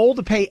 is your goal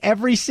to pay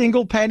every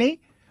single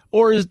penny?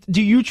 Or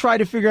do you try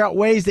to figure out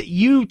ways that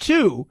you,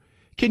 too,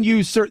 can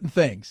use certain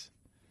things?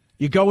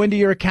 You go into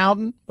your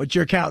accountant. What's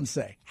your accountant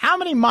say? How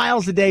many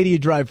miles a day do you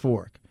drive for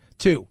work?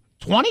 2.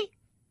 20?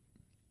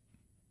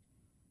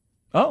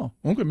 Oh,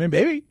 okay,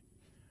 maybe.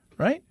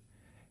 Right?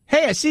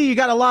 Hey, I see you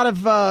got a lot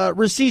of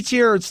receipts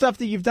here and stuff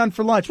that you've done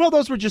for lunch. Well,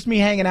 those were just me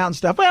hanging out and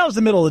stuff. Well, it was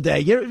the middle of the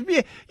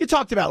day. You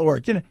talked about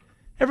work. You know,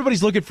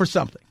 everybody's looking for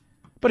something.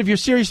 But if you're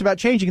serious about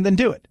changing, then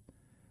do it.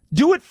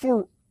 Do it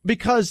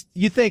because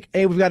you think,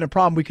 hey, we've got a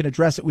problem. We can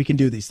address it. We can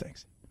do these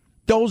things.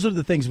 Those are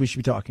the things we should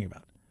be talking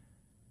about.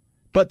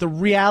 But the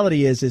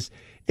reality is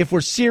if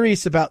we're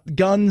serious about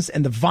guns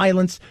and the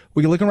violence,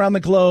 we can look around the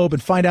globe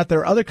and find out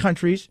there are other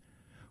countries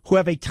who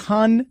have a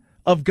ton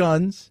of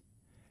guns.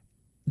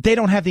 They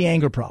don't have the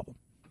anger problem.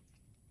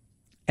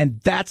 And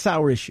that's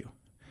our issue.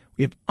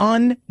 We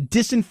have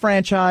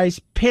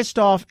disenfranchised, pissed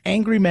off,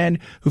 angry men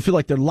who feel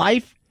like their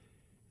life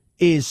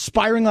is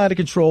spiraling out of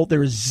control.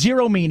 There is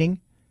zero meaning.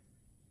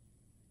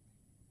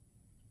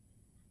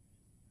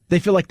 They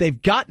feel like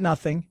they've got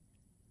nothing.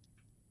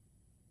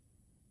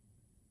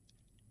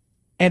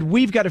 And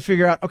we've got to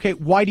figure out, okay,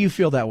 why do you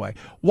feel that way?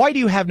 Why do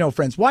you have no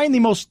friends? Why in the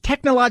most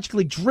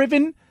technologically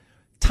driven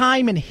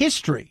time in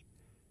history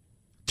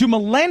do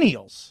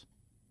millennials,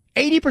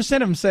 80% of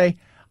them say,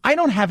 I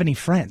don't have any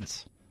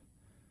friends.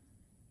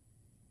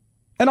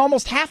 And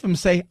almost half of them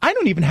say, I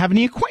don't even have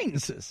any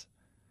acquaintances.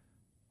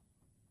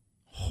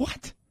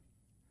 What?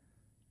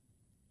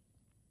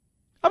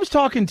 I was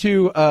talking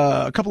to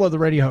a couple of the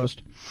radio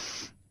hosts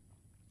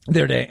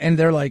the other day, and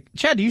they're like,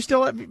 Chad, do you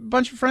still have a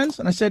bunch of friends?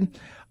 And I said,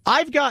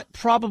 I've got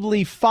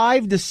probably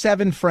 5 to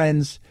 7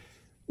 friends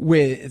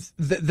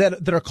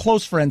that are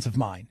close friends of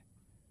mine.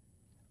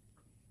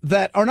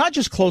 That are not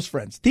just close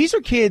friends. These are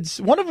kids.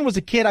 One of them was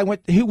a kid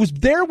who was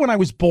there when I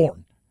was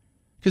born.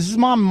 Because his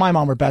mom and my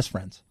mom were best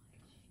friends.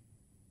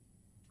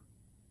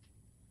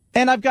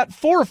 And I've got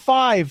 4 or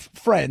 5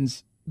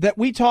 friends that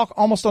we talk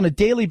almost on a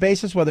daily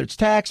basis, whether it's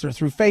text or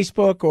through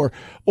Facebook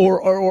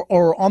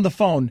or on the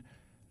phone,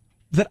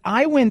 that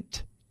I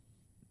went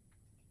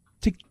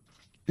to,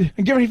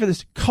 get ready for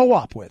this,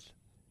 co-op with.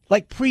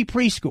 Like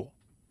preschool.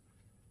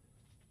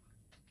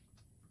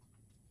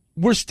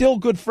 We're still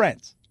good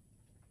friends.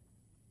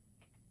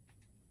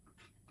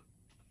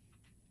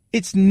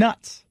 It's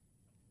nuts.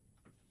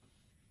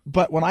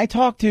 But when I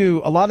talk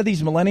to a lot of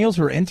these millennials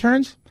who are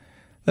interns,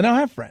 they don't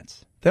have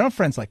friends. They don't have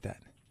friends like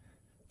that.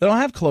 They don't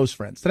have close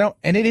friends.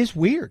 And it is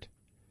weird.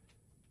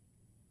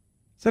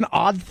 It's an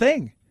odd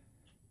thing.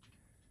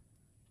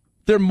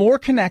 They're more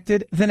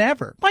connected than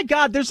ever. My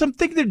God, there's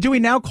something they're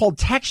doing now called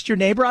Text Your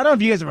Neighbor. I don't know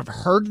if you guys have ever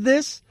heard of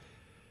this.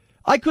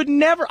 I would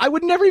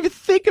never even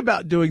think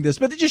about doing this,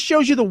 but it just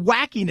shows you the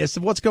wackiness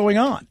of what's going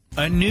on.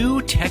 A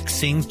new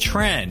texting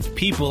trend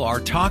people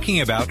are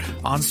talking about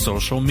on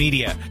social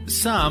media.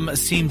 Some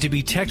seem to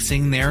be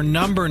texting their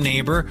number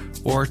neighbor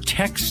or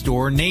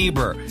Textdoor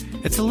neighbor.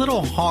 It's a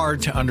little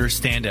hard to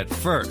understand at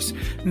first.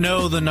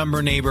 No, the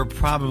number neighbor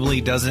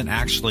probably doesn't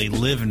actually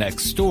live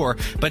next door,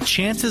 but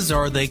chances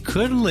are they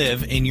could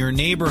live in your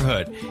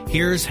neighborhood.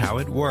 Here's how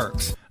it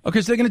works. Okay,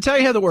 so they're going to tell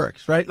you how that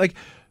works, right? Like,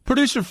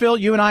 Producer Phil,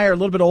 you and I are a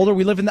little bit older.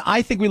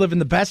 I think we live in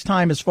the best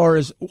time as far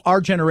as our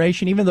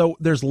generation, even though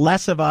there's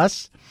less of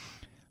us.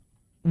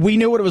 We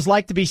knew what it was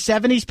like to be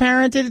 70s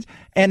parented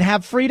and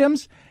have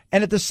freedoms.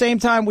 And at the same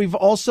time, we've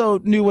also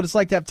knew what it's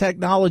like to have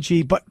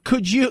technology. But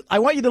I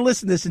want you to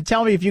listen to this and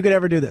tell me if you could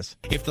ever do this.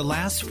 If the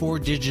last 4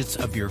 digits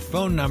of your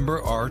phone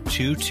number are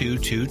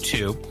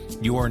 2222,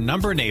 your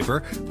number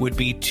neighbor would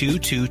be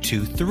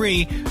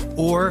 2223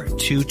 or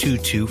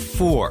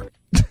 2224.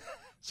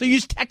 So you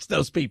just text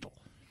those people.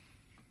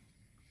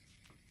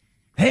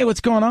 Hey,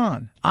 what's going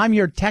on? I'm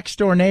your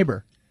Textdoor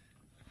neighbor.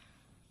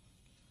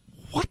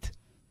 What?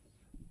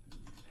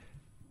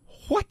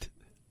 What?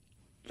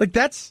 Like,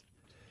 that's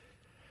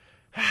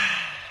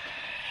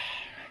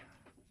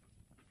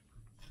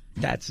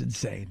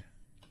insane.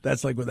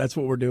 That's what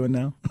we're doing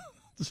now.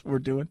 That's what we're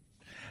doing.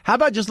 How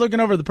about just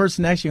looking over the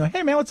person next to you and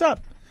going, hey, man, what's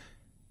up?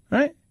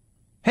 Right?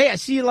 Hey, I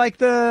see you like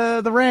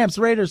the Rams,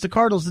 the Raiders, the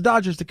Cardinals, the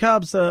Dodgers, the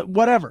Cubs,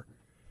 whatever.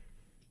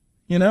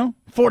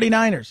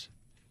 49ers.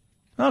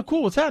 Oh,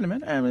 cool. What's happening,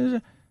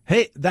 man?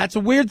 Hey, that's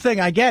a weird thing.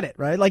 I get it,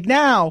 right? Like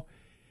now,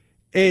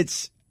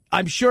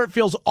 I'm sure it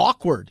feels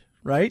awkward,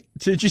 right?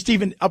 To just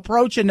even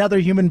approach another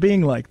human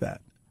being like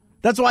that.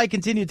 That's why I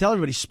continue to tell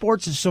everybody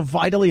sports is so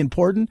vitally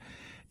important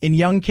in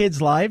young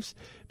kids' lives,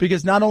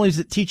 because not only does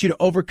it teach you to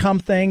overcome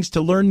things,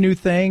 to learn new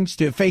things,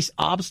 to face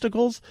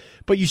obstacles,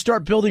 but you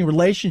start building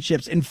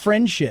relationships and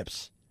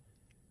friendships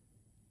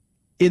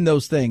in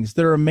those things.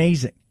 They're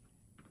amazing.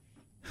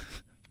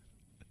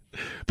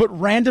 But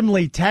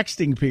randomly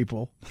texting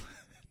people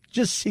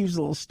just seems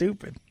a little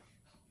stupid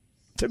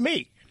to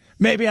me.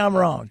 Maybe I'm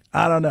wrong.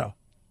 I don't know.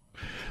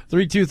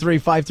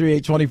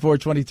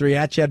 323-538-2423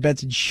 at Chad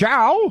Benson.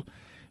 Show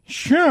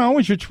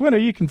is your Twitter.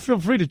 You can feel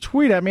free to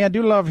tweet at me. I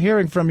do love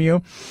hearing from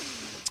you.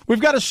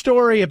 We've got a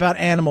story about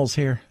animals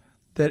here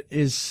that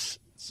it's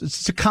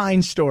a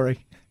kind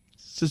story.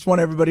 Just want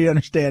everybody to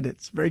understand it.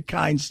 It's a very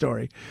kind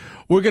story.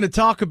 We're going to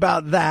talk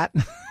about that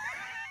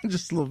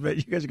just a little bit.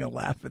 You guys are going to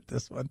laugh at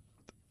this one.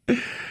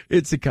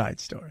 It's a kind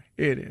story.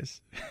 It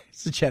is.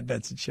 It's the Chad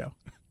Benson Show.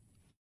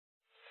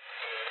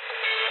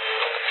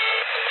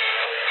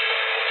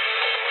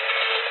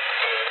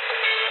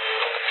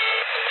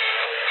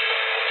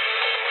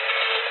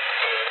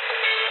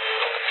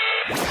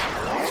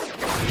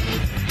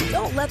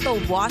 Don't let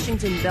the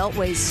Washington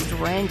Beltway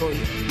strangle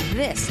you.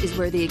 This is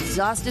where the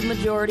exhausted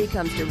majority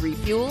comes to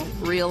refuel,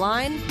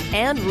 realign,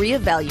 and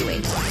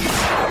reevaluate.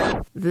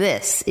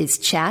 This is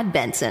Chad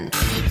Benson.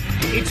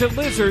 It's a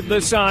lizard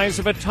the size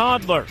of a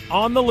toddler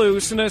on the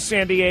loose in a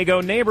San Diego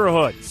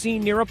neighborhood.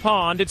 Seen near a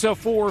pond, it's a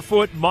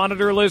 4-foot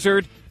monitor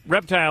lizard.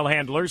 Reptile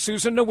handler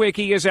Susan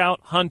Nowicki is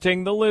out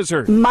hunting the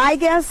lizard. My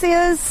guess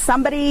is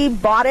somebody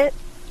bought it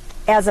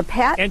as a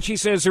pet. And she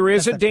says there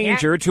is a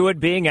danger to it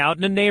being out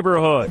in a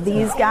neighborhood.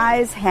 These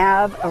guys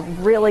have a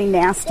really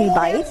nasty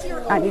bite.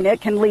 I mean,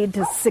 it can lead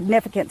to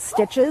significant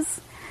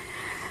stitches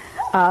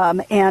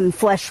and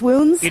flesh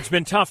wounds. It's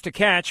been tough to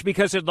catch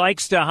because it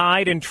likes to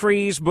hide in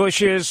trees,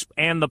 bushes,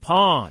 and the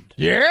pond.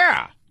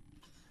 Yeah.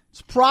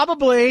 It's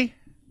probably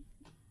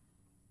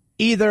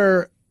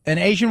either an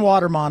Asian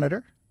water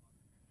monitor,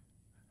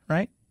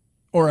 right,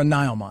 or a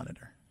Nile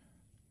monitor.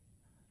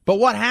 But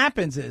what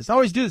happens is, I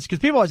always do this because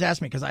people always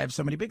ask me because I have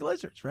so many big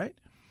lizards, right?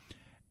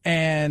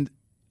 And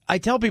I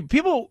tell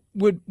people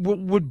they're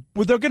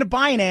going to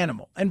buy an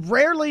animal, and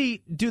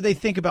rarely do they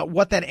think about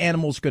what that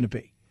animal's going to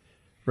be,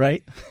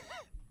 right?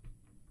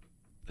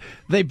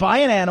 They buy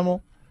an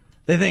animal,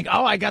 they think,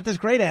 oh, I got this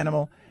great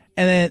animal,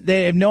 and then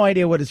they have no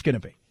idea what it's going to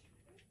be.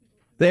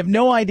 They have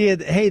no idea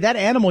that, hey, that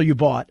animal you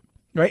bought,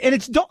 right? And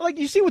it's like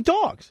you see with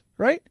dogs,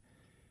 right?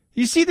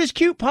 You see this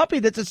cute puppy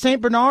that's a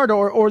St. Bernard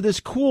or this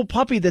cool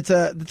puppy that's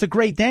a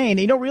Great Dane, and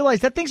you don't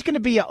realize that thing's going to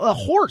be a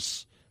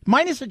horse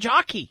minus a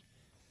jockey.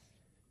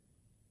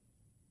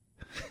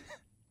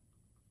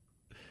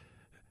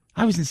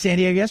 I was in San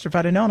Diego yesterday. If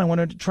I'd have known, I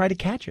wanted to try to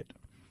catch it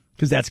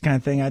because that's the kind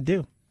of thing I'd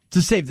do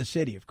to save the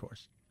city, of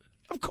course.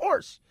 Of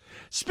course.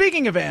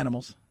 Speaking of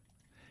animals,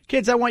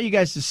 kids, I want you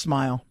guys to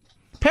smile.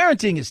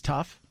 Parenting is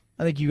tough.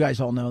 I think you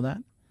guys all know that.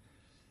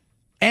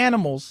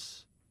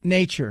 Animals,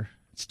 nature.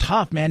 It's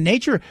tough, man.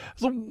 Nature,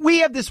 we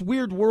have this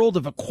weird world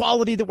of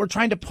equality that we're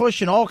trying to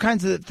push and all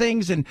kinds of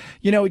things. And,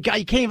 you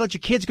can't even let your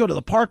kids go to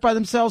the park by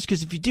themselves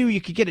because if you do, you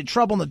could get in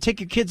trouble and they'll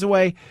take your kids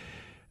away.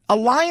 A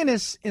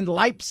lioness in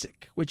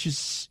Leipzig, which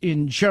is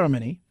in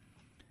Germany,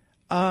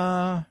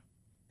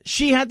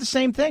 she had the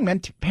same thing,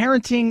 man.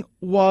 Parenting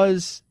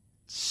was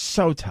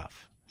so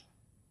tough.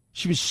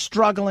 She was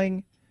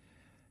struggling.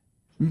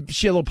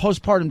 She had a little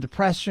postpartum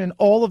depression.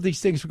 All of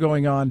these things were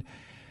going on.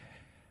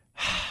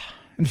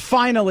 And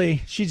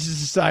finally, she just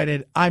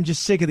decided, I'm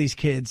just sick of these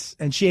kids.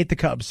 And she ate the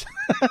cubs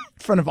in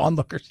front of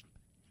onlookers.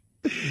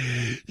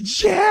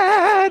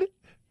 Chad!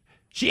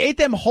 She ate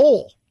them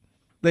whole,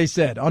 they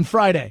said, on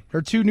Friday,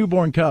 her 2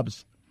 newborn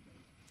cubs.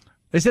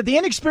 They said the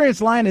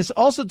inexperienced lioness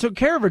also took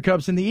care of her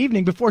cubs in the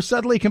evening before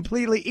suddenly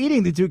completely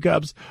eating the 2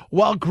 cubs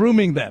while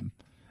grooming them.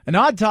 An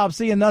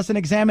autopsy and thus an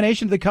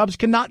examination of the cubs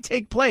cannot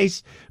take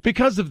place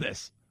because of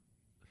this.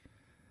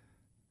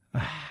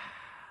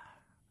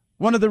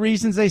 One of the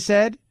reasons they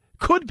said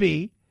could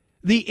be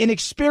the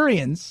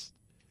inexperience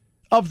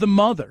of the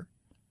mother,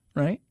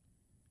 right?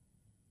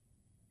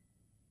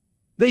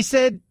 They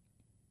said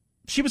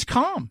she was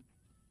calm.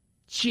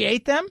 She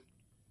ate them,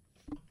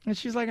 and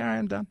she's like, all right,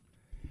 I'm done.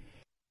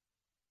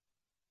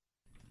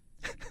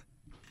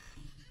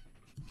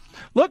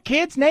 Look,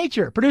 kids,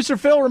 nature. Producer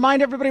Phil,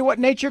 remind everybody what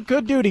nature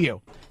could do to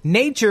you.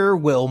 Nature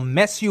will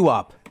mess you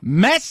up.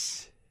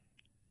 Mess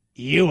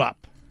you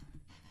up.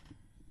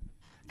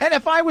 And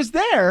if I was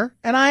there,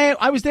 and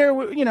I was there,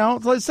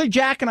 let's say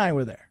Jack and I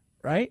were there,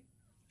 right?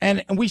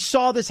 And we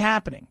saw this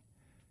happening.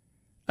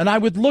 And I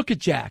would look at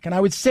Jack, and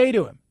I would say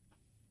to him,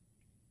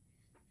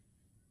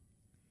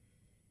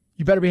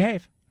 you better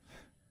behave.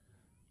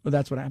 Well,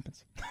 that's what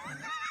happens.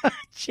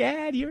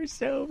 Chad, you're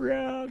so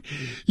wrong.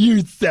 You're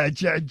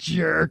such a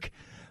jerk.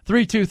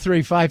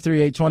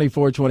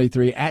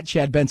 323-538-2423. At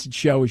Chad Benson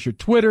Show is your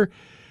Twitter.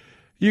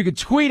 You can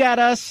tweet at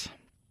us.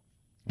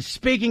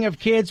 Speaking of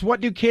kids, what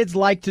do kids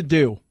like to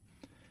do?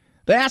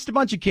 They asked a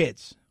bunch of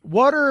kids,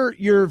 what are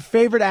your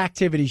favorite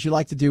activities you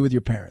like to do with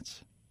your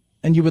parents?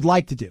 And you would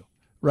like to do,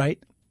 right?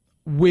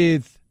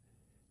 With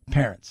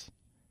parents.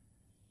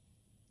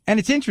 And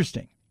it's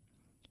interesting.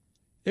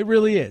 It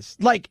really is.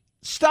 Like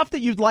stuff that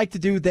you'd like to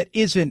do that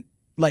isn't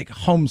like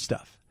home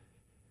stuff.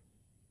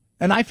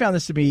 And I found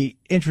this to be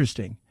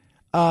interesting.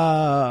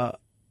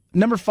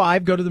 Number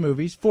 5, go to the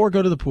movies. 4,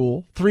 go to the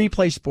pool. 3,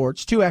 play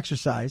sports. 2,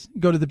 exercise.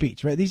 Go to the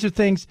beach, right? These are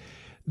things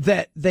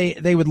that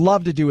they would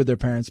love to do with their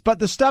parents. But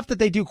the stuff that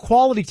they do,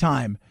 quality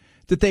time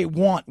that they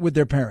want with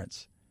their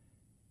parents.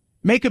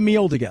 Make a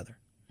meal together.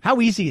 How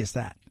easy is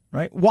that,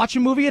 right? Watch a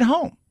movie at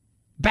home.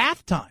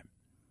 Bath time.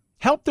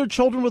 Help their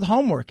children with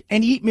homework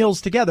and eat meals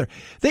together.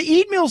 The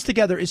eat meals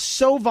together is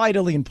so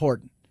vitally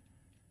important.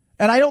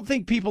 And I don't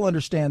think people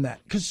understand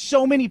that because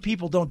so many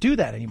people don't do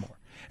that anymore.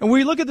 And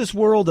we look at this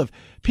world of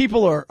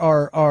people are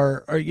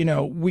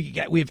we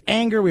have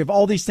anger, we have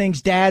all these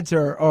things. Dads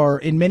are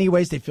in many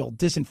ways, they feel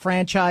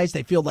disenfranchised.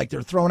 They feel like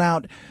they're thrown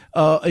out,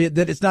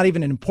 that it's not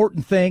even an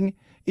important thing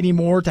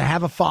anymore to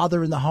have a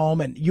father in the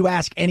home. And you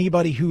ask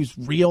anybody who's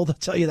real, they'll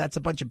tell you that's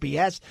a bunch of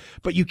BS.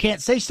 But you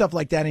can't say stuff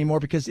like that anymore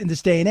because in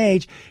this day and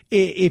age,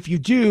 if you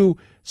do,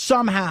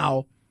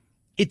 somehow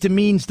it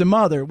demeans the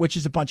mother, which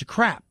is a bunch of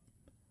crap,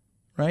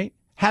 right?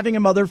 having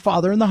a mother,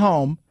 father in the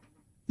home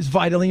is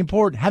vitally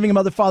important. Having a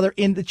mother, father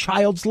in the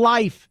child's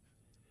life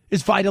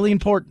is vitally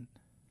important.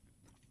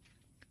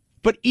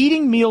 But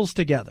eating meals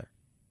together,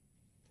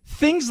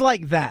 things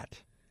like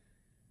that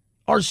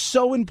are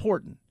so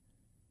important.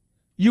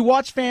 You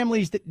watch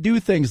families that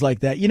do things like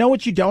that. You know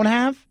what you don't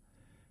have?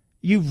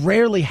 You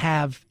rarely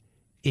have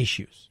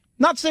issues.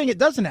 Not saying it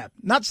doesn't happen.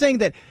 Not saying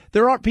that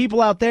there aren't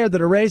people out there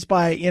that are raised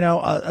by,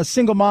 a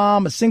single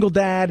mom, a single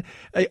dad,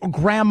 a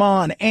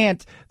grandma, an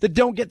aunt that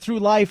don't get through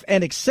life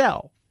and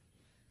excel.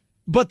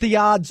 But the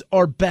odds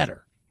are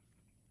better.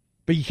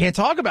 But you can't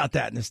talk about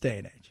that in this day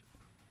and age.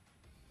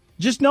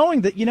 Just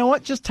knowing that, you know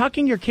what, just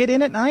tucking your kid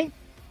in at night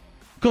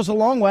goes a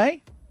long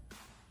way.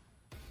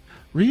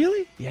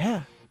 Really?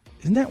 Yeah.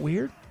 Isn't that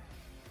weird?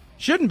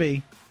 Shouldn't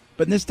be.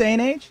 But in this day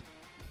and age,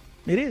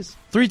 it is.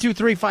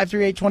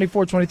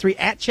 323-538-2423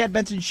 at Chad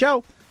Benson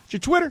Show. It's your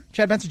Twitter,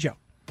 Chad Benson Show.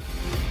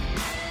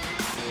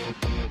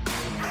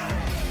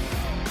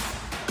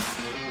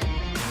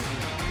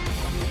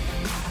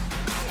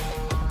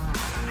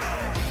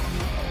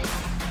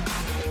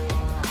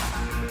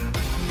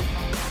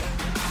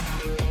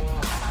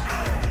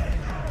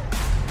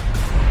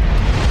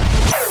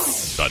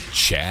 The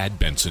Chad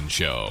Benson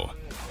Show.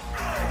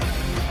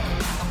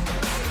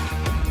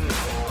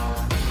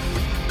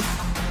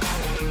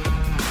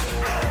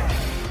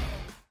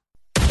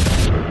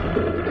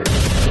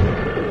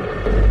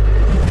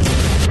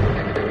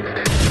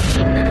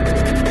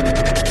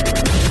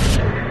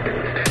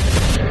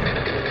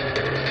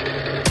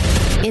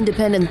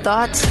 Independent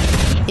thoughts,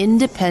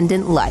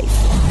 independent life.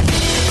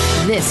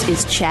 This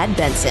is Chad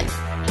Benson.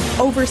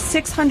 Over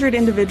 600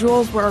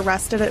 individuals were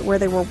arrested at where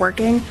they were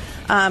working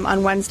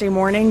on Wednesday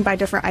morning by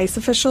different ICE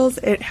officials.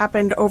 It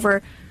happened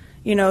over,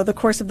 the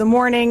course of the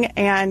morning,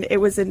 and it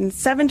was in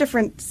 7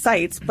 different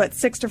sites, but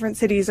 6 different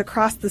cities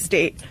across the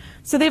state.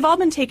 So they've all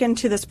been taken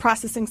to this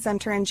processing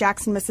center in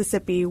Jackson,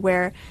 Mississippi,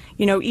 where,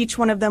 each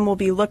one of them will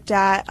be looked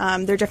at,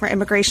 their different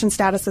immigration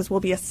statuses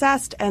will be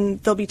assessed,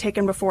 and they'll be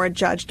taken before a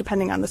judge,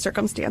 depending on the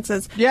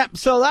circumstances. Yeah,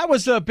 so that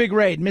was a big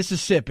raid in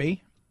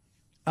Mississippi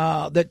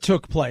that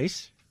took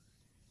place.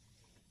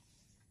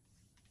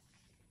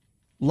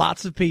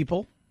 Lots of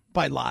people.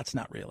 By lots,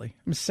 not really.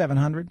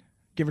 700,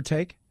 give or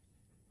take.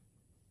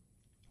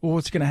 Well,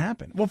 what's going to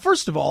happen? Well,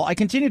 first of all, I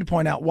continue to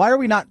point out, why are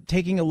we not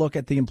taking a look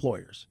at the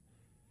employers?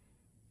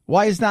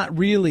 Why is not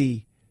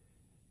really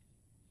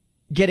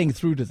getting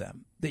through to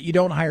them that you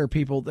don't hire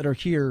people that are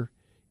here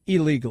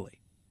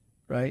illegally,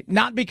 right?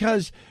 Not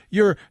because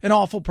you're an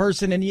awful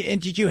person and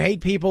you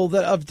hate people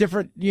that of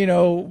different,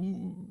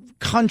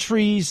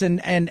 countries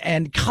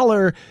and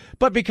color,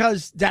 but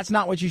because that's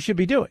not what you should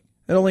be doing.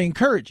 It only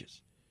encourages.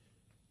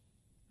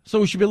 So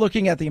we should be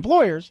looking at the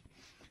employers.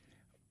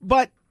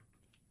 But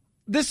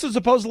this was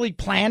supposedly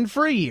planned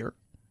for a year,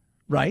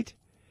 right?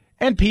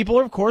 And people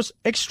are, of course,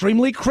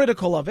 extremely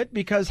critical of it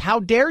because how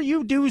dare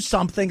you do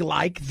something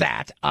like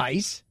that,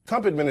 ICE?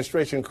 Trump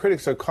administration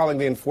critics are calling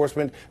the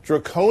enforcement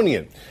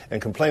draconian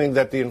and complaining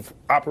that the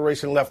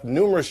operation left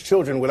numerous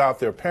children without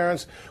their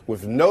parents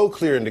with no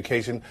clear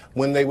indication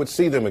when they would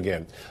see them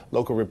again.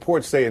 Local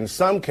reports say in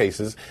some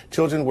cases,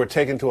 children were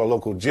taken to a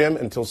local gym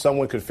until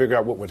someone could figure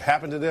out what would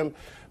happen to them.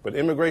 But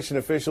immigration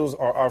officials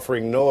are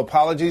offering no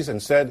apologies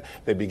and said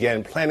they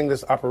began planning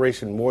this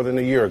operation more than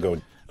a year ago.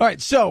 All right,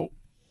 so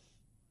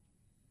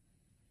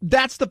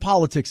that's the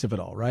politics of it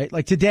all, right?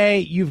 Like today,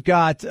 you've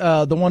got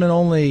the one and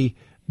only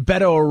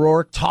Beto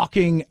O'Rourke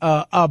talking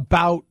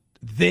about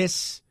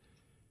this.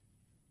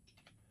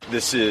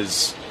 This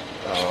is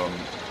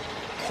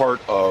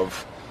part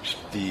of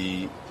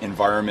the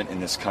environment in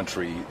this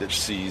country that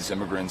sees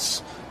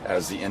immigrants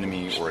as the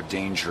enemy or a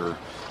danger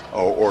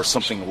or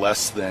something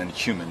less than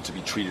human to be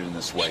treated in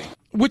this way.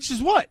 Which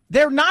is what?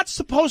 They're not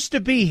supposed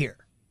to be here.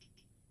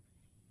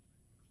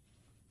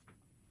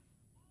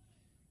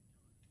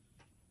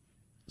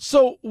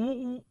 So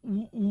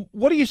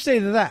what do you say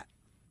to that?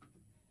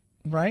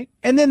 Right?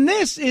 And then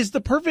this is the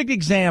perfect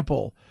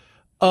example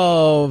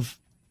of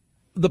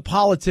the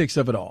politics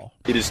of it all.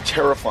 It is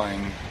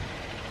terrifying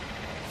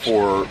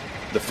for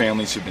the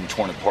families who've been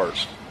torn apart,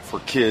 for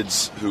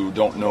kids who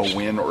don't know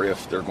when or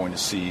if they're going to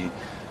see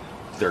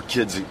their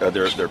kids,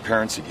 their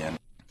parents again.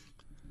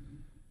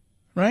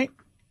 Right?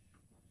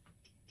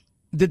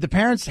 Did the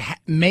parents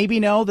maybe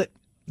know that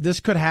this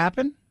could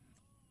happen?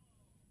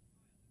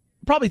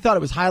 Probably thought it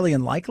was highly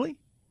unlikely.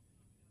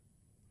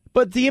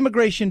 But the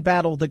immigration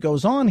battle that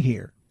goes on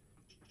here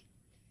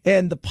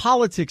and the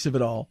politics of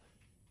it all,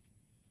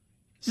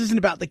 this isn't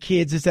about the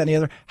kids, it's any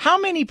other. How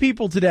many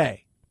people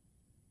today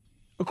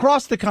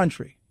across the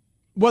country,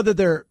 whether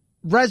they're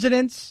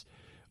residents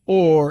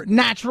or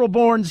natural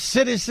born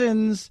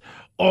citizens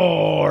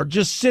or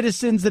just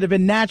citizens that have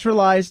been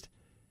naturalized,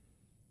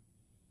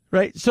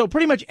 right? So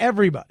pretty much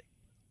everybody,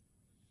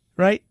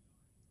 right,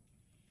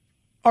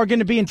 are going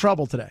to be in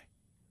trouble today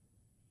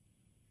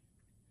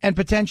and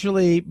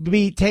potentially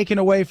be taken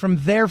away from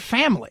their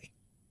family.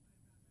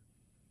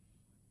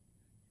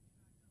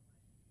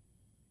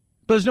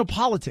 But there's no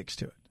politics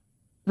to it.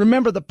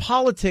 Remember, the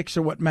politics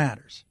are what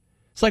matters.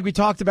 It's like we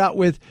talked about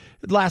with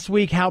last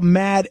week how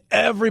mad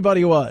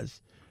everybody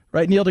was,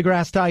 right? Neil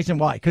deGrasse Tyson,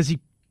 why? Because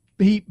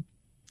he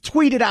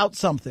tweeted out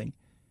something.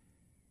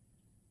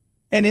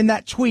 And in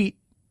that tweet,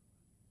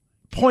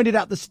 pointed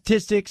out the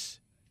statistics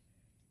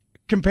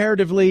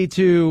comparatively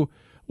to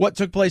what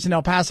took place in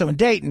El Paso and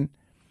Dayton,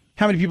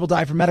 how many people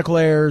die from medical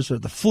errors or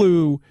the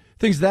flu,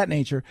 things of that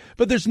nature.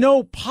 But there's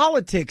no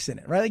politics in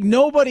it, right? Like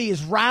nobody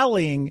is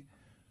rallying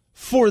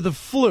for the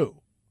flu.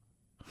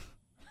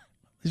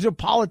 There's no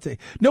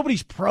politics.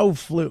 Nobody's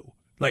pro-flu.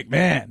 Like,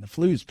 man, the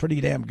flu is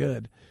pretty damn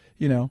good,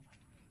 you know.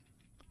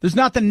 There's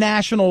not the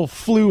National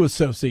Flu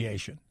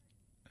Association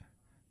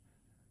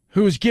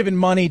who is giving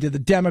money to the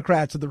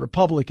Democrats or the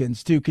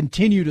Republicans to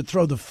continue to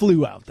throw the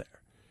flu out there,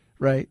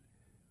 right?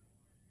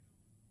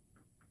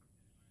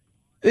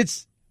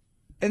 It's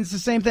the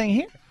same thing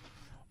here.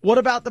 What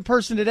about the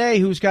person today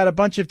who's got a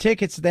bunch of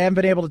tickets that they haven't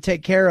been able to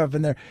take care of,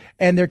 and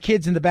their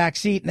kids in the back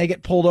seat, and they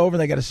get pulled over,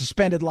 and they got a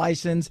suspended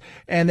license,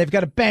 and they've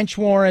got a bench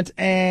warrant,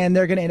 and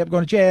they're going to end up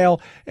going to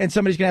jail, and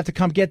somebody's going to have to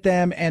come get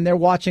them, and they're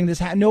watching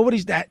this.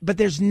 Nobody's that, but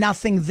there's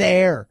nothing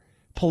there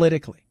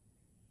politically.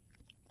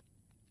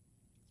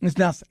 There's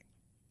nothing.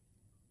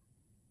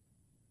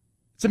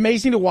 It's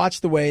amazing to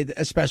watch the way that,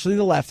 especially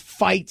the left,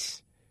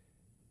 fights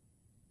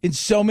in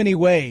so many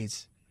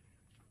ways.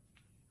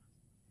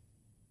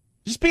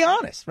 Just be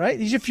honest, right?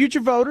 These are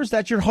future voters.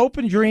 That's your hope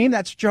and dream.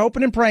 That's what you're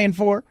hoping and praying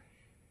for.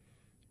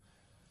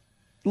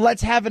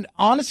 Let's have an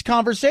honest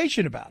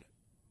conversation about it,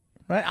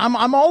 right?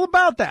 I'm all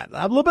about that.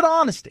 I have a little bit of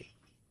honesty.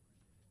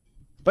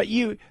 But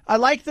I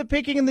like the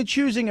picking and the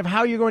choosing of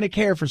how you're going to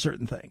care for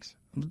certain things.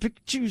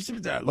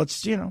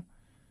 Let's,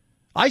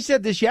 I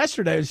said this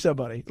yesterday to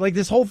somebody, like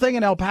this whole thing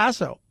in El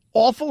Paso,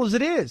 awful as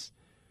it is.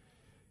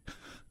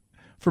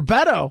 For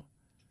Beto,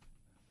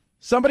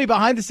 somebody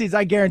behind the scenes,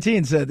 I guarantee,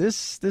 and said,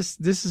 this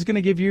is going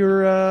to give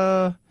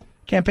your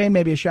campaign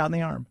maybe a shot in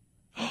the arm.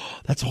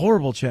 That's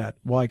horrible, Chad.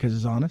 Why? Because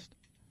it's honest.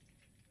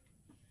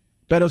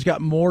 Beto's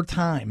got more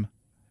time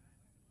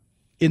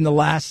in the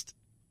last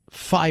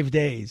 5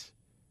 days.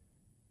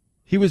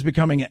 He was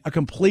becoming a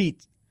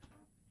complete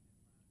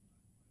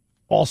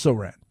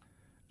also-ran.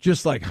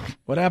 Just like,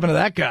 what happened to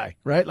that guy,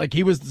 right? Like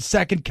he was the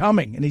second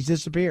coming, and he's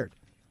disappeared.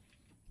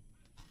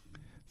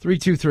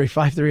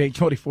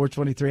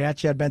 323-538-2423 at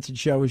Chad Benson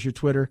Show is your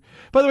Twitter.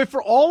 By the way,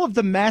 for all of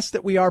the mess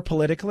that we are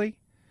politically,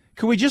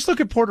 can we just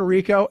look at Puerto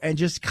Rico and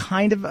just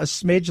kind of a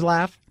smidge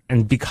laugh?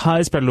 And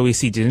because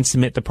Pierluisi didn't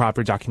submit the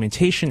proper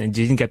documentation and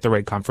didn't get the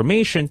right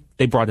confirmation,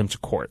 they brought him to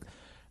court.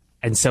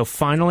 And so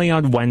finally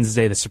on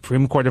Wednesday, the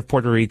Supreme Court of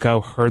Puerto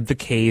Rico heard the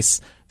case.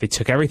 They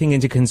took everything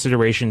into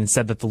consideration and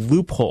said that the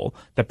loophole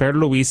that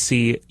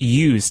Pierluisi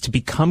used to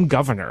become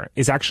governor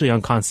is actually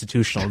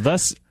unconstitutional,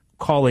 thus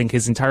calling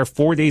his entire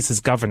 4 days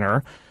as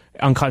governor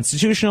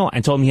unconstitutional,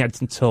 and told him he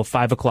had until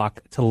 5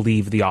 o'clock to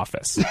leave the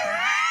office.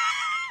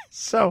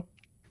 So,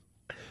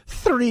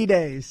 3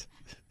 days.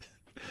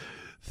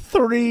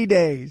 3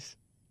 days.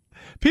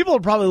 People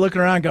are probably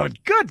looking around going,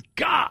 good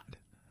God.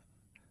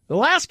 The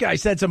last guy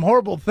said some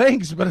horrible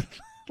things, but at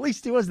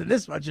least he wasn't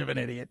this much of an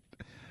idiot.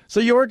 So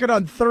you're working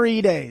on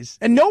 3 days.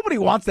 And nobody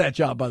wants that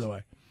job, by the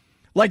way.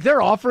 Like,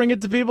 they're offering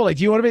it to people. Like,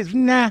 do you want to be?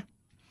 Nah.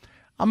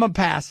 I'm going to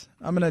pass.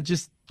 I'm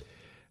just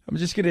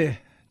going to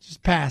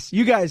pass.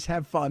 You guys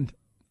have fun.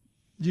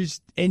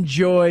 Just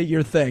enjoy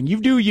your thing. You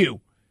do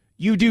you.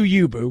 You do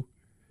you, boo.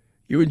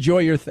 You enjoy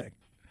your thing.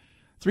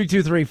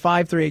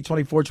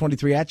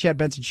 323-538-2423 at Chad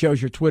Benson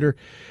Show's your Twitter.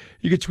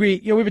 You can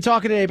tweet. We've been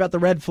talking today about the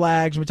red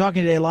flags. We're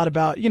talking today a lot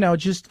about,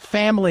 just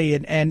family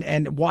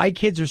and why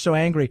kids are so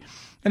angry.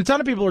 And a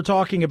ton of people are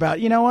talking about,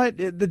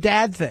 the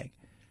dad thing.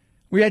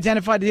 We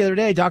identified the other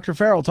day, Dr.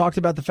 Farrell talked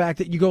about the fact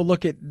that you go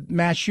look at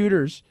mass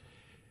shooters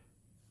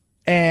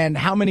and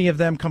how many of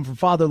them come from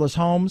fatherless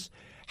homes,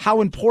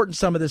 how important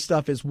some of this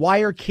stuff is. Why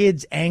are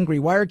kids angry?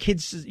 Why are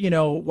kids,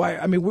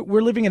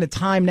 we're living in a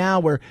time now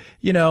where,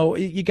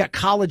 you got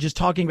colleges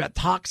talking about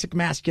toxic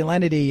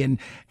masculinity and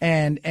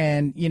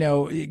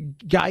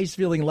guys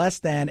feeling less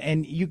than,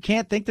 and you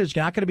can't think there's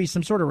not going to be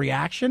some sort of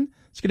reaction.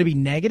 It's going to be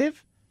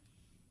negative,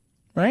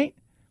 right?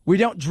 We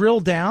don't drill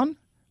down.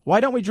 Why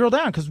don't we drill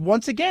down? Because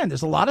once again,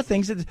 there's a lot of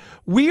things that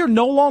we are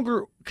no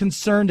longer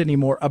concerned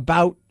anymore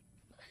about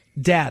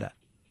data.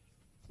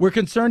 We're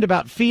concerned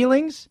about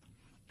feelings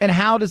and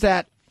how does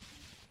that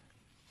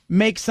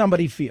make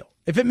somebody feel.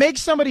 If it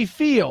makes somebody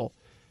feel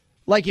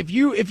like if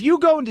you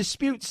go and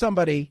dispute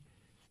somebody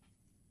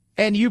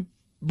and you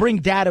bring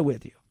data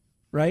with you,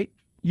 right?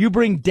 You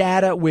bring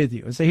data with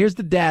you and say, here's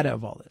the data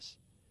of all this.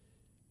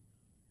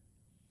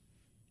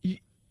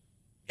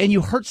 And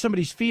you hurt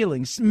somebody's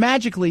feelings,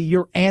 magically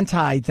you're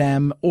anti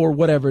them or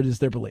whatever it is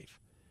their belief.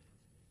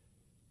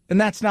 And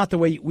that's not the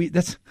way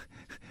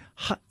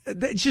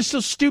it's just so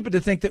stupid to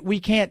think that we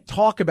can't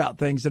talk about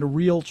things in a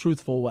real,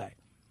 truthful way,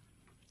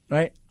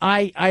 right?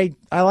 I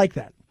like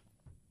that.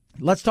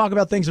 Let's talk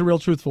about things in a real,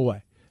 truthful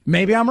way.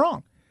 Maybe I'm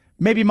wrong.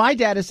 Maybe my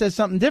data says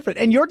something different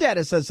and your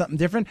data says something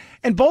different.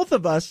 And both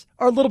of us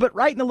are a little bit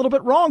right and a little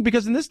bit wrong,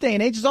 because in this day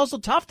and age, it's also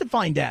tough to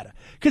find data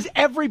because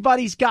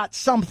everybody's got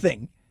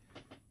something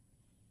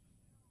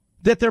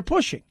that they're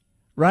pushing,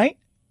 right?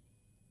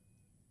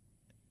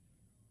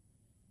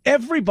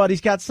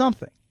 Everybody's got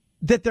something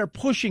that they're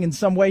pushing in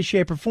some way,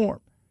 shape, or form.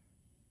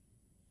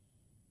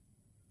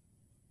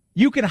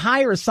 You can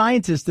hire a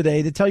scientist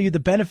today to tell you the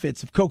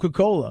benefits of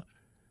Coca-Cola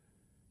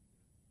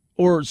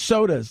or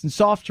sodas and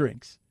soft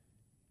drinks,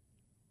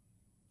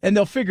 and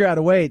they'll figure out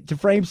a way to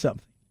frame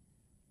something.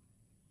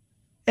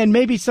 And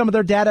maybe some of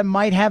their data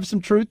might have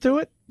some truth to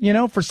it,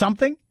 for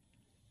something.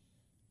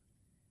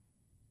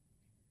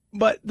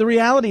 But the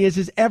reality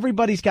is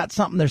everybody's got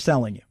something they're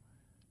selling you.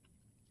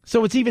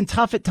 So it's even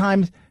tough at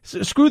times.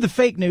 Screw the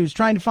fake news.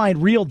 Trying to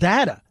find real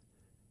data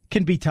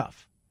can be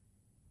tough.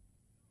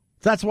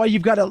 That's why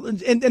you've got to,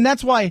 and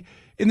that's why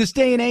in this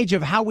day and age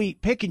of how we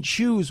pick and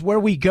choose where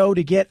we go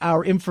to get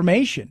our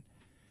information,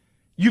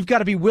 you've got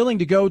to be willing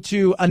to go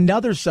to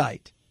another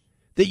site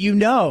that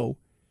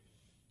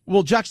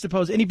will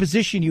juxtapose any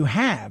position you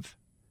have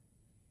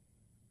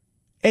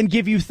and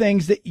give you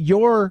things that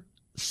your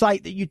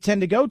site that you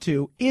tend to go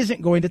to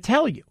isn't going to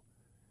tell you.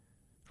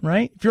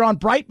 Right? If you're on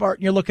Breitbart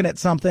and you're looking at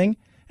something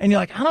and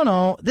you're like, I don't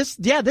know, this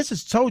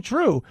is so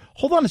true.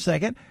 Hold on a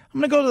second.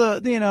 I'm going to go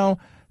to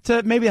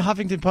to maybe the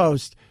Huffington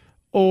Post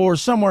or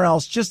somewhere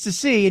else just to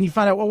see. And you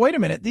find out, well, wait a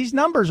minute, these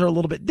numbers are a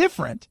little bit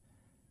different.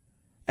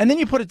 And then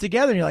you put it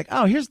together and you're like,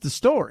 oh, here's the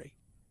story.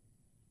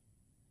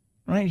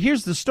 Right?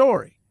 Here's the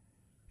story.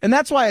 And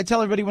that's why I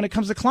tell everybody when it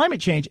comes to climate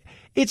change,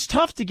 it's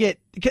tough to get,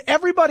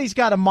 everybody's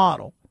got a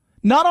model.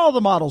 Not all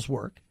the models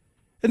work.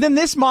 And then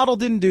this model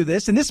didn't do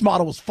this, and this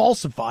model was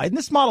falsified, and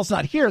this model's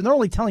not here, and they're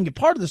only telling you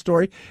part of the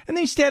story. And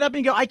then you stand up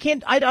and you go, I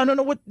don't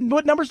know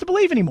what numbers to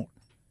believe anymore.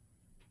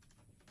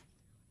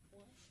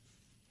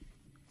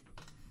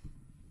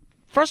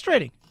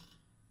 Frustrating.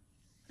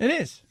 It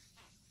is.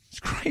 It's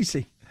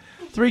crazy.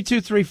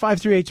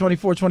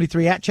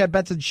 323-538-2423 at Chad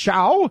Benson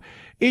Show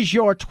is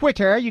your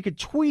Twitter. You can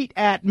tweet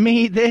at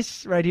me.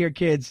 This right here,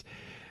 kids.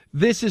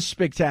 This is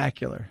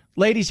spectacular.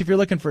 Ladies, if you're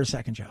looking for a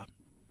second job.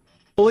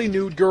 Fully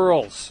nude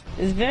girls.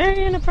 It's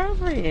very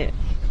inappropriate.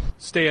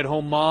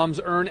 Stay-at-home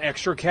moms earn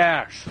extra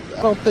cash.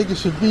 I don't think it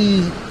should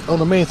be on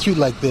the main street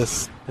like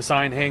this. The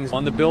sign hangs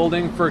on the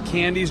building for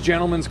Candy's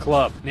Gentlemen's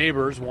Club.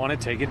 Neighbors want to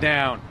take it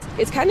down.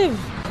 It's kind of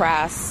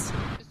crass.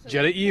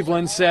 Jetta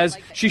Evelyn says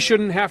she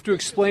shouldn't have to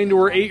explain to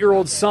her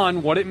 8-year-old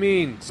son what it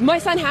means. My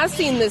son has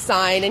seen this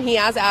sign, and he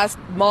has asked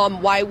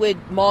Mom, why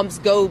would moms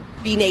go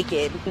be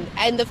naked?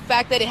 And the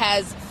fact that it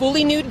has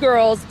fully nude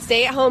girls,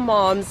 stay-at-home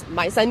moms,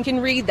 my son can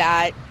read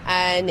that,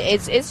 and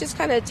it's just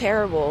kind of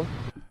terrible.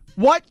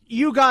 What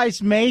you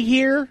guys may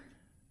hear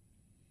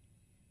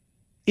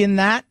in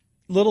that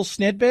little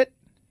snippet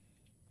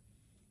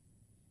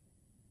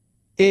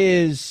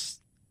is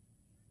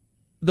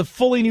the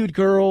fully nude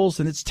girls,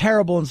 and it's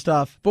terrible and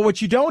stuff. But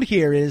what you don't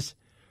hear is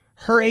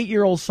her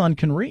 8-year-old son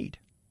can read,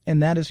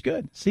 and that is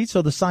good. See,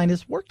 so the sign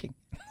is working.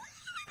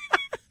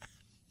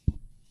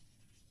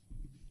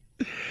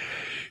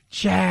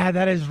 Chad,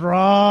 that is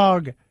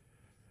wrong.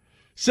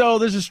 So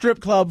there's a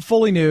strip club,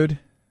 fully nude,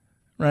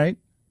 right?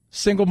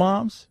 Single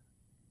moms,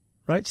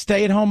 right?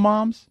 Stay-at-home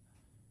moms,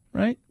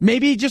 right?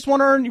 Maybe you just want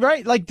to earn,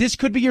 right? Like this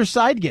could be your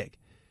side gig.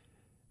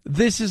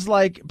 This is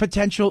like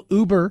potential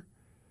Uber,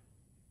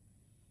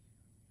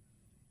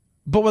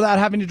 but without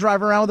having to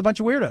drive around with a bunch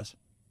of weirdos.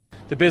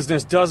 The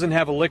business doesn't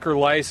have a liquor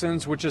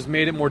license, which has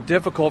made it more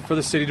difficult for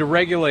the city to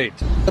regulate.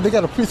 They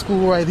got a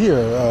preschool right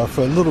here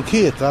for little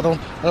kids. I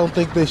don't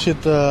think they should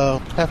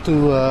have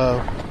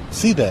to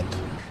see that.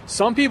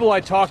 Some people I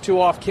talked to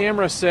off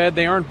camera said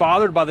they aren't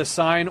bothered by the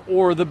sign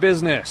or the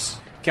business.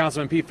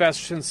 Councilman Pete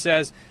Festerson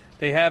says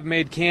they have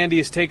made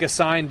Candy's take a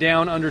sign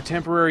down under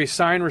temporary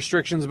sign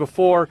restrictions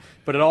before,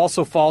 but it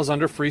also falls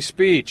under free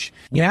speech.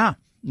 Yeah.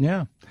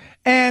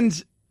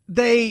 And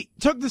they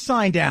took the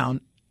sign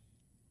down,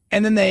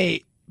 and then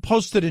they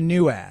posted a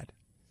new ad,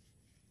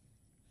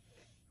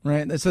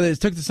 right? So they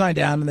took the sign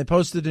down, and they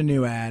posted a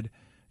new ad,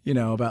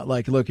 about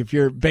like, look, if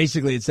you're,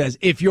 basically it says,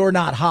 if you're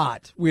not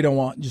hot, we don't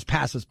want, just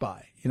pass us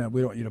by. We don't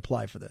want you to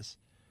apply for this.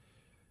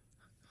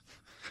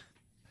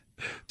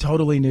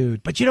 Totally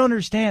nude. But you don't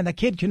understand, that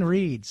kid can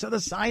read, so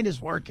the sign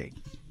is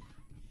working.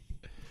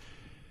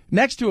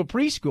 Next to a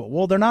preschool.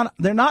 Well,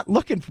 they're not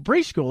looking for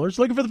preschoolers,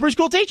 looking for the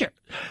preschool teacher.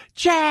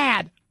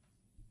 Chad!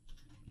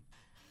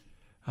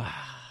 You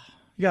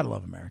gotta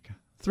love America.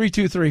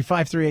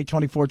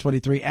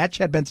 323-538-2423 at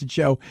Chad Benson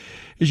Show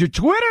is your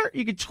Twitter.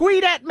 You can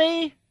tweet at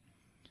me.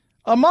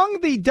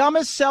 Among the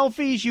dumbest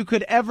selfies you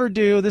could ever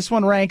do, this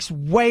one ranks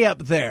way up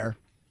there.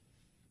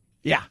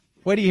 Yeah.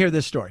 Wait till you hear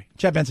this story.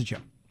 Chad Benson Show.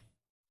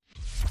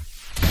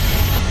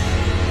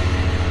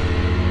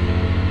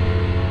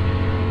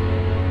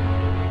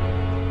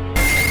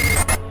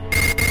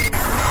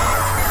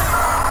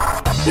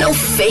 No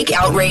fake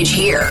outrage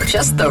here,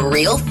 just the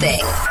real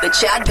thing. The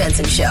Chad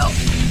Benson Show.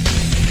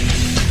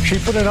 She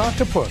put an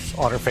octopus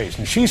on her face,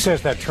 and she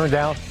says that turned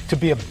out to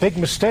be a big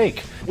mistake.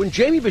 When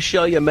Jamie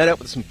Bisceglia met up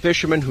with some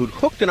fishermen who'd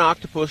hooked an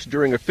octopus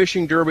during a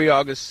fishing derby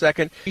August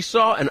 2nd, he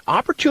saw an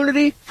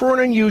opportunity for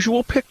an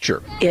unusual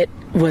picture. It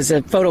was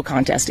a photo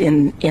contest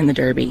in the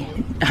Derby.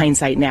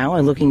 Hindsight now,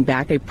 and looking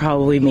back, I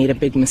probably made a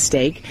big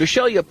mistake.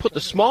 Bishelia put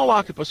the small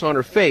octopus on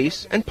her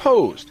face and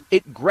posed.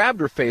 It grabbed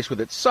her face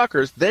with its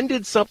suckers, then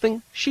did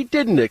something she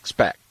didn't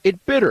expect.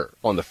 It bit her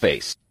on the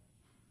face.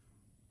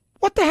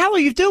 What the hell are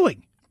you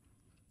doing?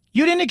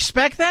 You didn't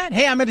expect that?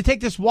 Hey, I'm going to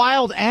take this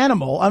wild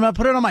animal. I'm going to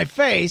put it on my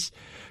face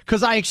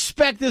because I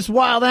expect this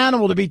wild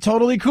animal to be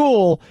totally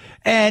cool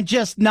and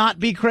just not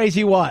be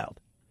crazy wild.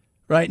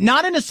 Right?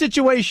 Not in a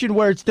situation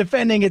where it's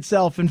defending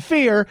itself in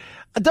fear.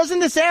 Doesn't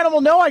this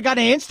animal know I got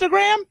an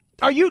Instagram?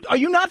 Are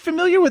you not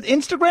familiar with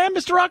Instagram,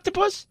 Mr.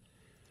 Octopus?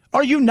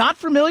 Are you not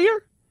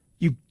familiar?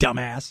 You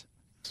dumbass.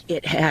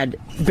 It had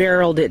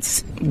barreled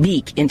its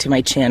beak into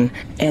my chin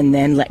and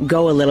then let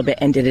go a little bit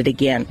and did it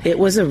again. It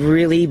was a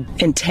really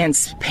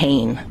intense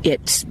pain.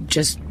 It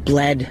just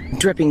bled,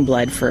 dripping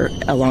blood for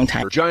a long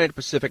time. Giant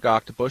Pacific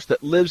octopus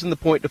that lives in the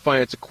Point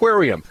Defiance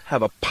Aquarium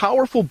have a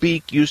powerful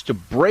beak used to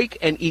break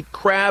and eat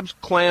crabs,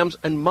 clams,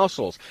 and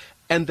mussels,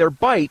 and their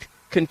bite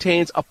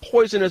contains a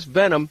poisonous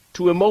venom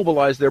to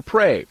immobilize their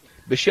prey.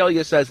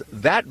 Bishelia says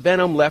that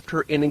venom left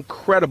her in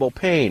incredible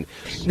pain.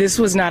 This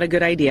was not a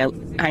good idea.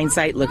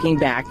 Hindsight, looking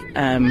back,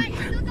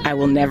 I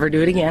will never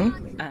do it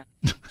again.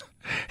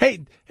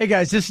 Hey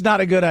guys, this is not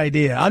a good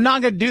idea. I'm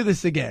not going to do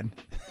this again.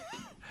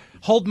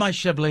 Hold my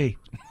Chablis.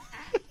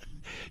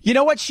 You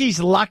know what she's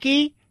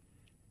lucky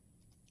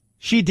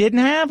she didn't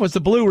have? Was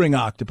the blue ring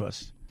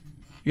octopus.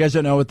 You guys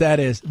don't know what that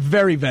is.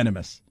 Very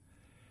venomous.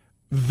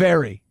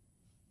 Very,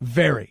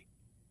 very.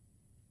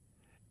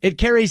 It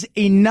carries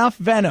enough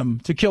venom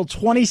to kill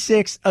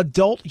 26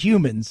 adult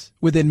humans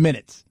within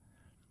minutes.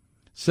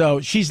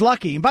 So she's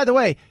lucky. And by the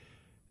way,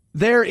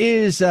 there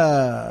is, you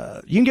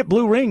can get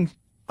blue ring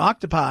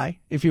octopi,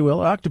 if you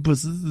will,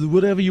 octopus,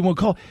 whatever you want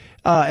to call,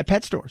 at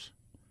pet stores.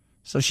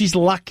 So she's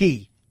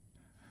lucky.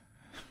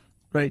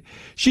 Right?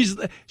 She's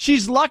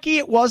lucky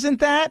it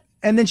wasn't that,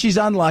 and then she's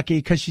unlucky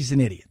because she's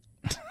an idiot.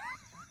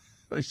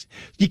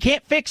 You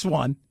can't fix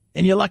one,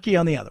 and you're lucky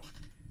on the other one.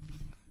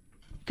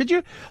 Could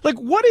you,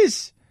 what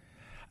is...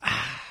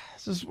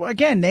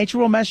 Again, nature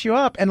will mess you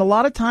up, and a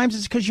lot of times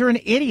it's because you're an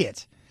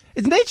idiot.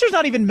 Nature's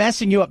not even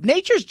messing you up.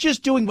 Nature's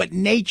just doing what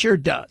nature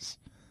does.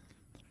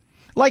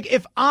 Like,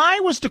 if I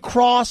was to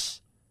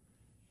cross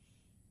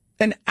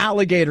an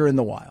alligator in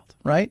the wild,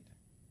 right?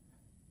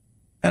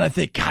 And I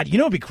think, God, you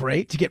know it'd be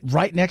great to get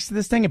right next to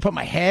this thing and put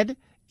my head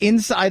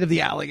inside of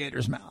the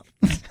alligator's mouth.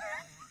 It's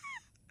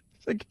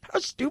like, how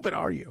stupid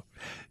are you?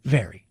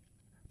 Very.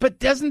 But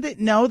doesn't it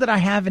know that I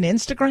have an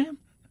Instagram?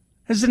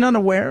 Is it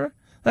unaware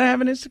that I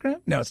have an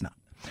Instagram? No, it's not.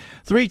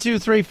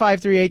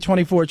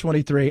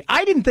 323-538-2423.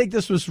 I didn't think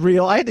this was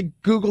real. I had to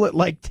Google it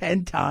like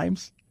 10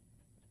 times.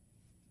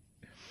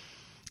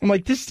 I'm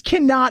like, this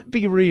cannot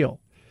be real.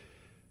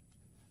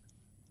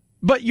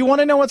 But you want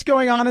to know what's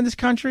going on in this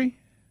country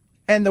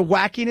and the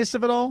wackiness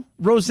of it all?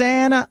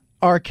 Rosanna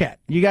Arquette.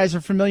 You guys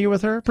are familiar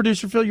with her?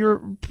 Producer Phil,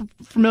 you're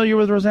familiar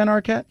with Rosanna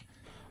Arquette?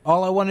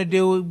 All I want to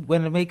do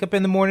when I wake up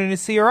in the morning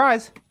is see her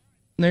eyes.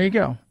 There you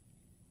go.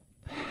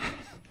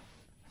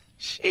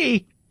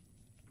 She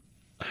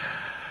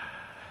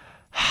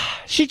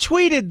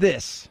tweeted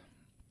this.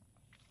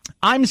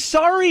 I'm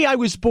sorry I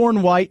was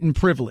born white and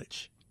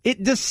privileged.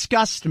 It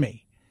disgusts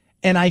me,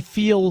 and I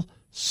feel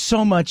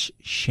so much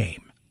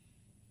shame.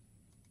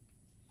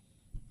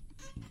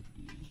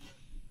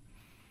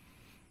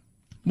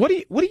 What are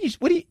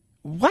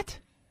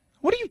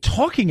you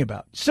talking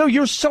about? So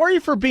you're sorry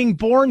for being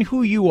born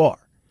who you are.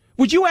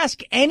 Would you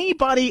ask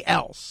anybody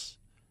else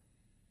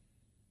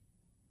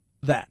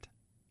that?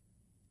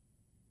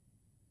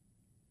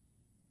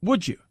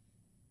 Would you?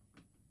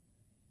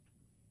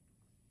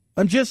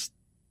 I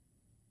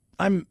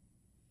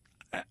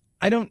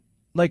don't,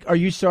 are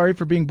you sorry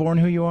for being born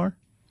who you are?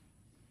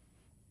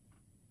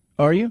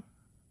 Are you?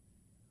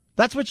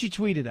 That's what you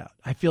tweeted out.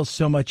 I feel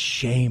so much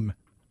shame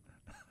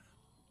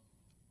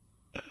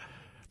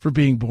for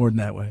being born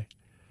that way.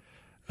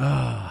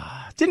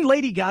 Didn't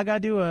Lady Gaga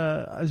do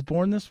I was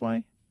born this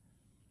way?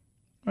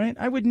 Right?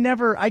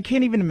 I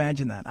can't even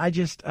imagine that.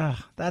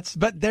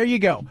 But there you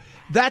go.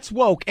 That's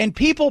woke. And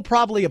people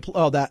probably,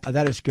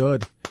 that is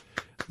good.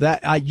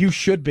 That, you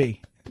should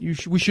be.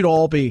 We should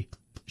all be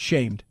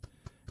shamed.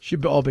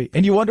 Should all be.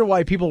 And you wonder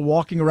why people are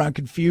walking around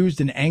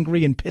confused and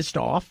angry and pissed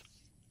off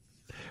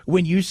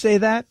when you say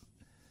that?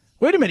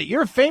 Wait a minute.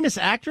 You're a famous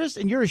actress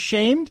and you're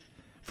ashamed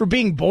for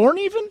being born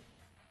even?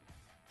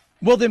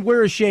 Well, then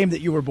we're ashamed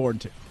that you were born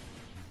too.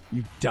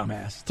 You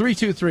dumbass.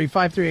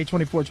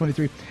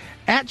 323-538-2423.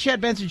 At Chad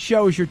Benson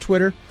Show is your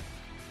Twitter.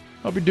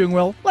 Hope you're doing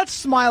well. Let's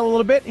smile a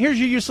little bit. Here's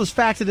your useless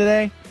fact of the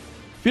day.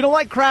 If you don't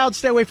like crowds,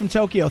 stay away from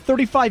Tokyo.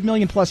 35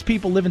 million plus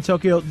people live in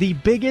Tokyo, the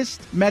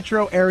biggest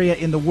metro area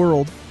in the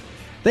world.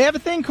 They have a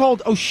thing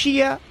called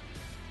Oshiya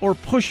or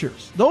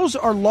pushers. Those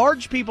are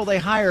large people they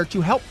hire to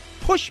help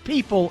push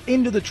people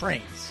into the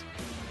trains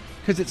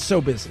because it's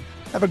so busy.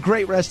 Have a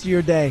great rest of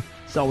your day.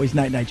 As always,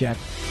 Night Night Jack.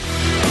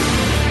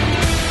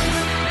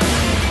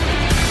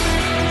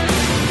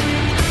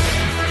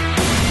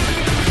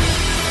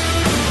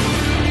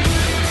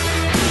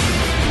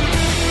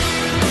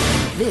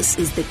 This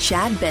is The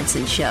Chad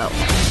Benson Show.